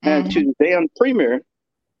 and to the then premier,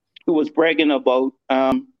 who was bragging about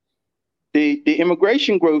the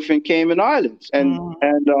immigration growth in Cayman Islands, and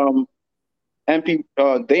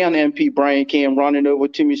MP Brian came running over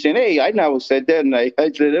to me saying, "Hey, I never said that." And I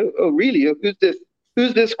said, "Oh, really?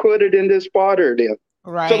 Who's this quoted in this part or there?"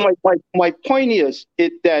 Right. So my point is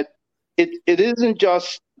that it isn't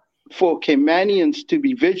just for Caymanians to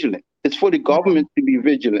be vigilant. It's for the government to be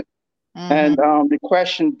vigilant. And the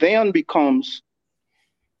question then becomes,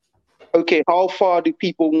 okay, how far do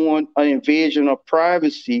people want an invasion of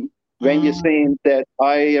privacy when you're saying that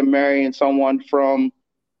I am marrying someone from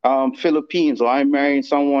Philippines, or I'm marrying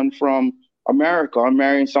someone from America, I'm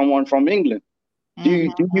marrying someone from England?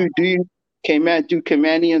 Do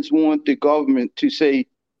Caymanians want the government to say,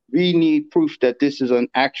 we need proof that this is an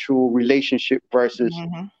actual relationship versus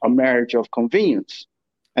a marriage of convenience?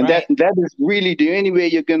 And that is really the only way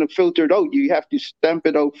you're going to filter it out. You have to stamp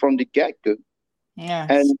it out from the get-go.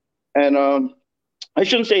 Yes. And I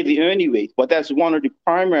shouldn't say the only way, but that's one of the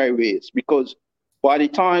primary ways, because by the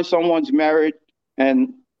time someone's married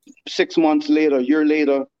and 6 months later, a year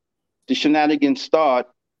later, the shenanigans start,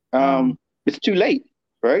 it's too late,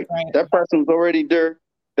 right? That person's already there.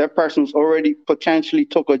 That person's already potentially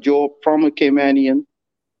took a job from a Caymanian,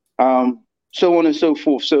 so on and so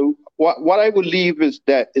forth. So what I would leave is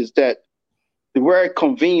that the word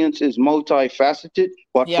convenience is multifaceted,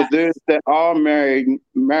 but for those that are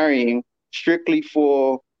marrying strictly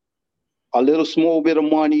for a little small bit of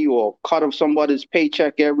money or cut of somebody's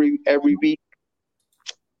paycheck every week,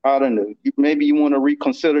 I don't know. Maybe you want to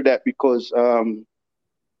reconsider that, because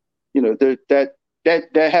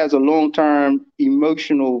that has a long-term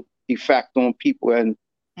emotional effect on people. And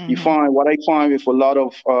you find, what I find with a lot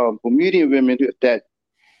of Bermudian women that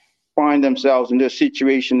find themselves in this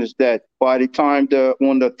situation is that by the time they're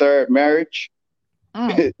on the third marriage,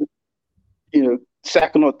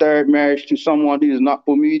 second or third marriage to someone who is not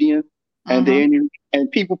Bermudian,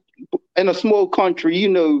 and people in a small country,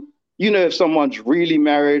 if someone's really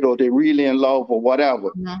married or they're really in love or whatever,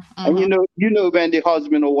 and when the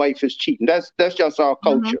husband or wife is cheating. That's just our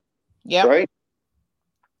culture, right?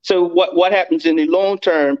 So what happens in the long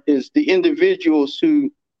term is the individuals who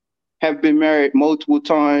have been married multiple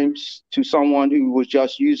times to someone who was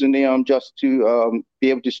just using them just to be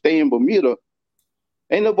able to stay in Bermuda.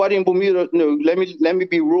 Ain't nobody in Bermuda. No, let me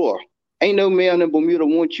be raw. Ain't no man in Bermuda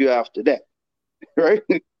want you after that, right?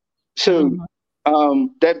 So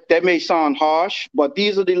that may sound harsh, but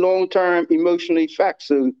these are the long-term emotional effects.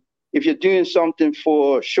 So if you're doing something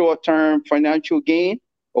for short-term financial gain,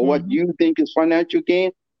 or what you think is financial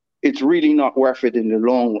gain, it's really not worth it in the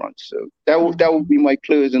long run. So that would be my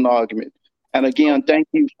closing argument. And again, thank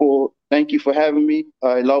you for having me.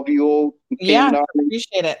 I love you all.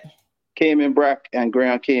 Appreciate it. Cayman Brack and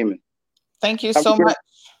Grand Cayman. Thank you so much.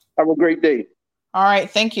 Have a great day. All right.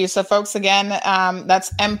 Thank you. So folks, again,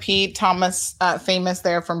 that's MP Thomas Famous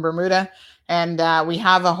there from Bermuda. And we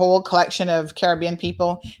have a whole collection of Caribbean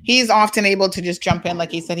people. He's often able to just jump in.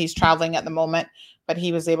 Like he said, he's traveling at the moment, but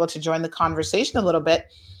he was able to join the conversation a little bit.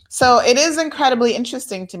 So it is incredibly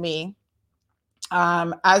interesting to me,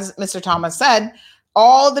 as Mr. Thomas said,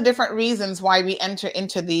 all the different reasons why we enter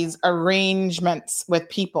into these arrangements with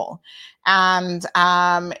people. And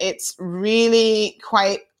it's really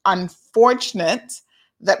quite unfortunate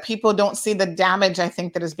that people don't see the damage, I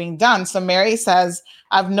think, that is being done. So Mary says,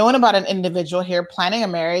 I've known about an individual here planning a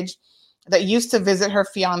marriage that used to visit her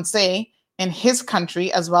fiance in his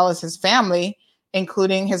country, as well as his family,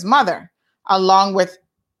 including his mother. Along with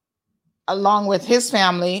his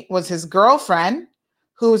family was his girlfriend,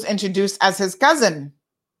 who was introduced as his cousin.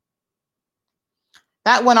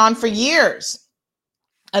 That went on for years.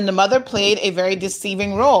 And the mother played a very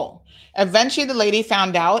deceiving role. Eventually, the lady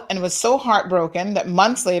found out and was so heartbroken that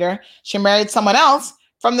months later, she married someone else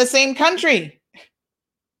from the same country.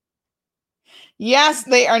 Yes,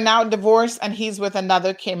 they are now divorced, and he's with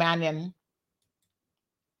another Caymanian.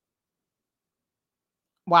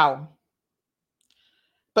 Wow.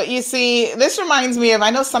 But you see, this reminds me of, I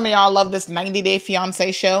know some of y'all love this 90 Day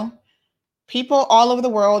Fiancé show. People all over the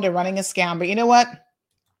world are running a scam. But you know what?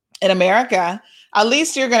 In America, at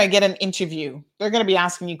least you're going to get an interview. They're going to be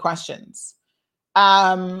asking you questions.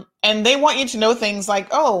 And they want you to know things like,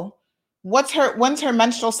 oh, when's her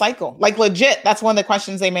menstrual cycle? Like legit, that's one of the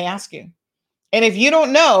questions they may ask you. And if you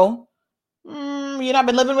don't know, you not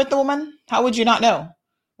been living with the woman? How would you not know?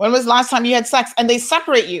 When was the last time you had sex? And they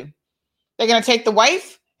separate you. They're going to take the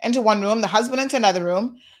wife into one room, the husband into another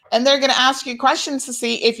room, and they're going to ask you questions to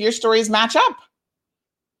see if your stories match up.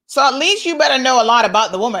 So at least you better know a lot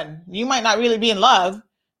about the woman. You might not really be in love,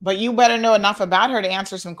 but you better know enough about her to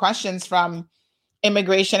answer some questions from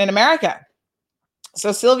immigration in America.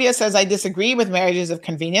 So Sylvia says, I disagree with marriages of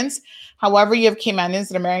convenience. However, you have Caymanians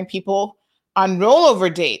that are marrying people on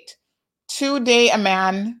rollover date. Today, a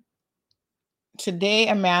man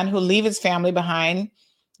who leave his family behind,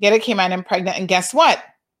 get a Caymanian pregnant, and guess what?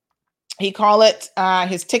 He call it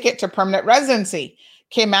his ticket to permanent residency.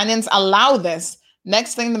 Caymanians allow this.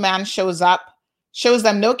 Next thing, the man shows up shows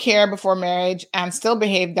them no care before marriage, and still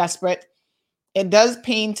behave desperate. It does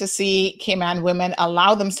pain to see Cayman women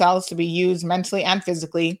allow themselves to be used mentally and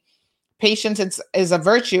physically. Patience is a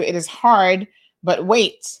virtue. It is hard, but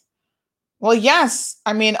wait. Well, yes.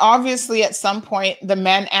 I mean, obviously, at some point, the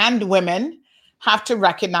men and women have to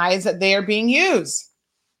recognize that they are being used.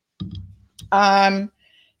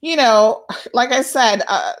 You know, like I said,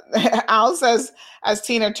 Al says, as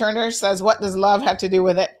Tina Turner says, what does love have to do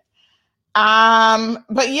with it?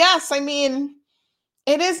 But yes, I mean,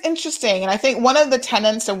 it is interesting. And I think one of the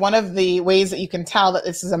tenets or one of the ways that you can tell that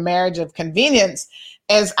this is a marriage of convenience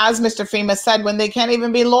is, as Mr. Famous said, when they can't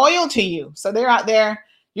even be loyal to you. So they're out there,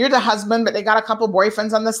 you're the husband, but they got a couple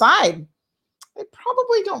boyfriends on the side. They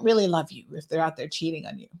probably don't really love you if they're out there cheating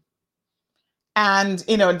on you. And,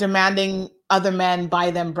 you know, demanding other men buy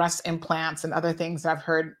them breast implants and other things that I've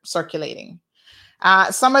heard circulating.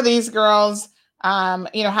 Some of these girls,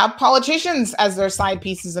 you know, have politicians as their side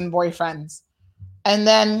pieces and boyfriends. And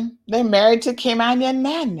then they're married to Caymanian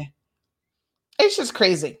men. It's just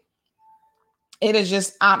crazy. It is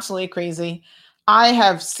just absolutely crazy. I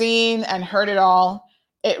have seen and heard it all.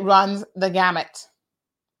 It runs the gamut.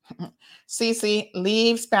 Cece,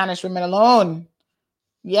 leave Spanish women alone.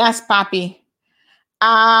 Yes, papi.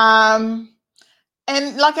 And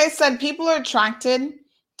like I said, people are attracted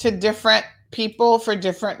to different people for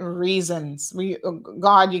different reasons.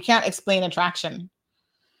 God, you can't explain attraction.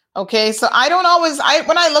 Okay, so I don't always,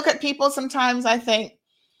 when I look at people, sometimes I think,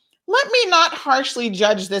 let me not harshly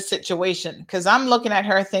judge this situation, because I'm looking at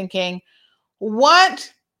her thinking,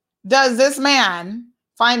 what does this man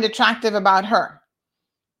find attractive about her?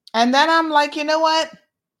 And then I'm like, you know what?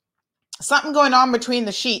 Something going on between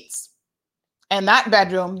the sheets and that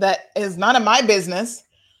bedroom that is none of my business,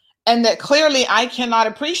 and that clearly I cannot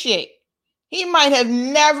appreciate. He might have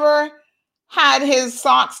never had his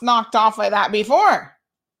socks knocked off like that before.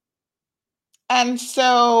 And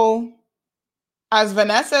so, as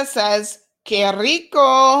Vanessa says, que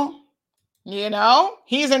rico, you know,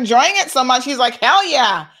 he's enjoying it so much. He's like, hell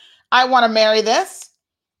yeah, I want to marry this,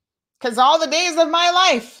 because all the days of my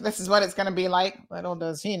life, this is what it's going to be like. Little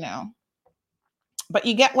does he know. But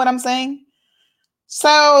you get what I'm saying?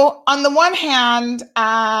 So on the one hand,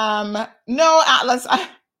 no, Atlas,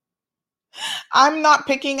 I'm not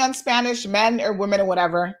picking on Spanish men or women or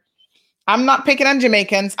whatever. I'm not picking on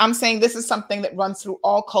Jamaicans. I'm saying this is something that runs through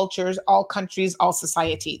all cultures, all countries, all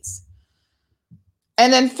societies.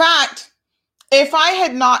 And in fact, if I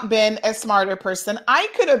had not been a smarter person, I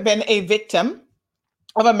could have been a victim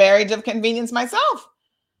of a marriage of convenience myself.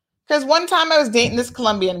 Because one time I was dating this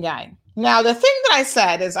Colombian guy. Now, the thing that I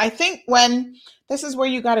said is, I think this is where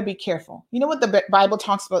you got to be careful. You know what the Bible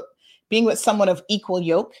talks about, being with someone of equal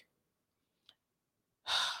yoke?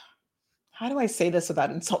 How do I say this without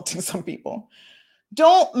insulting some people?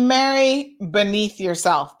 Don't marry beneath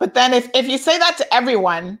yourself. But then if you say that to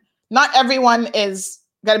everyone, not everyone is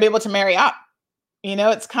going to be able to marry up. You know,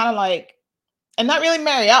 it's kind of like, and not really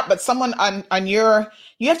marry up, but someone on you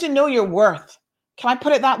have to know your worth. Can I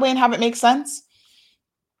put it that way and have it make sense?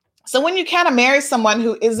 So when you kind of marry someone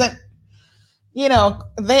who isn't, you know,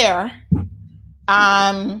 there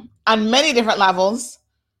on many different levels,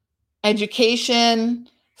 education,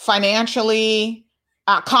 financially,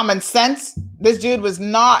 common sense, this dude was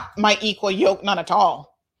not my equal yoke, not at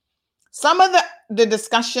all. Some of the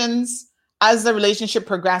discussions as the relationship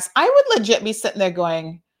progressed, I would legit be sitting there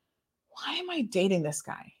going, why am I dating this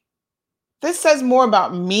guy? This says more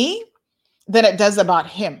about me than it does about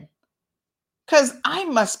him. Because I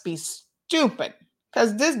must be stupid.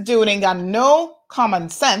 Because this dude ain't got no common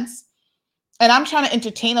sense. And I'm trying to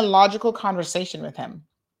entertain a logical conversation with him.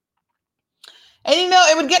 And, you know,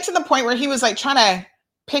 it would get to the point where he was like trying to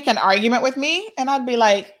pick an argument with me. And I'd be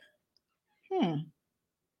like, well,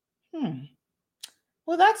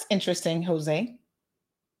 that's interesting, Jose.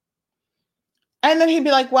 And then he'd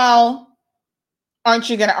be like, well, aren't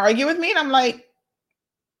you going to argue with me? And I'm like,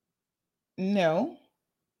 no.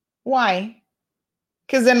 Why?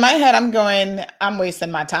 Because in my head, I'm going, I'm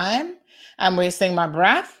wasting my time. I'm wasting my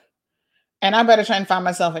breath. And I better try and find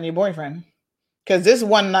myself a new boyfriend. Because this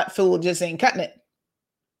one nut fool just ain't cutting it.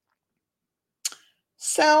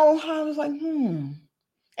 So I was like, And,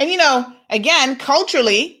 you know, again,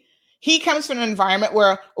 culturally, he comes from an environment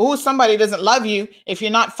where, somebody doesn't love you if you're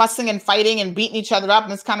not fussing and fighting and beating each other up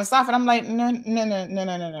and this kind of stuff. And I'm like, no.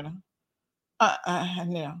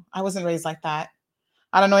 No, I wasn't raised like that.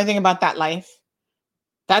 I don't know anything about that life.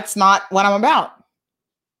 That's not what I'm about.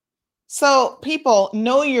 So people,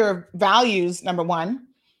 know your values, number one.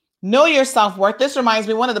 Know your self-worth. This reminds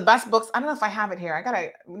me, one of the best books. I don't know if I have it here. I got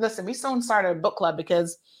to listen. We soon started a book club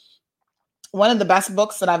because one of the best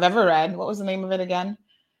books that I've ever read. What was the name of it again?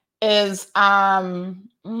 Is gosh,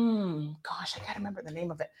 I can't remember the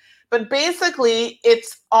name of it. But basically,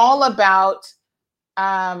 it's all about.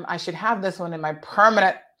 I should have this one in my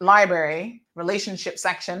permanent library relationship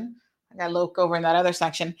section. I got to look over in that other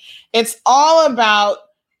section. It's all about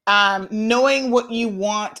knowing what you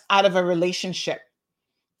want out of a relationship.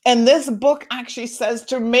 And this book actually says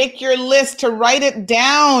to make your list, to write it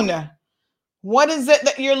down. What is it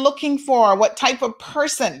that you're looking for? What type of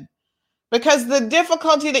person? Because the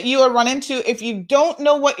difficulty that you will run into if you don't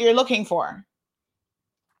know what you're looking for,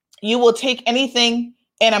 you will take anything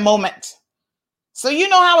in a moment. So you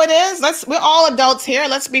know how it is. We're all adults here.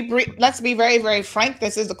 Let's be very, very frank.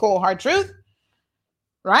 This is the cold, hard truth,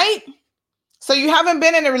 right? So you haven't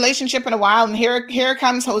been in a relationship in a while, and here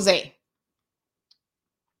comes Jose.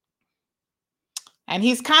 And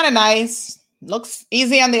he's kind of nice, looks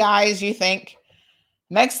easy on the eyes, you think.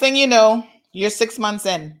 Next thing you know, you're 6 months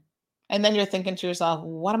in. And then you're thinking to yourself,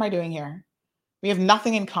 what am I doing here? We have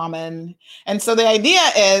nothing in common. And so the idea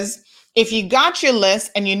is, if you got your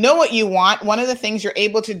list and you know what you want, one of the things you're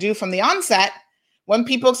able to do from the onset, when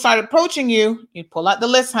people start approaching you, you pull out the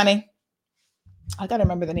list, honey. I got to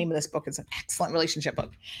remember the name of this book. It's an excellent relationship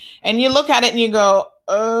book. And you look at it and you go,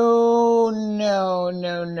 oh,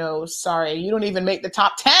 no. Sorry, you don't even make the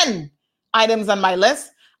top 10 items on my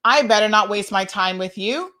list. I better not waste my time with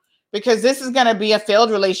you, because this is going to be a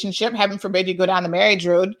failed relationship. Heaven forbid you go down the marriage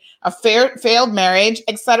road, a failed marriage,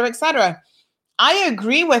 et cetera, et cetera. I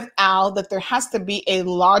agree with Al that there has to be a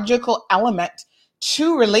logical element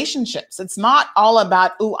to relationships. It's not all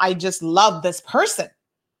about, oh, I just love this person,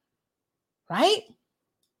 right?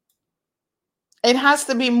 It has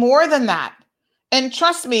to be more than that. And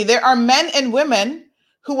trust me, there are men and women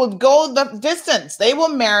who will go the distance. They will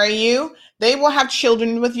marry you. They will have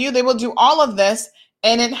children with you. They will do all of this.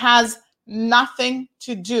 And it has nothing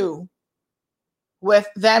to do with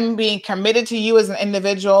them being committed to you as an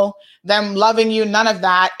individual, them loving you, none of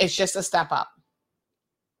that. It's just a step up.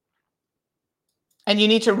 And you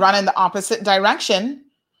need to run in the opposite direction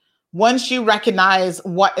once you recognize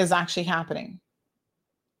what is actually happening.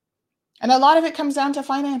 And a lot of it comes down to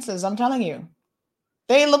finances, I'm telling you.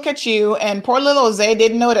 They look at you, and poor little Jose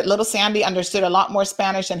didn't know that little Sandy understood a lot more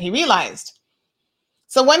Spanish than he realized.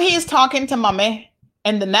 So when he's talking to Mommy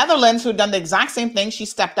in the Netherlands, who done the exact same thing, she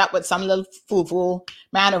stepped up with some little fool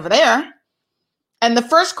man over there. And the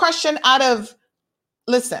first question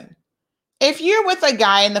listen, if you're with a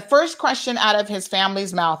guy and the first question out of his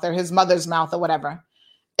family's mouth or his mother's mouth or whatever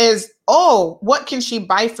is, oh, what can she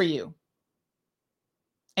buy for you?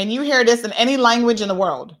 And you hear this in any language in the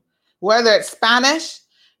world, whether it's Spanish,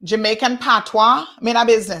 Jamaican patois, mina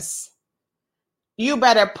business, you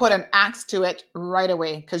better put an axe to it right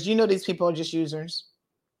away, because you know these people are just users.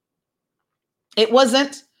 It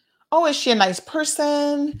wasn't, oh, is she a nice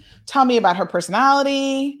person? Tell me about her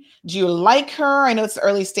personality. Do you like her? I know it's the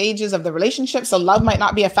early stages of the relationship, so love might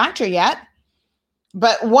not be a factor yet.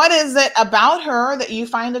 But what is it about her that you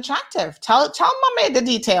find attractive? Tell Mommy the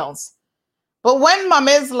details. But when Mom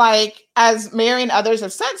is like, as Mary and others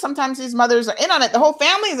have said, sometimes these mothers are in on it. The whole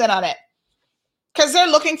family's in on it because they're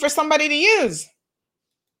looking for somebody to use.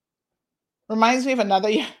 Reminds me of another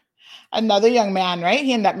young man, right?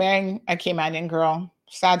 He ended up marrying a Caymanian girl.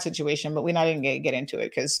 Sad situation, but we're not even going to get into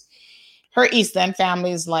it because her East End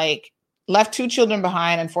family's like left 2 children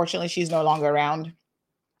behind. Unfortunately, she's no longer around.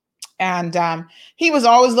 And he was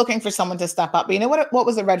always looking for someone to step up. But you know what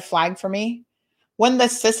was a red flag for me? When the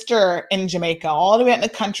sister in Jamaica, all the way in the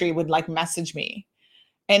country, would like message me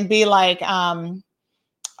and be like,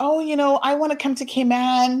 oh, you know, I want to come to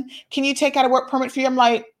Cayman. Can you take out a work permit for you? I'm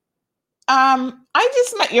like, I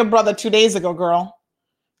just met your brother 2 days ago, girl.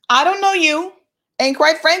 I don't know you. And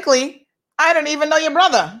quite frankly, I don't even know your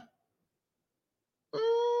brother.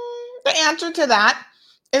 The answer to that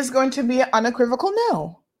is going to be an unequivocal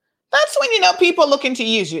no. That's when you know people looking to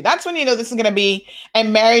use you. That's when you know this is going to be a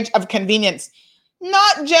marriage of convenience.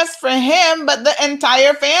 Not just for him, but the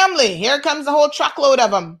entire family. Here comes the whole truckload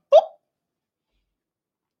of them. Boop.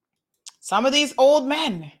 Some of these old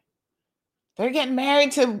men, they're getting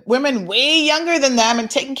married to women way younger than them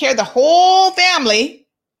and taking care of the whole family.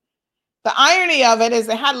 The irony of it is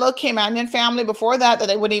they had a little Caymanian family before that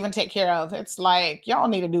they wouldn't even take care of. It's like, y'all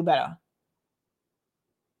need to do better.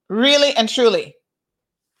 Really and truly.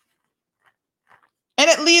 And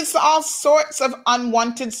it leads to all sorts of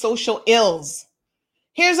unwanted social ills.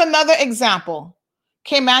 Here's another example.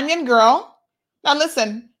 Caymanian girl. Now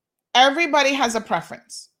listen, everybody has a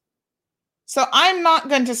preference. So I'm not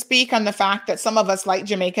going to speak on the fact that some of us like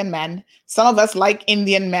Jamaican men, some of us like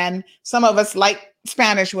Indian men, some of us like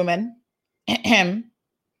Spanish women,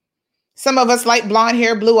 Some of us like blonde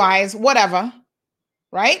hair, blue eyes, whatever,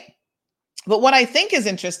 right? But what I think is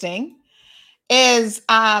interesting is,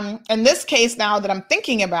 in this case now that I'm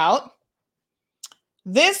thinking about,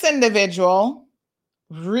 this individual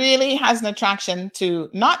really has an attraction to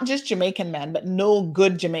not just Jamaican men, but no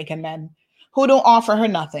good Jamaican men who don't offer her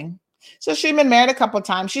nothing. So she's been married a couple of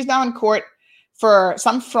times. She's now in court for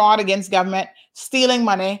some fraud against government, stealing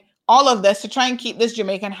money, all of this to try and keep this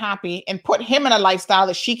Jamaican happy and put him in a lifestyle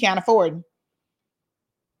that she can't afford.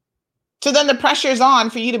 So then the pressure's on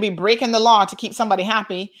for you to be breaking the law to keep somebody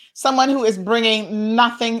happy, someone who is bringing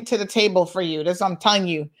nothing to the table for you. That's what I'm telling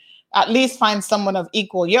you. At least find someone of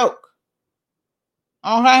equal yoke.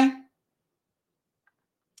 Okay?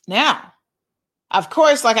 Now, of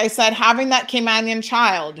course, like I said, having that Caymanian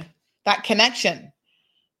child, that connection,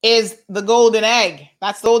 is the golden egg.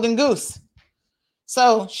 That's the golden goose.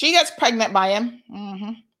 So she gets pregnant by him.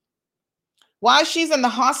 Mm-hmm. While she's in the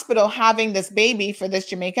hospital having this baby for this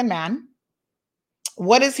Jamaican man,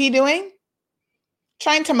 what is he doing?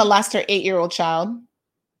 Trying to molest her 8-year-old child.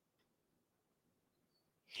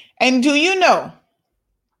 And do you know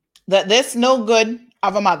that this no good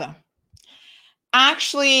of a mother,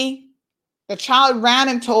 actually, the child ran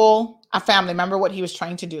and told a family member what he was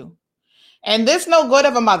trying to do. And this no good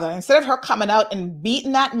of a mother, instead of her coming out and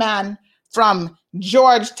beating that man from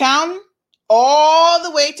Georgetown all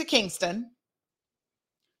the way to Kingston,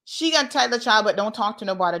 she got to tell the child, but don't talk to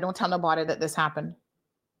nobody. Don't tell nobody that this happened.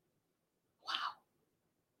 Wow.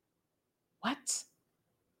 What?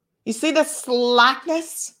 You see the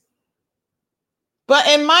slackness? But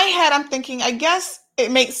in my head, I'm thinking, I guess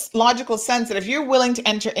it makes logical sense that if you're willing to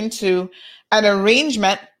enter into an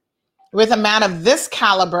arrangement with a man of this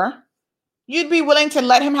caliber, you'd be willing to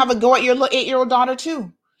let him have a go at your 8-year-old daughter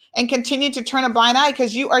too, and continue to turn a blind eye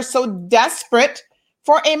because you are so desperate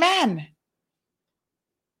for a man.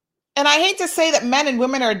 And I hate to say that men and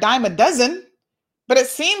women are a dime a dozen, but it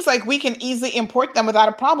seems like we can easily import them without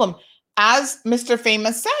a problem. As Mr.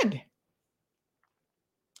 Famous said,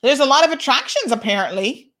 there's a lot of attractions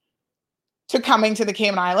apparently to coming to the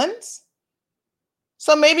Cayman Islands.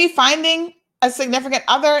 So maybe finding a significant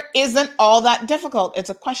other isn't all that difficult. It's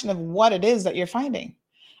a question of what it is that you're finding.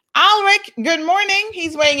 Alric, good morning.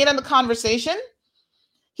 He's weighing in on the conversation.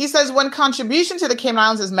 He says, when contribution to the Cayman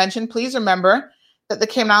Islands is mentioned, please remember that the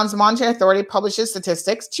Cayman Islands Monetary Authority publishes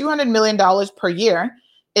statistics. $200 million per year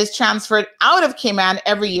is transferred out of Cayman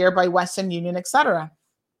every year by Western Union, etc.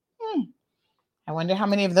 I wonder how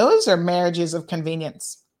many of those are marriages of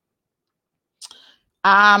convenience.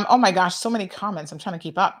 Oh my gosh, so many comments. I'm trying to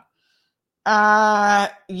keep up.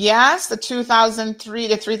 Yes, the 2003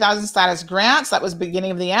 to 3000 status grants. That was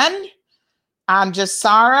beginning of the end. Just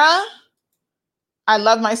Sarah. I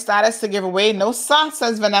love my status to give away. No, sir,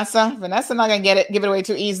 says Vanessa. Vanessa not gonna give it away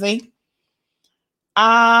too easily.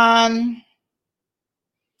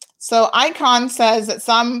 So Icon says that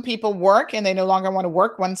some people work and they no longer want to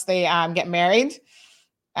work once they get married,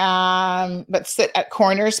 but sit at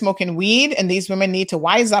corners smoking weed. And these women need to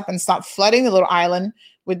wise up and stop flooding the little island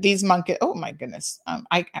with these monkeys. Oh my goodness.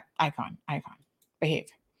 Icon, behave.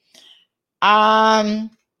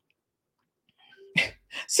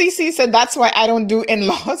 CC said, that's why I don't do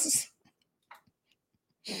in-laws.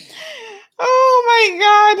 Oh my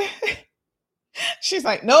God. She's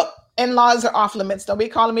like, nope, in-laws are off limits. Don't be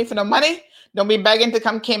calling me for no money. Don't be begging to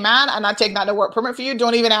come Cayman. I'm not taking out the work permit for you.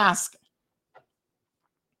 Don't even ask.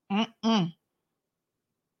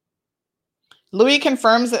 Louis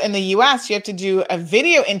confirms that in the US, you have to do a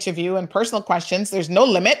video interview and personal questions. There's no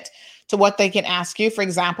limit to what they can ask you. For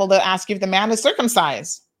example, they'll ask you if the man is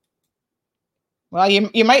circumcised. Well,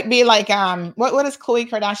 you might be like, what is Khloe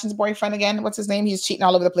Kardashian's boyfriend again? What's his name? He's cheating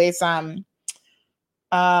all over the place.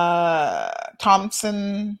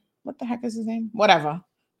 Thompson. What the heck is his name? Whatever.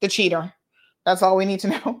 The cheater. That's all we need to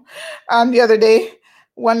know. The other day,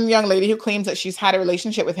 one young lady who claims that she's had a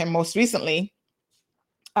relationship with him most recently,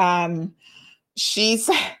 she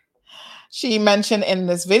mentioned in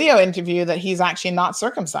this video interview that he's actually not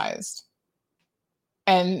circumcised.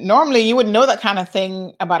 And normally you wouldn't know that kind of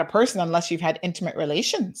thing about a person unless you've had intimate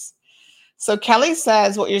relations. So Kelly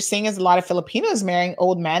says what you're seeing is a lot of Filipinos marrying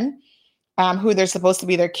old men who they're supposed to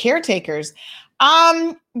be their caretakers.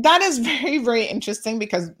 That is very, very interesting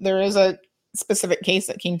because there is a specific case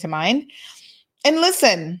that came to mind. And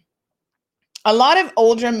listen, a lot of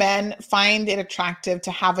older men find it attractive to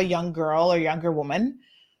have a young girl or younger woman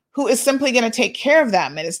who is simply going to take care of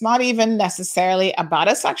them. And it's not even necessarily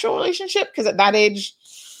about a sexual relationship because at that age,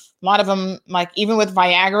 a lot of them, like even with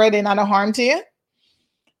Viagra, they're not a harm to you.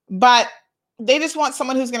 But they just want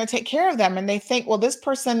someone who's going to take care of them. And they think, well, this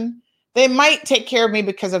person They might take care of me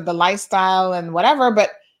because of the lifestyle and whatever,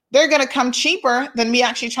 but they're going to come cheaper than me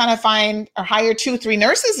actually trying to find or hire 2-3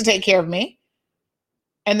 nurses to take care of me.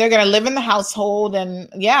 And they're going to live in the household. And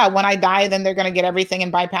yeah, when I die, then they're going to get everything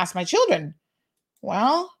and bypass my children.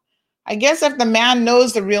 Well, I guess if the man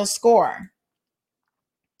knows the real score.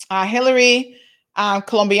 Hillary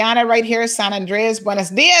Colombiana right here, San Andreas. Buenos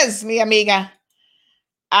dias, mi amiga.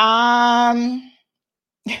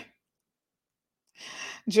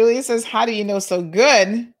 Julia says, how do you know so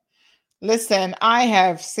good? Listen, I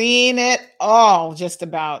have seen it all just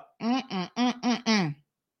about.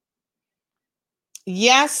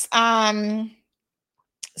 Yes,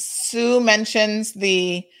 Sue mentions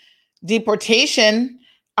the deportation.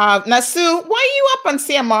 Now, Sue, why are you up on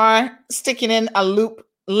CMR sticking in a loop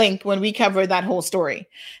link when we covered that whole story?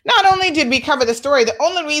 Not only did we cover the story, the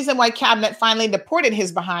only reason why Cabinet finally deported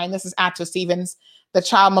his behind, this is Atto Stevens, the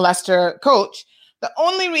child molester coach, the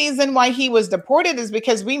only reason why he was deported is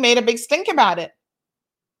because we made a big stink about it.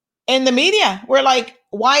 In the media, we're like,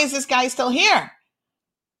 why is this guy still here?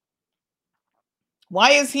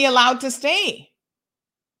 Why is he allowed to stay?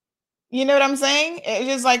 You know what I'm saying? It's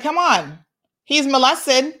just like, come on. He's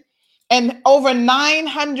molested, and over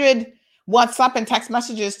 900 WhatsApp and text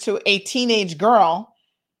messages to a teenage girl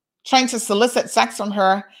trying to solicit sex from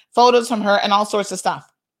her, photos from her, and all sorts of stuff.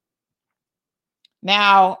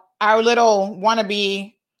 Now, our little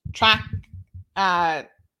wannabe track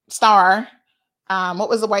star, what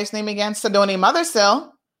was the wife's name again? Sidonie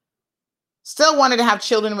Mothersill, still wanted to have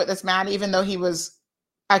children with this man, even though he was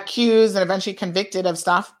accused and eventually convicted of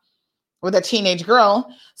stuff with a teenage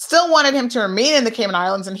girl, still wanted him to remain in the Cayman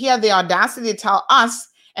Islands. And he had the audacity to tell us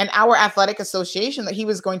and our athletic association that he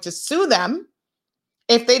was going to sue them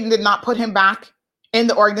if they did not put him back in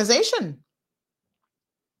the organization.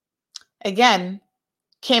 Again,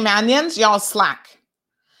 Caymanians, y'all slack.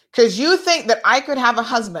 Because you think that I could have a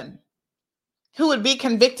husband who would be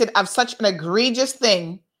convicted of such an egregious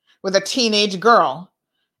thing with a teenage girl.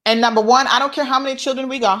 And number one, I don't care how many children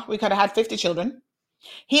we got. We could have had 50 children.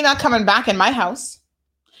 He not coming back in my house.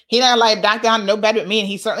 He not lie back down in no bed with me, and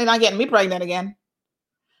he's certainly not getting me pregnant again.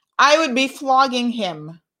 I would be flogging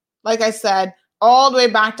him, like I said, all the way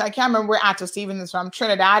back to, I can't remember where Atto Stevens is from,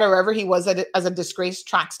 Trinidad or wherever he was as a disgraced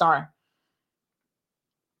track star.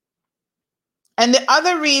 And the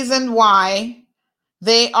other reason why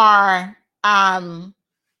they are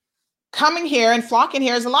coming here and flocking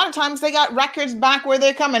here is a lot of times they got records back where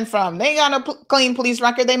they're coming from. They got a clean police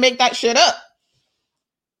record. They make that shit up.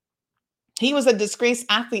 He was a disgraced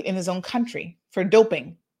athlete in his own country for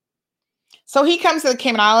doping. So he comes to the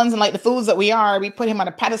Cayman Islands, and like the fools that we are, we put him on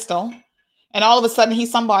a pedestal. And all of a sudden,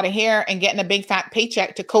 he's somebody here and getting a big fat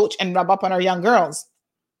paycheck to coach and rub up on our young girls.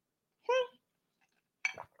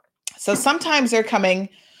 So sometimes they're coming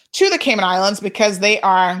to the Cayman Islands because they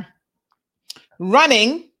are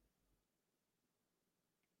running.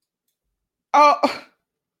 Oh,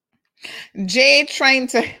 Jay trying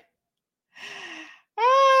to...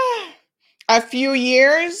 a few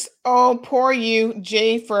years. Oh, poor you,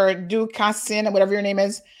 Jay, for Ducasin or whatever your name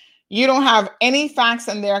is. You don't have any facts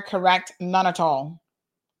in there correct, none at all.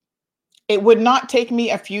 It would not take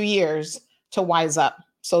me a few years to wise up.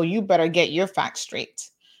 So you better get your facts straight.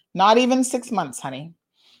 Not even 6 months, honey.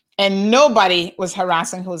 And nobody was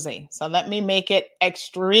harassing Jose. So let me make it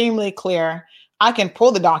extremely clear. I can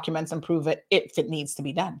pull the documents and prove it if it needs to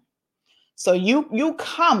be done. So you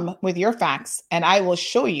come with your facts, and I will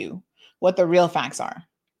show you what the real facts are.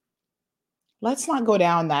 Let's not go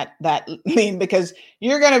down that lane, because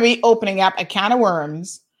you're going to be opening up a can of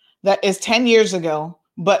worms that is 10 years ago,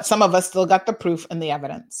 but some of us still got the proof and the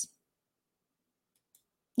evidence.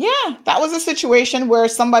 Yeah, that was a situation where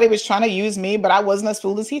somebody was trying to use me, but I wasn't as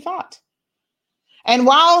fooled as he thought. And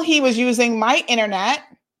while he was using my internet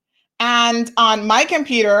and on my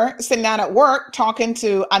computer, sitting down at work, talking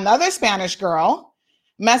to another Spanish girl,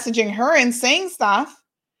 messaging her and saying stuff,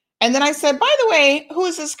 and then I said, by the way, who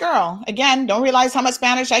is this girl? Again, don't realize how much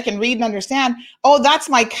Spanish I can read and understand. Oh, that's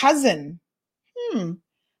my cousin.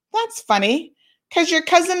 That's funny. Because your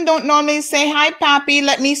cousin don't normally say, hi, papi,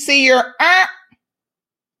 let me see your...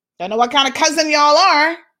 Don't know what kind of cousin y'all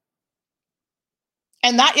are.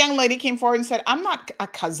 And that young lady came forward and said, I'm not a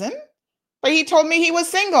cousin, but he told me he was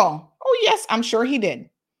single. Oh, yes, I'm sure he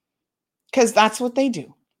did. Because that's what they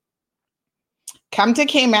do. Come to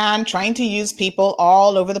Cayman trying to use people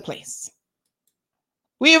all over the place.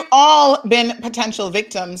 We have all been potential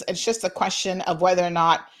victims. It's just a question of whether or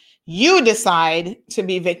not you decide to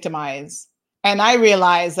be victimized. And I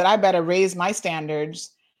realize that I better raise my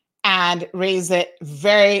standards and raise it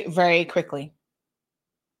very, very quickly.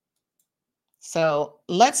 So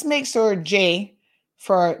let's make sure, Jay,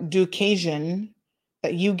 for Ducasian,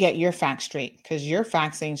 that you get your facts straight, because your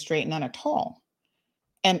facts ain't straight, none at all.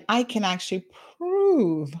 And I can actually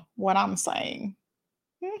prove what I'm saying.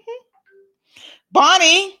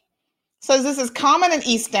 Bonnie says this is common in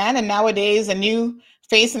East End, and nowadays a new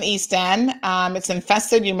face in East End. It's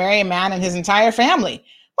infested. You marry a man and his entire family.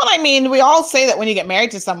 Well, I mean, we all say that when you get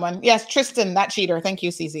married to someone. Yes, Tristan, that cheater. Thank you,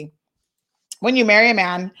 Cece. When you marry a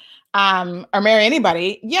man or marry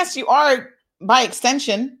anybody, yes, you are, by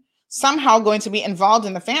extension, somehow going to be involved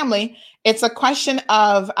in the family. It's a question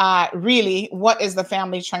of really, what is the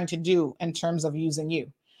family trying to do in terms of using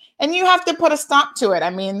you? And you have to put a stop to it.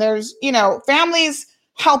 I mean, there's, families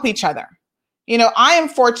help each other. I am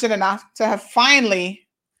fortunate enough to have finally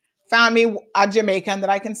found me a Jamaican that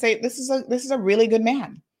I can say, this is a really good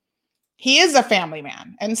man. He is a family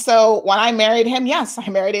man. And so when I married him, yes, I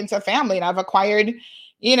married into a family, and I've acquired,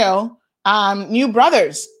 new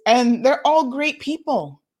brothers, and they're all great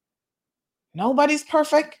people. Nobody's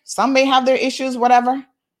perfect. Some may have their issues, whatever,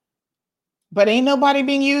 but ain't nobody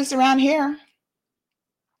being used around here.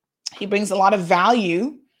 He brings a lot of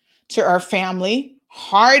value to our family.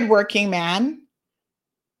 Hardworking man.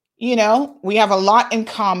 We have a lot in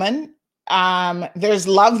common. There's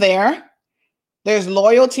love there. There's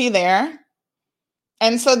loyalty there.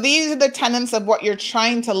 And so these are the tenets of what you're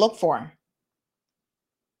trying to look for.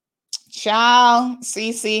 Child,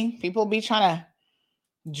 Cece, people be trying to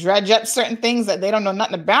dredge up certain things that they don't know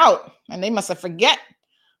nothing about. And they must have forget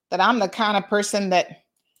that I'm the kind of person that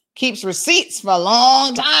keeps receipts for a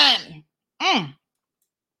long time.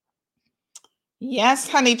 Yes,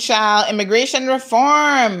 honey child, immigration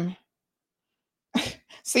reform.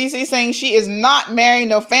 Cece saying she is not marrying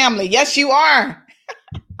no family. Yes, you are.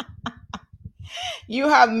 You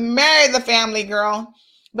have married the family, girl.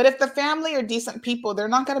 But if the family are decent people, they're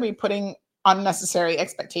not going to be putting unnecessary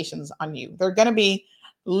expectations on you. They're going to be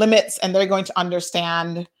limits, and they're going to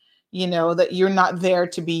understand, that you're not there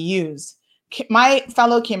to be used. My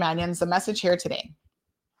fellow Caymanians, the message here today,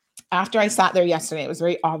 after I sat there yesterday, it was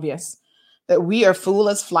very obvious that we are fool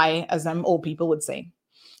as fly, as them old people would say.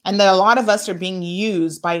 And that a lot of us are being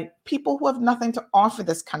used by people who have nothing to offer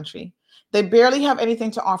this country. They barely have anything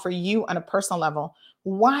to offer you on a personal level.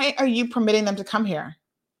 Why are you permitting them to come here?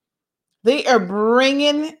 They are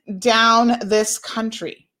bringing down this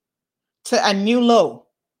country to a new low,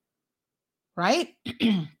 right?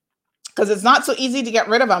 Because it's not so easy to get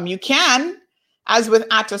rid of them. You can, as with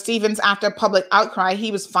Actor Stevens, after public outcry,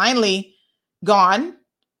 he was finally gone.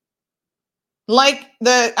 Like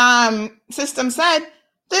the system said,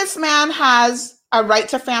 this man has a right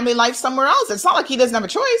to family life somewhere else. It's not like he doesn't have a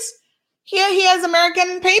choice. Here he has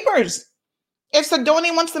American papers. If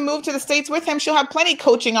Sidoni wants to move to the States with him, she'll have plenty of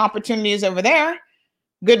coaching opportunities over there.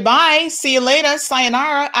 Goodbye. See you later.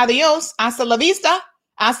 Sayonara. Adios. Hasta la vista.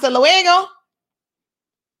 Hasta luego.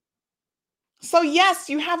 So yes,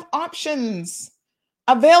 you have options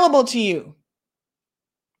available to you.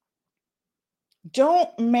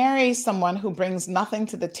 Don't marry someone who brings nothing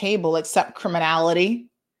to the table except criminality.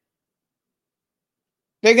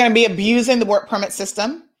 They're going to be abusing the work permit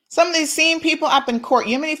system. Some of these same people up in court,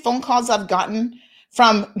 you know how many phone calls I've gotten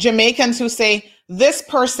from Jamaicans who say, this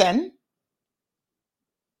person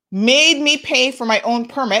made me pay for my own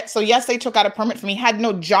permit. So yes, they took out a permit for me, had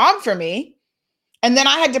no job for me. And then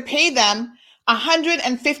I had to pay them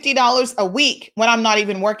 $150 a week when I'm not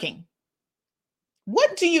even working.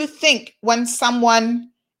 What do you think when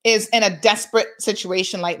someone is in a desperate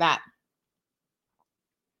situation like that?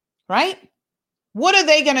 Right? What are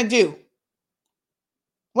they going to do?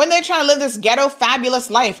 When they're trying to live this ghetto fabulous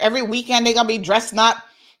life, every weekend they're going to be dressed up,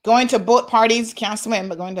 going to boat parties, can't swim,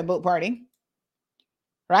 but going to a boat party,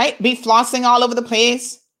 right? Be flossing all over the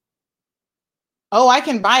place. Oh, I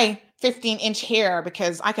can buy 15-inch hair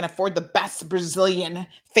because I can afford the best Brazilian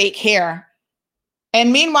fake hair.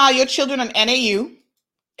 And meanwhile, your children are NAU,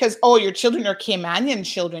 because, your children are Caymanian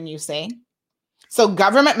children, you say. So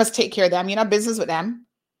government must take care of them. You're not business with them.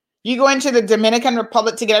 You go into the Dominican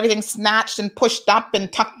Republic to get everything snatched and pushed up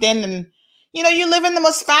and tucked in. And, you live in the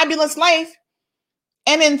most fabulous life.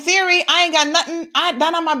 And in theory, I ain't got nothing.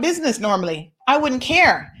 None of my business normally. I wouldn't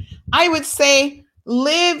care. I would say,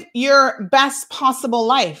 live your best possible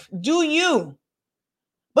life. Do you.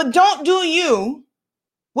 But don't do you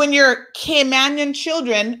when your Caymanian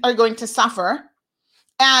children are going to suffer.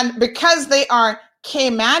 And because they are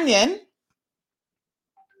Caymanian,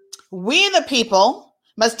 we the people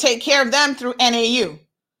must take care of them through NAU.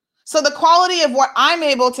 So the quality of what I'm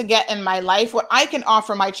able to get in my life, what I can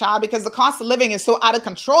offer my child, because the cost of living is so out of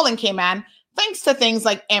control in Cayman, thanks to things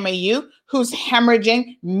like MAU, who's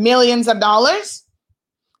hemorrhaging millions of dollars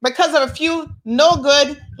because of a few no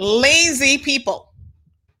good, lazy people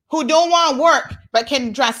who don't want to work but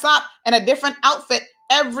can dress up in a different outfit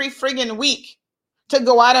every friggin' week to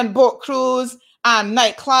go out on boat cruise,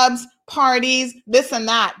 nightclubs, parties, this and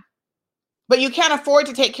that. But you can't afford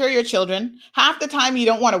to take care of your children. Half the time you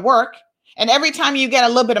don't want to work. And every time you get a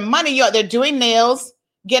little bit of money, you're out there doing nails,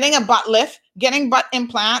 getting a butt lift, getting butt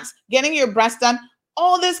implants, getting your breast done,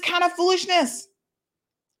 all this kind of foolishness.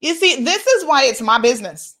 You see, this is why it's my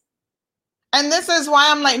business. And this is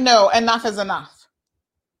why I'm like, no, enough is enough.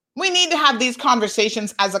 We need to have these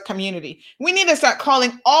conversations as a community. We need to start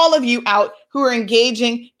calling all of you out who are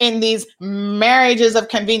engaging in these marriages of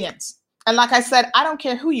convenience. And like I said, I don't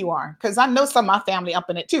care who you are, because I know some of my family up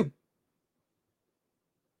in it too.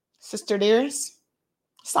 Sister dears,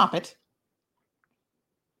 stop it.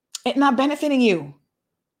 It's not benefiting you.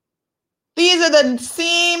 These are the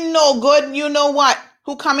same no good, you know what,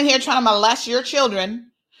 who come in here trying to molest your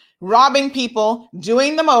children, robbing people,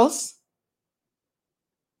 doing the most.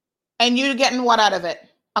 And you getting what out of it?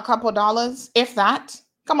 A couple of dollars, if that?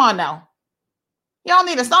 Come on now. Y'all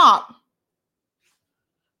need to stop.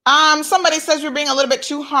 Somebody says we're being a little bit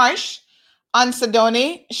too harsh on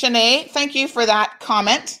Sidoni. Shanae, thank you for that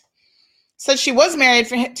comment. Said she was married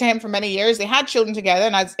to him for many years. They had children together.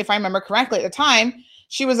 And if I remember correctly at the time,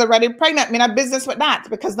 she was already pregnant. I mean, I have business with that,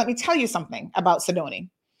 because let me tell you something about Sidoni.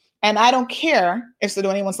 And I don't care if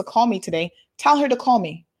Sidoni wants to call me today. Tell her to call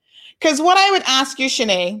me. Because what I would ask you,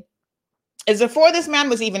 Shanae, is before this man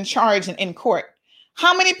was even charged and in court,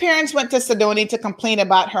 how many parents went to Sidoni to complain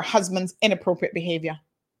about her husband's inappropriate behavior?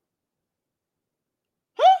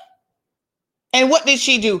 And what did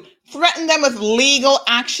she do? Threaten them with legal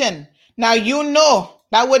action. Now, you know,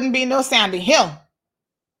 that wouldn't be no Sandy Hill.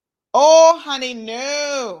 Oh, honey,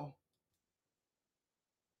 no.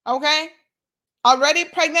 Okay? Already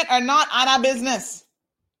pregnant or not, on our business.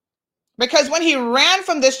 Because when he ran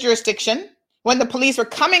from this jurisdiction, when the police were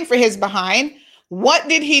coming for his behind, what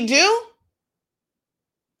did he do?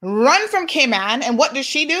 Run from Cayman. And what does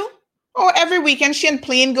she do? Oh, every weekend she and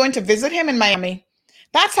Pleen going to visit him in Miami.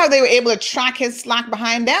 That's how they were able to track his slack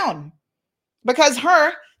behind down. Because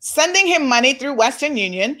her sending him money through Western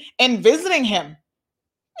Union and visiting him.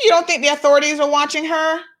 You don't think the authorities are watching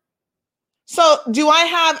her? So do I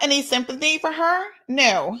have any sympathy for her?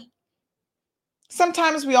 No.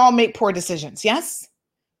 Sometimes we all make poor decisions, yes?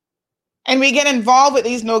 And we get involved with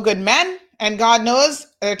these no good men. And God knows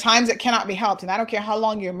there are times it cannot be helped. And I don't care how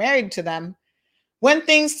long you're married to them. When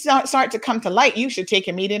things start to come to light, you should take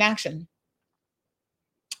immediate action.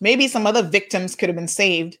 Maybe some other victims could have been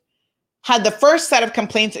saved had the first set of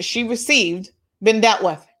complaints that she received been dealt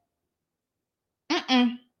with.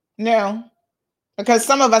 No. Because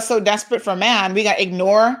some of us so desperate for a man, we got to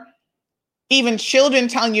ignore even children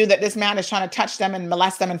telling you that this man is trying to touch them and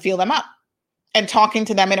molest them and feel them up and talking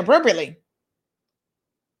to them inappropriately.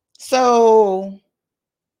 So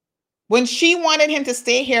when she wanted him to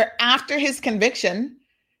stay here after his conviction,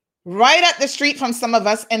 right up the street from some of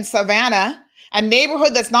us in Savannah, a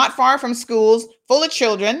neighborhood that's not far from schools, full of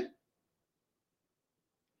children,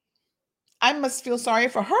 I must feel sorry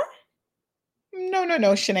for her? No,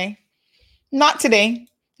 Shanae. Not today,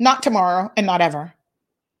 not tomorrow, and not ever.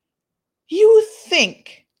 You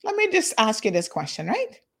think, let me just ask you this question,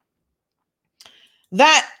 right?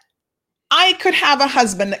 That I could have a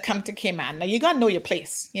husband that come to Cayman. Now, you got to know your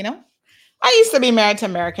place, you know? I used to be married to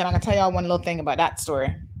an American. I'm going to tell y'all one little thing about that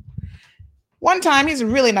story. One time, he's a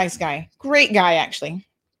really nice guy. Great guy, actually.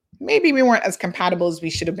 Maybe we weren't as compatible as we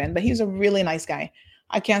should have been, but he's a really nice guy.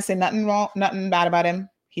 I can't say nothing wrong, nothing bad about him.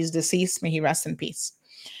 He's deceased. May he rest in peace.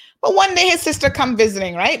 But one day his sister come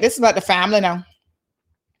visiting, right? This is about the family now.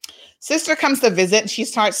 Sister comes to visit and she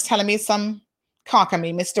starts telling me some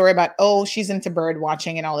cockamamie story about, oh, she's into bird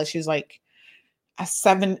watching and all this. She's like a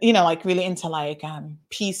 7, like really into like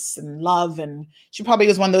peace and love. And she probably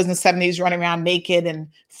was one of those in the 70s running around naked and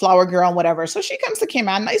flower girl and whatever. So she comes to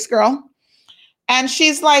Cayman, nice girl. And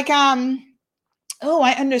she's like, oh,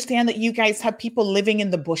 I understand that you guys have people living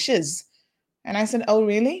in the bushes. And I said, oh,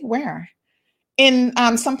 really? Where? In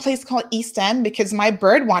some place called East End, because my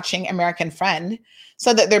bird watching American friend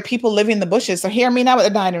said that there are people living in the bushes. So hear me now at the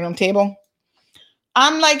dining room table.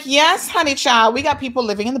 I'm like, yes, honey child, we got people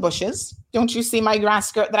living in the bushes. Don't you see my grass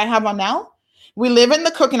skirt that I have on now? We live in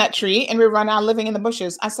the coconut tree and we run out living in the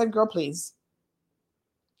bushes. I said, girl, please.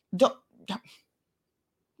 Don't.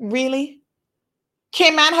 Really?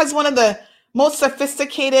 Cayman has one of the most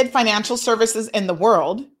sophisticated financial services in the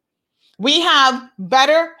world. We have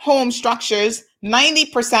better home structures,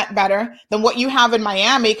 90% better than what you have in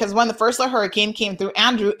Miami, because when the first hurricane came through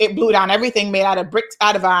Andrew, it blew down everything made out of bricks,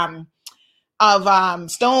 out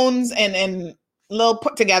of stones and little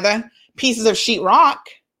put together pieces of sheetrock.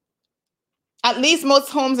 At least most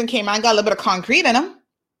homes in Cayman got a little bit of concrete in them.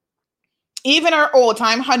 Even our old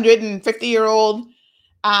time 150-year-old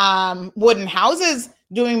wooden houses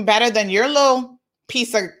doing better than your little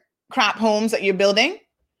piece of crap homes that you're building.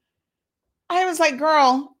 I was like,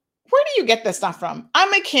 girl, where do you get this stuff from?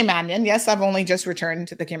 I'm a Caymanian. Yes, I've only just returned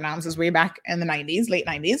to the Cayman Islands way back in the 90s, late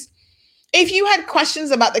 90s. If you had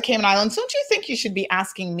questions about the Cayman Islands, don't you think you should be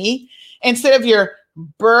asking me instead of your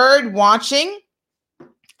bird watching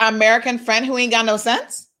American friend who ain't got no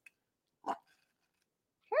sense?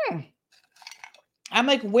 I'm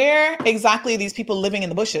like, where exactly are these people living in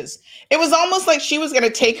the bushes? It was almost like she was going to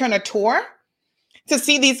take her on a tour to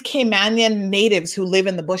see these Caymanian natives who live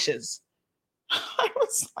in the bushes. I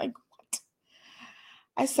was like, what?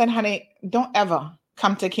 I said, honey, don't ever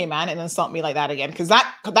come to Cayman and insult me like that again. Because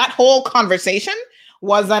that whole conversation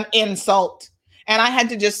was an insult. And I had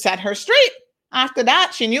to just set her straight. After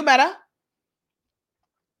that, she knew better.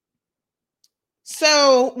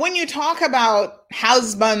 So when you talk about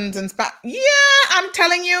husbands and stuff, yeah, I'm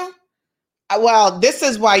telling you, well, this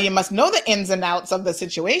is why you must know the ins and outs of the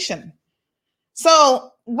situation.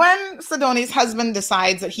 So when Sidoni's husband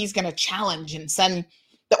decides that he's going to challenge and send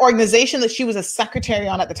the organization that she was a secretary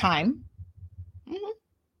on at the time,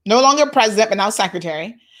 no longer president, but now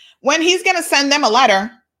secretary, when he's going to send them a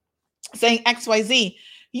letter saying XYZ,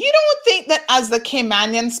 you don't think that as the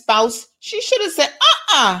Caymanian spouse, she should have said,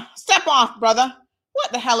 step off, brother.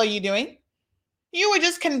 What the hell are you doing? You were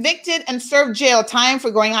just convicted and served jail time for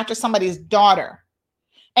going after somebody's daughter.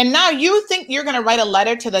 And now you think you're going to write a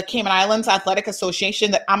letter to the Cayman Islands Athletic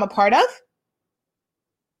Association that I'm a part of?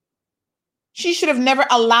 She should have never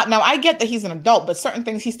allowed. Now, I get that he's an adult, but certain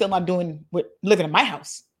things he's still not doing with living in my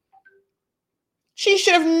house. She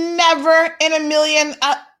should have never in a million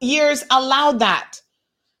years allowed that.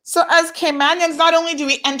 So as Caymanians, not only do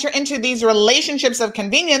we enter into these relationships of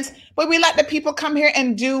convenience, but we let the people come here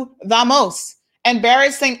and do the most,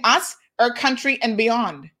 embarrassing us, our country, and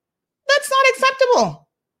beyond. That's not acceptable.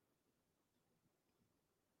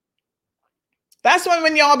 That's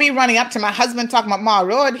when y'all be running up to my husband talking about Mall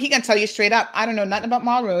Road. He can tell you straight up, I don't know nothing about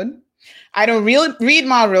Mall Road. I don't really read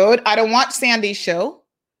Mall Road. I don't watch Sandy's show.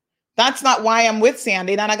 That's not why I'm with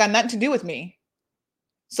Sandy. That I got nothing to do with me.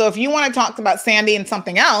 So if you want to talk about Sandy and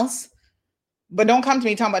something else, but don't come to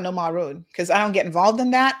me talking about no Mall Road, because I don't get involved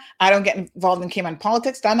in that. I don't get involved in Cayman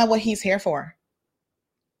politics. That's not what he's here for.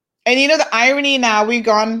 And you know the irony now, we've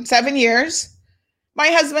gone 7 years. My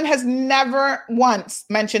husband has never once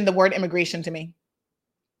mentioned the word immigration to me.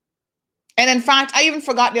 And in fact, I even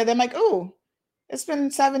forgot the other day. I'm like, oh, it's been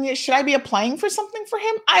 7 years. Should I be applying for something for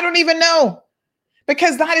him? I don't even know.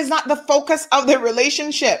 Because that is not the focus of the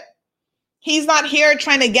relationship. He's not here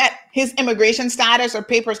trying to get his immigration status or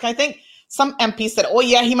papers. I think some MP said, oh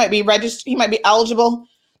yeah, he might be registered. He might be eligible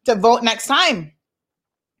to vote next time.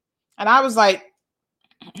 And I was like,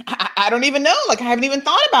 I don't even know. Like, I haven't even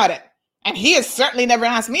thought about it. And he has certainly never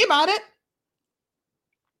asked me about it.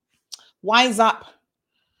 Wise up.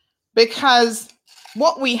 Because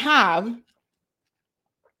what we have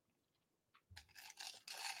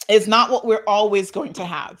is not what we're always going to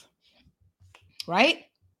have. Right?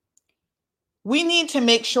 We need to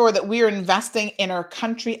make sure that we are investing in our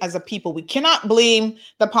country as a people. We cannot blame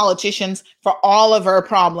the politicians for all of our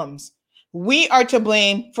problems. We are to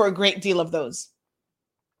blame for a great deal of those.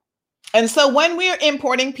 And so when we are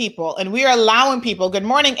importing people and we are allowing people, good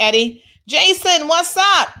morning, Eddie. Jason, what's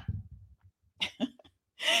up?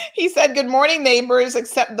 He said, good morning, neighbors,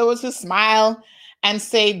 except those who smile and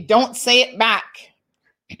say, don't say it back.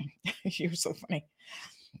 You're so funny.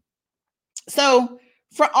 So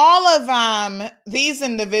for all of these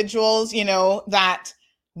individuals, you know, that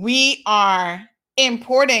we are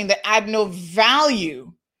importing that add no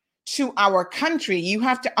value to our country, you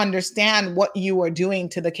have to understand what you are doing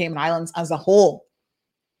to the Cayman Islands as a whole.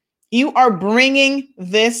 You are bringing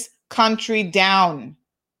this country down.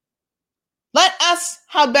 Let us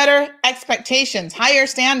have better expectations, higher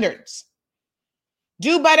standards.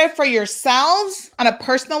 Do better for yourselves on a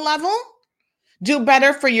personal level. Do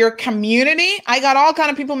better for your community. I got all kind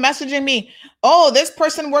of people messaging me. Oh, this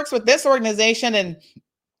person works with this organization and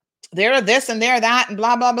they're this and they're that and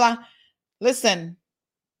blah, blah, blah. Listen,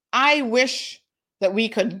 I wish that we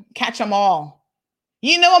could catch them all.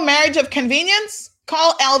 You know, a marriage of convenience?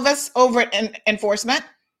 Call Elvis over at enforcement.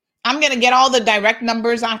 I'm going to get all the direct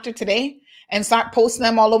numbers after today and start posting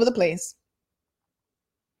them all over the place.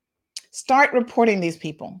 Start reporting these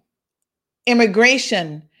people.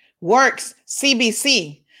 Immigration, Works,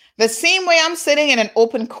 CBC. The same way I'm sitting in an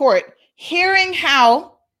open court hearing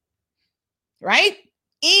how, right,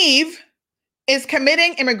 Eve is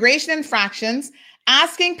committing immigration infractions,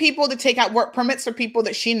 asking people to take out work permits for people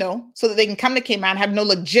that she knows so that they can come to Cayman, have no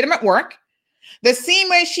legitimate work. The same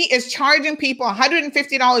way she is charging people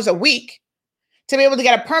 $150 a week to be able to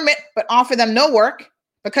get a permit, but offer them no work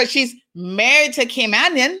because she's married to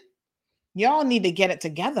Caymanian. Y'all need to get it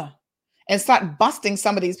together and start busting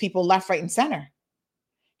some of these people left, right, and center.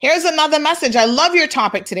 Here's another message. I love your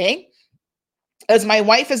topic today. As my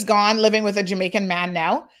wife is gone, living with a Jamaican man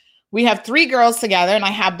now. We have 3 girls together, and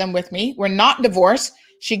I have them with me. We're not divorced.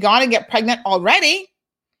 She gone to get pregnant already.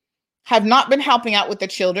 Have not been helping out with the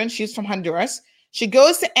children. She's from Honduras. She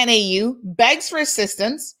goes to NAU, begs for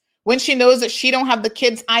assistance when she knows that she don't have the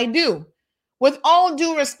kids I do. With all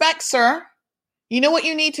due respect, sir, you know what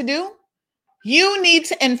you need to do? You need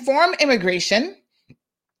to inform immigration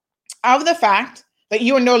of the fact that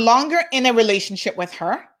you are no longer in a relationship with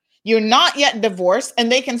her. You're not yet divorced,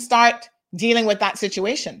 and they can start dealing with that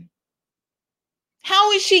situation.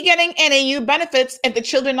 How is she getting NAU benefits if the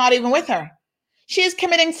children are not even with her? She is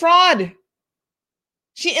committing fraud.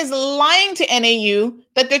 She is lying to NAU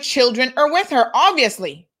that the children are with her,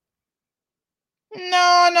 obviously.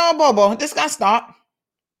 No, Bobo, this got to stop.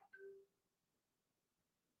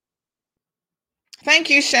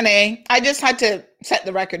 Thank you, Shanae. I just had to set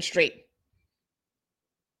the record straight.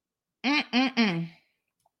 It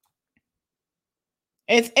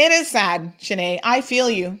is sad, Shanae. I feel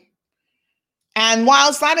you. And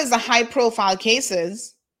whilst that is the high profile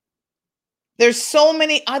cases, there's so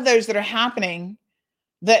many others that are happening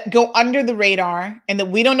that go under the radar and that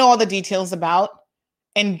we don't know all the details about.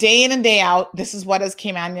 And day in and day out, this is what as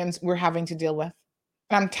Caymanians we're having to deal with.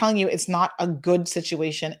 And I'm telling you, it's not a good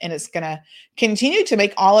situation, and it's going to continue to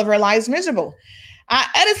make all of our lives miserable.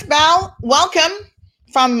 Edith Bell, welcome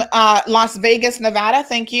from Las Vegas, Nevada.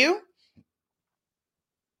 Thank you.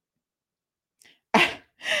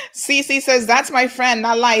 Cece says, that's my friend,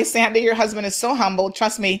 not lie. Sandy, your husband is so humble.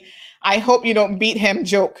 Trust me. I hope you don't beat him.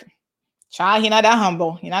 Joke. Child, he not that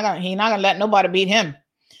humble. He not gonna let nobody beat him.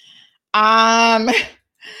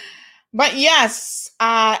 But yes,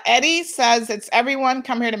 Eddie says it's everyone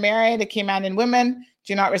come here to marry the Caymanian women.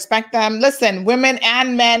 Do not respect them. Listen, women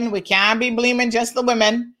and men, we can't be blaming just the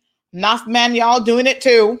women. Enough men, y'all doing it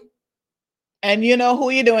too. And you know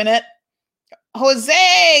who you're doing it.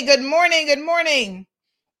 Jose, good morning. Good morning.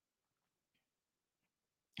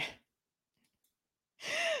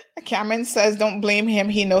 Cameron says, don't blame him.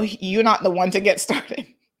 He know you're not the one to get started.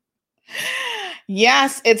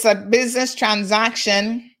 Yes, it's a business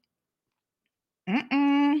transaction.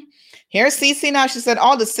 Here's Cece now. She said,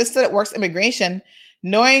 oh, the sister that works immigration,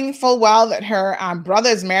 knowing full well that her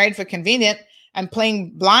brother is married for convenient and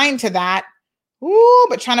playing blind to that. Ooh,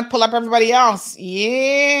 but trying to pull up everybody else.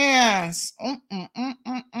 Yes.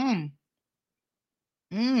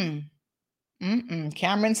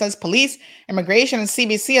 Cameron says police, immigration, and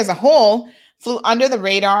CBC as a whole flew under the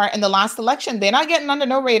radar in the last election. They're not getting under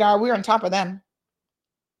no radar. We're on top of them.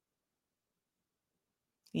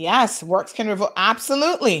 Yes, Works can revoke.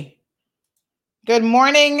 Absolutely. Good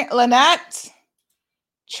morning, Lynette.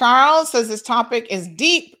 Charles says this topic is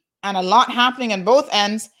deep and a lot happening on both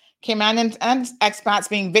ends. Caymanians and expats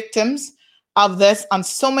being victims of this on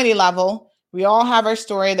so many levels. We all have our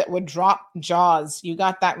story that would drop jaws. You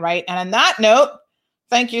got that right. And on that note,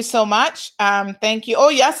 thank you so much. Thank you. Oh,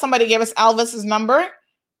 yes, somebody gave us Elvis's number.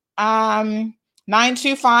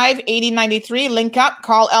 925-8093. Link up.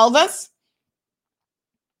 Call Elvis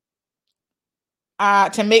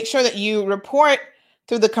to make sure that you report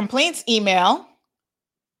through the complaints email.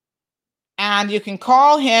 And you can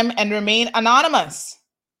call him and remain anonymous.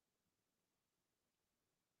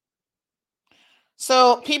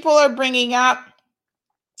 So people are bringing up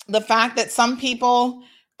the fact that some people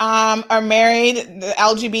are married. The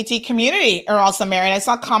LGBT community are also married. I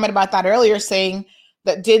saw a comment about that earlier saying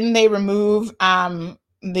that didn't they remove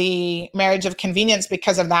the marriage of convenience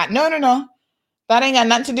because of that? No. That ain't got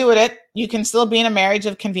nothing to do with it. You can still be in a marriage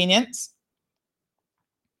of convenience.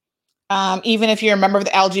 Even if you're a member of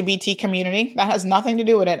the LGBT community, that has nothing to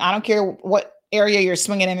do with it. I don't care what area you're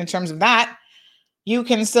swinging in terms of that. You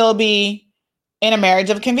can still be in a marriage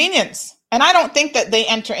of convenience. And I don't think that they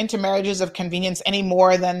enter into marriages of convenience any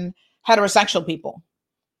more than heterosexual people.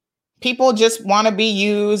 People just want to be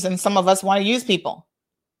used, and some of us want to use people.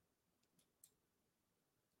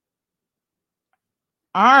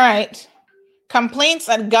 All right. Complaints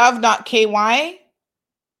at gov.ky.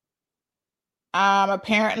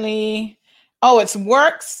 Apparently, it's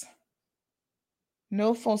Works.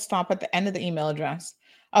 No full stop at the end of the email address.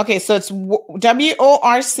 Okay, so it's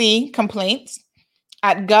WORC complaints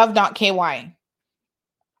at gov.ky.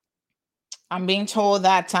 I'm being told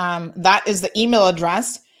that that is the email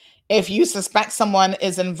address. If you suspect someone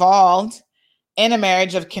is involved in a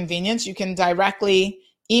marriage of convenience, you can directly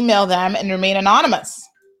email them and remain anonymous.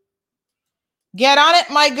 Get on it,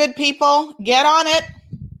 my good people. Get on it.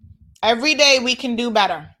 Every day we can do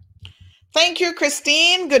better. Thank you,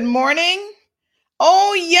 Christine. Good morning.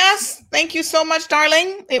 Oh, yes. Thank you so much,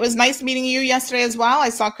 darling. It was nice meeting you yesterday as well. I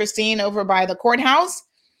saw Christine over by the courthouse.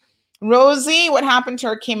 Rosie, what happened to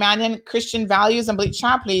her Caymanian Christian values and belief?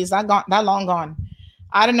 Chat, please. That long gone.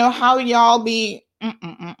 I don't know how y'all be.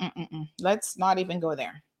 Let's not even go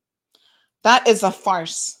there. That is a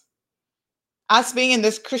farce. Us being in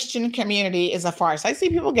this Christian community is a farce. I see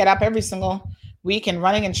people get up every single week and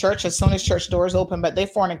running in church as soon as church doors open, but they're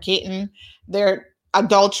fornicating, they're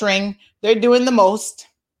adultering, they're doing the most,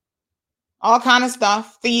 all kind of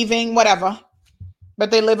stuff, thieving, whatever, but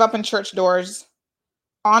they live up in church doors.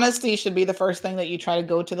 Honesty should be the first thing that you try to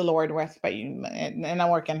go to the Lord with, but it's not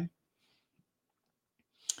working.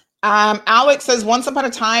 Alex says, once upon a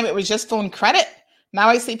time, it was just phone credit. Now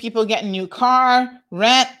I see people getting new car,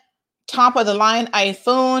 rent, top of the line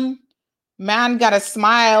iPhone. Man got a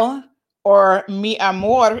smile or mi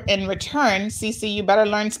amor in return. CC, you better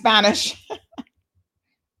learn Spanish.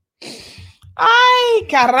 Ay,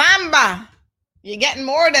 caramba. You're getting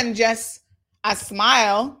more than just a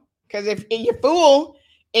smile. Because if you fool,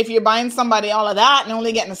 if you're buying somebody all of that and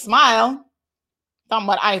only getting a smile, talking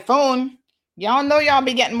about iPhone, y'all know y'all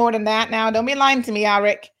be getting more than that now. Don't be lying to me,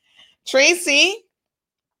 Eric. Tracy,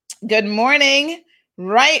 good morning.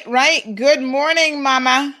 Right. Good morning,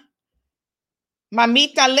 Mama.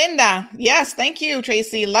 Mamita Linda. Yes, thank you,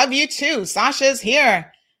 Tracy. Love you too. Sasha's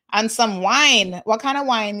here. And some wine. What kind of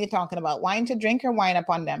wine you talking about? Wine to drink or wine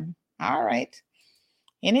upon them? All right.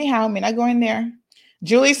 Anyhow, I'm not going there.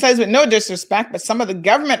 Julie says, with no disrespect, but some of the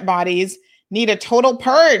government bodies need a total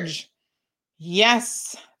purge.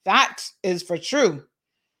 Yes, that is for true.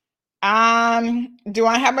 Do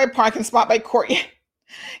I have my parking spot by court yet?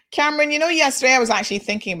 Cameron, yesterday I was actually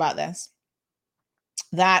thinking about this,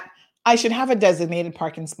 that I should have a designated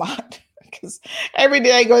parking spot because every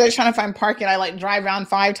day I go there trying to find parking. I drive around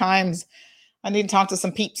 5 times. I need to talk to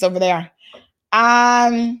some peeps over there.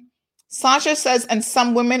 Sasha says, and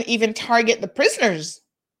some women even target the prisoners.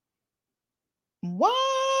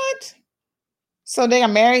 What? So they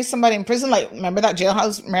gonna marry somebody in prison? Remember that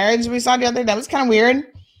jailhouse marriage we saw the other day? That was kind of weird.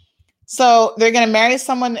 So they're gonna marry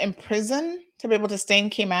someone in prison to be able to stay in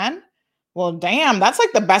Cayman? Well, damn, that's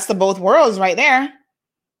like the best of both worlds right there.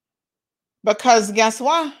 Because guess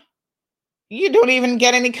what? You don't even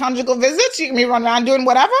get any conjugal visits. You can be running around doing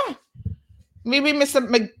whatever. Maybe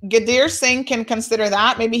Mr. Gadir Singh can consider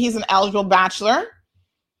that. Maybe he's an eligible bachelor.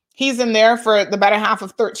 He's in there for the better half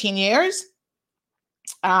of 13 years.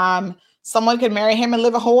 Someone could marry him and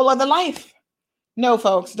live a whole other life. No,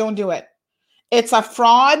 folks, don't do it. It's a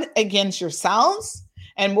fraud against yourselves.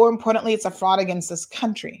 And more importantly, it's a fraud against this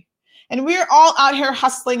country. And we're all out here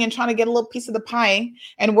hustling and trying to get a little piece of the pie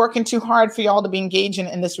and working too hard for y'all to be engaging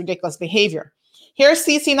in this ridiculous behavior. Here's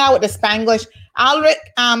Cece now with the Spanglish. Alric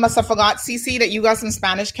must have forgot, Cece, that you got some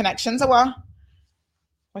Spanish connections. What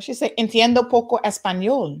she say? Entiendo poco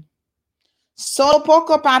español. Solo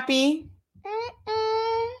poco, papi.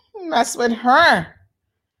 Mess with her.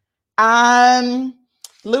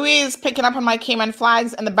 Louise picking up on my Cayman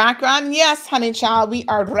flags in the background. Yes, honey child, we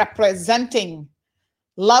are representing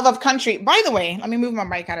love of country. By the way, let me move my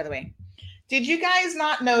mic out of the way. Did you guys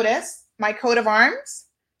not notice my coat of arms?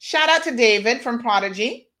 Shout out to David from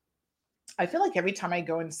Prodigy. I feel like every time I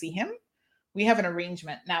go and see him, we have an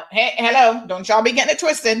arrangement. Now, hey, hello, don't y'all be getting it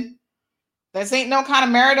twisted. This ain't no kind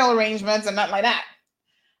of marital arrangements and nothing like that.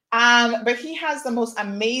 But he has the most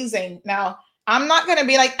amazing. Now, I'm not going to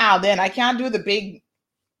be like Alden. I can't do the big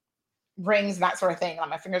rings, that sort of thing.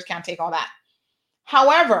 My fingers can't take all that.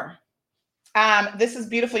 However, this is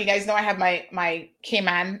beautiful. You guys know I have my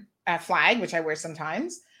Cayman flag, which I wear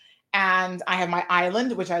sometimes. And I have my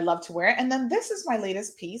island, which I love to wear. And then this is my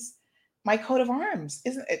latest piece, my coat of arms.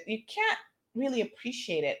 Isn't it? You can't really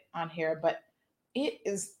appreciate it on here, but it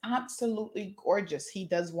is absolutely gorgeous. He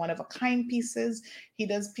does one-of-a-kind pieces. He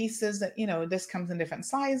does pieces that, this comes in different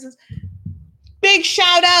sizes. Big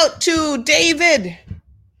shout out to David,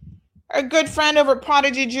 our good friend over at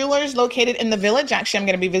Prodigy Jewelers, located in the Village. Actually, I'm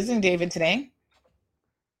going to be visiting David today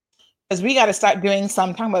because we got to start doing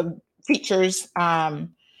some talking about features.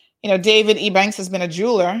 David Ebanks has been a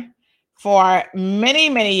jeweler for many,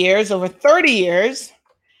 many years, over 30 years,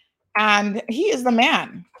 and he is the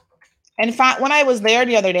man. In fact, when I was there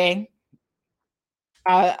the other day,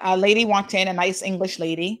 a lady walked in, a nice English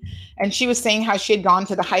lady, and she was saying how she had gone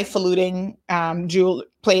to the highfalutin jewel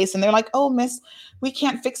place, and they're like, "Oh, miss, we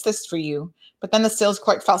can't fix this for you." But then the sales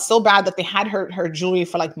clerk felt so bad that they had her jewelry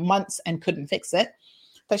for like months and couldn't fix it,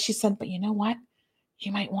 that she said, "But you know what?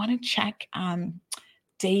 You might want to check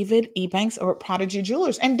David Ebanks over at Prodigy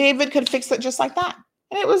Jewelers." And David could fix it just like that.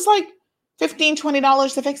 And it was like $15,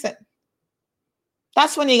 $20 to fix it.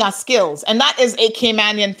 That's when you got skills. And that is a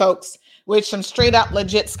Caymanian, folks, with some straight up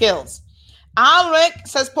legit skills. Alric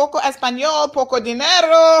says, "Poco español, poco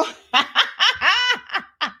dinero."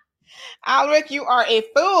 Alric, you are a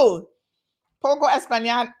fool. Poco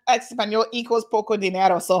español equals poco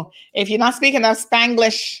dinero. So if you're not speaking of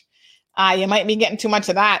Spanglish, you might be getting too much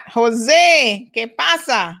of that. Jose, ¿qué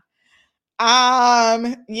pasa?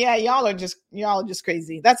 Yeah, y'all are just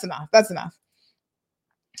crazy. That's enough.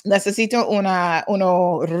 Necesito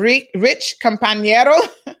uno rich compañero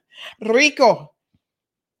rico.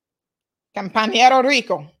 Compañero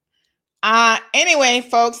rico. Anyway,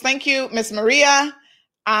 folks, thank you, Miss Maria.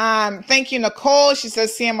 Thank you, Nicole. She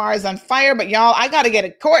says CMR is on fire, but y'all, I got to get a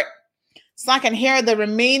court so I can hear the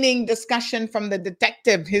remaining discussion from the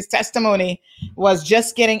detective. His testimony was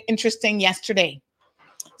just getting interesting yesterday.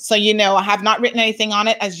 So, I have not written anything on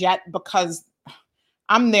it as yet because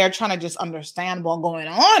I'm there trying to just understand what's going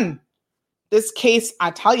on. This case, I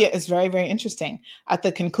tell you, is very, very interesting. At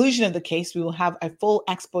the conclusion of the case, we will have a full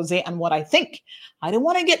expose on what I think. I don't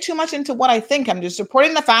want to get too much into what I think. I'm just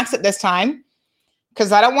reporting the facts at this time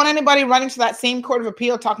because I don't want anybody running to that same court of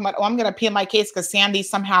appeal talking about, "Oh, I'm going to appeal my case because Sandy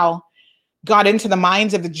somehow got into the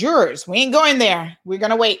minds of the jurors." We ain't going there. We're going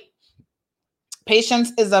to wait.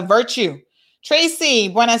 Patience is a virtue. Tracy,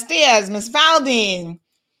 buenos dias. Miss Valdine,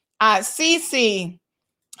 Cece,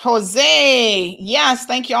 Jose. Yes,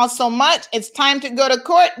 thank you all so much. It's time to go to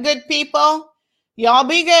court, good people. Y'all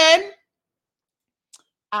be good.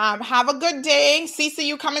 Have a good day. Cece,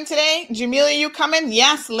 you coming today? Jamelia, you coming?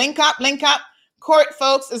 Yes, link up. Court,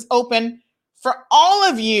 folks, is open for all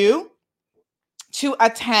of you to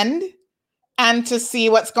attend and to see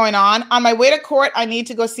what's going on. On my way to court, I need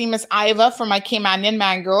to go see Miss Iva for my Caymanian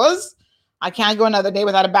mangoes. I can't go another day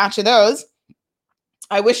without a batch of those.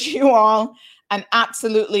 I wish you all an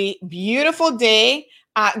absolutely beautiful day.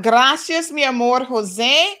 Gracias, mi amor,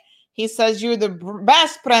 Jose. He says, "You're the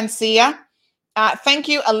best, Francia." Thank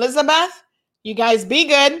you, Elizabeth. You guys be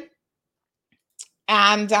good.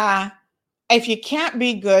 And if you can't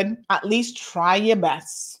be good, at least try your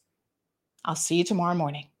best. I'll see you tomorrow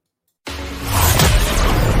morning.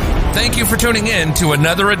 Thank you for tuning in to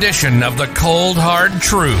another edition of The Cold Hard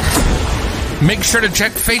Truth. Make sure to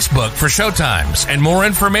check Facebook for showtimes and more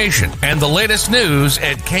information and the latest news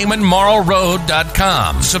at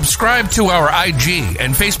CaymanMarlRoad.com. Subscribe to our IG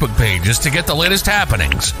and Facebook pages to get the latest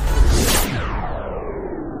happenings.